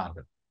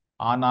மாட்டார்கள்.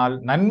 ஆனால்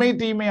நன்மை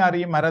தீமை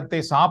அறியும் மரத்தை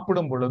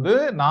சாப்பிடும் பொழுது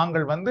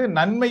நாங்கள்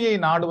நன்மையை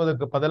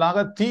நாடுவதற்கு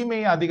பதிலாக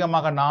தீமையை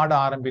அதிகமாக நாட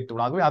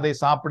ஆரம்பித்துள்ளாகவே அதை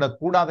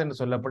சாப்பிடக்கூடாது என்று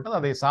சொல்லப்பட்டது.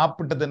 அதை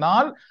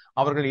சாப்பிட்டதினால்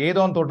அவர்கள்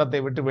ஏதோன் தோட்டத்தை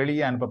விட்டு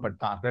வெளியே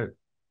அனுப்பப்பட்டார்கள்.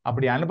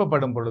 அப்படி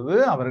அனுப்பப்படும் பொழுது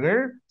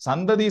அவர்கள்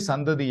சந்ததி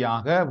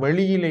சந்ததியாக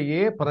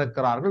வெளியிலேயே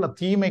பிறக்கிறார்கள்,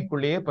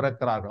 தீமைக்குள்ளேயே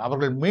பிறக்கிறார்கள்.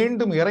 அவர்கள்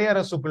மீண்டும்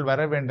இறையரசுக்குள்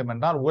வர வேண்டும்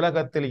என்றால்,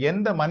 உலகத்தில்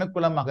எந்த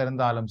மனுக்குலமாக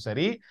இருந்தாலும்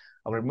சரி,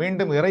 அவர்கள்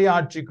மீண்டும்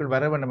இறையாட்சிக்குள்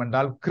வர வேண்டும்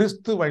என்றால்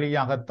கிறிஸ்து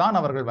வழியாகத்தான்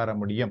அவர்கள் வர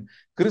முடியும்.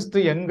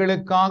 கிறிஸ்து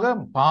எங்களுக்காக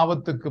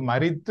பாவத்துக்கு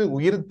மரித்து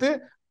உயிர்த்து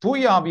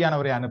தூய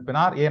ஆவியானவரை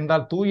அனுப்பினார்.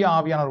 என்றால் தூய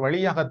ஆவியானவர்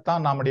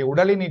வழியாகத்தான் நம்முடைய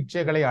உடலின்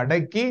இச்சைகளை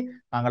அடக்கி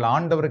நாங்கள்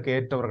ஆண்டவருக்கு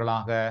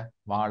ஏற்றவர்களாக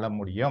வாழ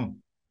முடியும்.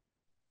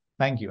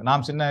 தேங்க்யூ.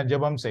 நாம் சின்ன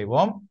ஜெபம்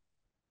செய்வோம்.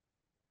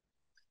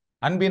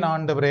 அன்பின்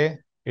ஆண்டவரே,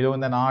 இது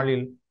இந்த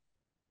நாளில்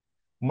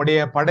உம்முடைய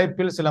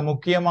படைப்பில் சில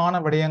முக்கியமான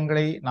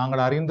விடயங்களை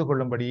நாங்கள் அறிந்து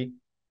கொள்ளும்படி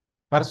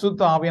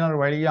பரிசுத்த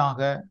ஆவியானவர்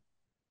வழியாக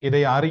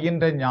இதை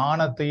அறிகின்ற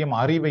ஞானத்தையும்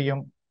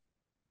அறிவையும்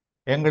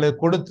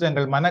எங்களுக்கு கொடுத்து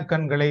எங்கள்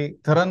மனக்கண்களை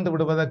திறந்து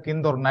விடுவதற்கு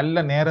இந்த ஒரு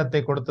நல்ல நேரத்தை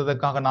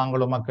கொடுத்ததற்காக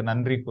நாங்கள் உமக்கு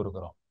நன்றி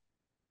கூறுகிறோம்.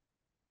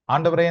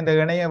 ஆண்டவரே, இந்த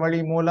இணைய வழி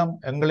மூலம்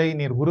எங்களை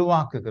நீர்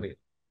உருவாக்குகிறீர்.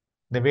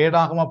 இந்த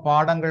வேதாகம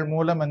பாடங்கள்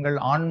மூலம் எங்கள்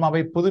ஆன்மாவை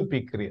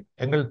புதுப்பிக்கிறீர்.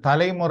 எங்கள்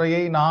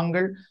தலைமுறையை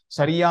நாங்கள்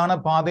சரியான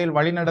பாதையில்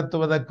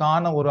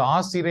வழிநடத்துவதற்கான ஒரு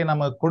ஆசிரியை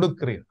நமக்கு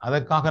கொடுக்கிறீர்.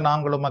 அதற்காக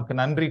நாங்கள் உமக்கு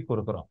நன்றி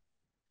கூறுகிறோம்.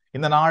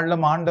 இந்த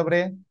நாளிலும்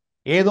ஆண்டவரே,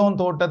 ஏதோன்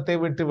தோட்டத்தை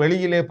விட்டு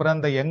வெளியிலே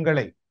பிறந்த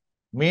எங்களை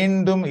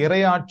மீண்டும்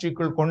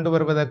இறையாட்சிக்குள் கொண்டு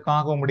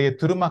வருவதற்காக உம்முடைய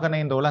திருமகனை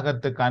இந்த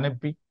உலகத்துக்கு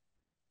அனுப்பி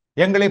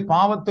எங்களை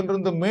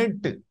பாவத்திலிருந்து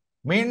மீட்டு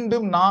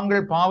மீண்டும்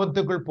நாங்கள்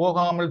பாவத்துக்குள்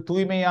போகாமல்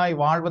தூய்மையாய்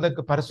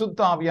வாழ்வதற்கு பரிசுத்த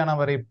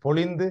ஆவியானவரை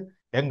பொழிந்து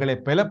எங்களை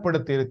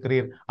பலப்படுத்தி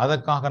இருக்கிறீர்.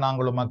 அதற்காக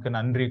நாங்கள் உமக்கு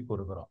நன்றி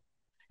கூறுகிறோம்.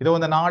 இதோ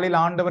இந்த நாளில்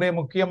ஆண்டவரே,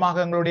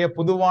 முக்கியமாக எங்களுடைய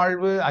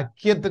புதுவாழ்வு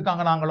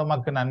ஐக்கியத்துக்காக நாங்கள்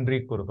உமக்கு நன்றி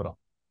கூறுகிறோம்.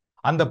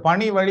 அந்த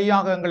பணி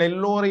வழியாக எங்கள்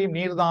எல்லோரையும்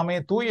நீர்தாமே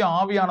தூய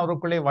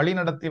ஆவியானவருக்குள்ளே வழி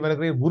நடத்தி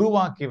வருகிறீர்,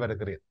 உருவாக்கி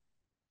வருகிறீர்.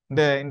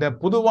 இந்த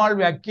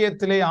புதுவாழ்வு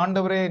ஐக்கியத்திலே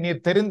ஆண்டவரே,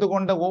 நீர் தெரிந்து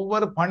கொண்ட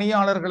ஒவ்வொரு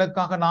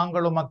பணியாளர்களுக்காக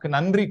நாங்கள் உமக்கு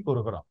நன்றி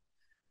கூறுகிறோம்.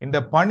 இந்த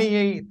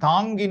பணியை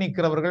தாங்கி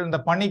நிற்கிறவர்கள், இந்த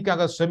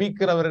பணிக்காக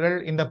செபிக்கிறவர்கள்,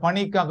 இந்த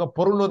பணிக்காக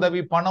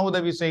பொருளுதவி பண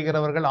உதவி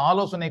செய்கிறவர்கள்,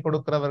 ஆலோசனை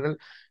கொடுக்கிறவர்கள்,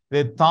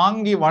 இதை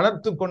தாங்கி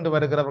வளர்த்து கொண்டு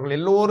வருகிறவர்கள்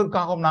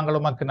எல்லோருக்காகவும் நாங்கள்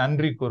உமக்கு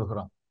நன்றி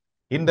கூறுகிறோம்.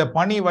 இந்த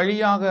பணி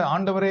வழியாக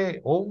ஆண்டவரே,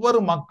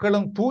 ஒவ்வொரு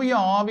மக்களும் தூய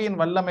ஆவியின்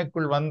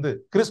வல்லமைக்குள் வந்து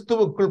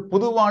கிறிஸ்துவுக்குள்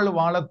புதுவாழ்வு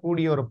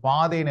வாழக்கூடிய ஒரு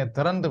பாதையினை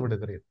திறந்து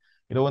விடுகிறீர்.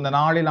 இதோ இந்த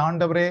நாளில்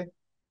ஆண்டவரே,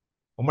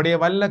 உம்முடைய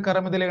வல்ல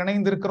கரம் இதில்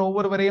இணைந்திருக்கிற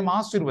ஒவ்வொருவரையும்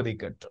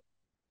ஆசீர்வதிக்கட்டும்.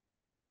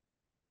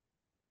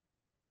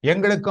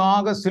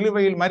 எங்களுக்காக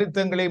சிலுவையில்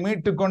மரித்தங்களை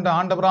மீட்டுக் கொண்ட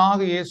ஆண்டவராக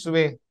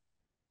இயேசுவே,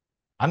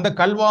 அந்த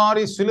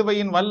கல்வாரி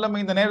சிலுவையின் வல்லமை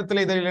இந்த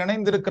நேரத்தில் இதில்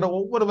இணைந்திருக்கிற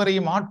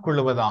ஒவ்வொருவரையும்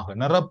ஆட்கொள்ளுவதாக,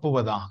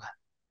 நிரப்புவதாக.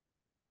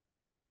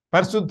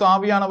 பரிசுத்த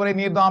ஆவியானவரை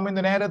நீர்தாம்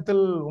இந்த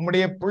நேரத்தில்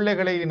உம்முடைய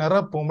பிள்ளைகளை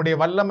நிரப்பும், உம்முடைய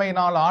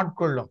வல்லமையினால்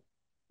ஆட்கொள்ளும்.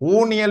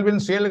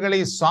 ஊனியல்வின்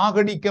செயல்களை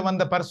சாகடிக்க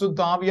வந்த பரிசுத்த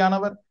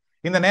ஆவியானவர்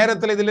இந்த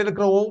நேரத்தில் இதில்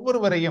இருக்கிற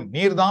ஒவ்வொருவரையும்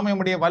நீர்தாம்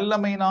உம்முடைய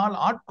வல்லமையினால்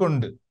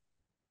ஆட்கொண்டு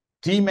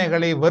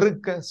தீமைகளை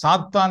வெறுக்க,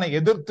 சாத்தானை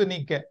எதிர்த்து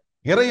நீக்க,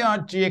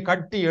 இறையாட்சியை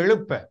கட்டி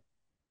எழுப்ப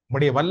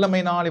உம்முடைய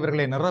வல்லமையினால்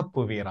இவர்களை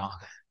நிரப்புவீராக.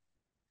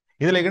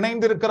 இதுல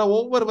இணைந்திருக்கிற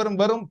ஒவ்வொருவரும்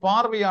வெறும்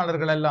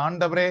பார்வையாளர்கள் அல்ல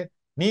ஆண்டவரே,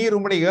 நீர்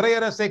உம்முடைய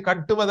இறையரசை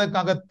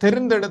கட்டுவதற்காக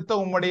தெரிந்தெடுத்த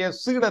உம்முடைய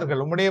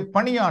சீடர்கள், உம்முடைய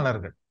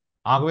பணியாளர்கள்.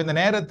 ஆகவே இந்த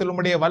நேரத்தில்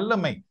உம்முடைய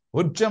வல்லமை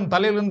உச்சம்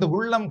தலையிலிருந்து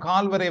உள்ளம்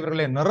கால்வரை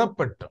இவர்களை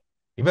நிரப்பட்டும்.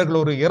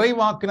 இவர்கள் ஒரு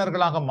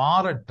இறைவாக்கினர்களாக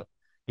மாறட்டும்.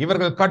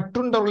 இவர்கள்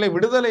கட்டுண்டவர்களை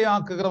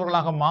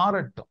விடுதலையாக்குகிறவர்களாக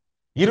மாறட்டும்.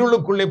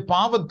 இருளுக்குள்ளே,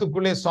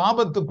 பாவத்துக்குள்ளே,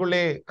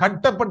 சாபத்துக்குள்ளே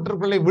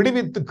கட்டப்பட்டிருக்குள்ளே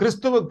விடுவித்து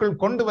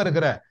கிறிஸ்துவுக்குள் கொண்டு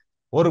வருகிற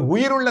ஒரு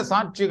உயிருள்ள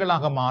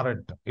சாட்சிகளாக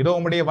மாறட்டும். இதோ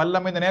உம்முடைய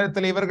வல்லமை இந்த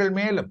நேரத்தில் இவர்கள்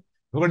மேலும்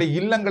இவருடைய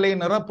இல்லங்களை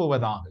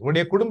நிரப்புவதாக,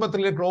 இவருடைய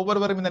குடும்பத்தில் இருக்கிற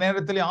ஒவ்வொருவரும் இந்த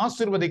நேரத்திலே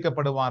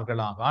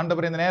ஆசீர்வதிக்கப்படுவார்களாக.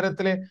 ஆண்டவர், இந்த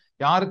நேரத்திலே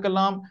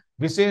யாருக்கெல்லாம்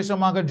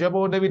விசேஷமாக ஜெப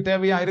உதவி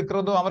தேவையா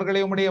இருக்கிறதோ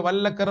அவர்களை உம்முடைய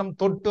வல்லக்கரம்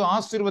தொட்டு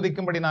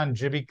ஆசீர்வதிக்கும்படி நான்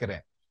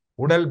ஜெபிக்கிறேன்.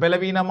 உடல்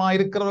பலவீனமா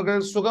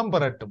இருக்கிறவர்கள் சுகம்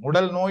பெறட்டும்.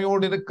 உடல்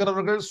நோயோடு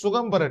இருக்கிறவர்கள்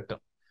சுகம்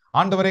பெறட்டும்.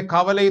 ஆண்டவரை,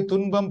 கவலை,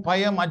 துன்பம்,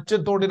 பயம்,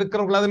 அச்சத்தோடு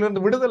இருக்கிறவர்கள்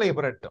அதிலிருந்து விடுதலை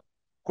பெறட்டும்.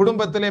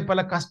 குடும்பத்திலே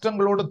பல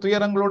கஷ்டங்களோடு,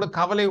 துயரங்களோடு,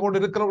 கவலையோடு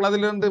இருக்கிறவர்கள்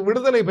அதிலிருந்து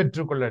விடுதலை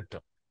பெற்றுக்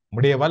கொள்ளட்டும்.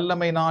 உம்முடைய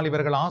வல்லமையினால்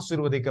இவர்கள்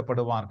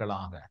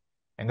ஆசீர்வதிக்கப்படுவார்களாக.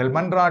 எங்கள்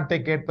மன்றாட்டை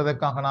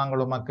கேட்பதற்காக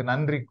நாங்கள் உமக்கு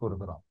நன்றி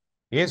கூறுகிறோம்.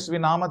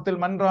 இயேசுவின்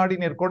நாமத்தில் மன்றாடி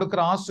நீர்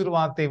கொடுக்கிற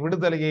ஆசீர்வாதத்தை,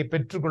 விடுதலையை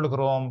பெற்றுக்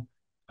கொள்கிறோம்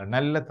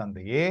நல்ல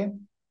தந்தையே,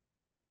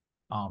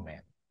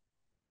 ஆமென்.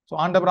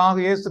 ஆண்டவராக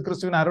இயேசு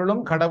கிறிஸ்துவின் அருளும்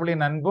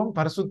கடவுளின் அன்பும்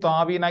பரிசுத்த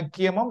ஆவியின்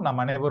ஐக்கியமும் நம்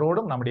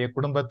அனைவரோடும் நம்முடைய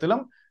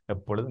குடும்பத்திலும்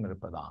எப்பொழுதும்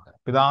இருப்பதாக.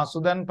 பிதா,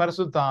 சுதன்,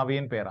 பரிசுத்த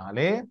ஆவியின்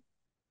பெயராலே,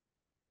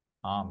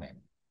 ஆமென்.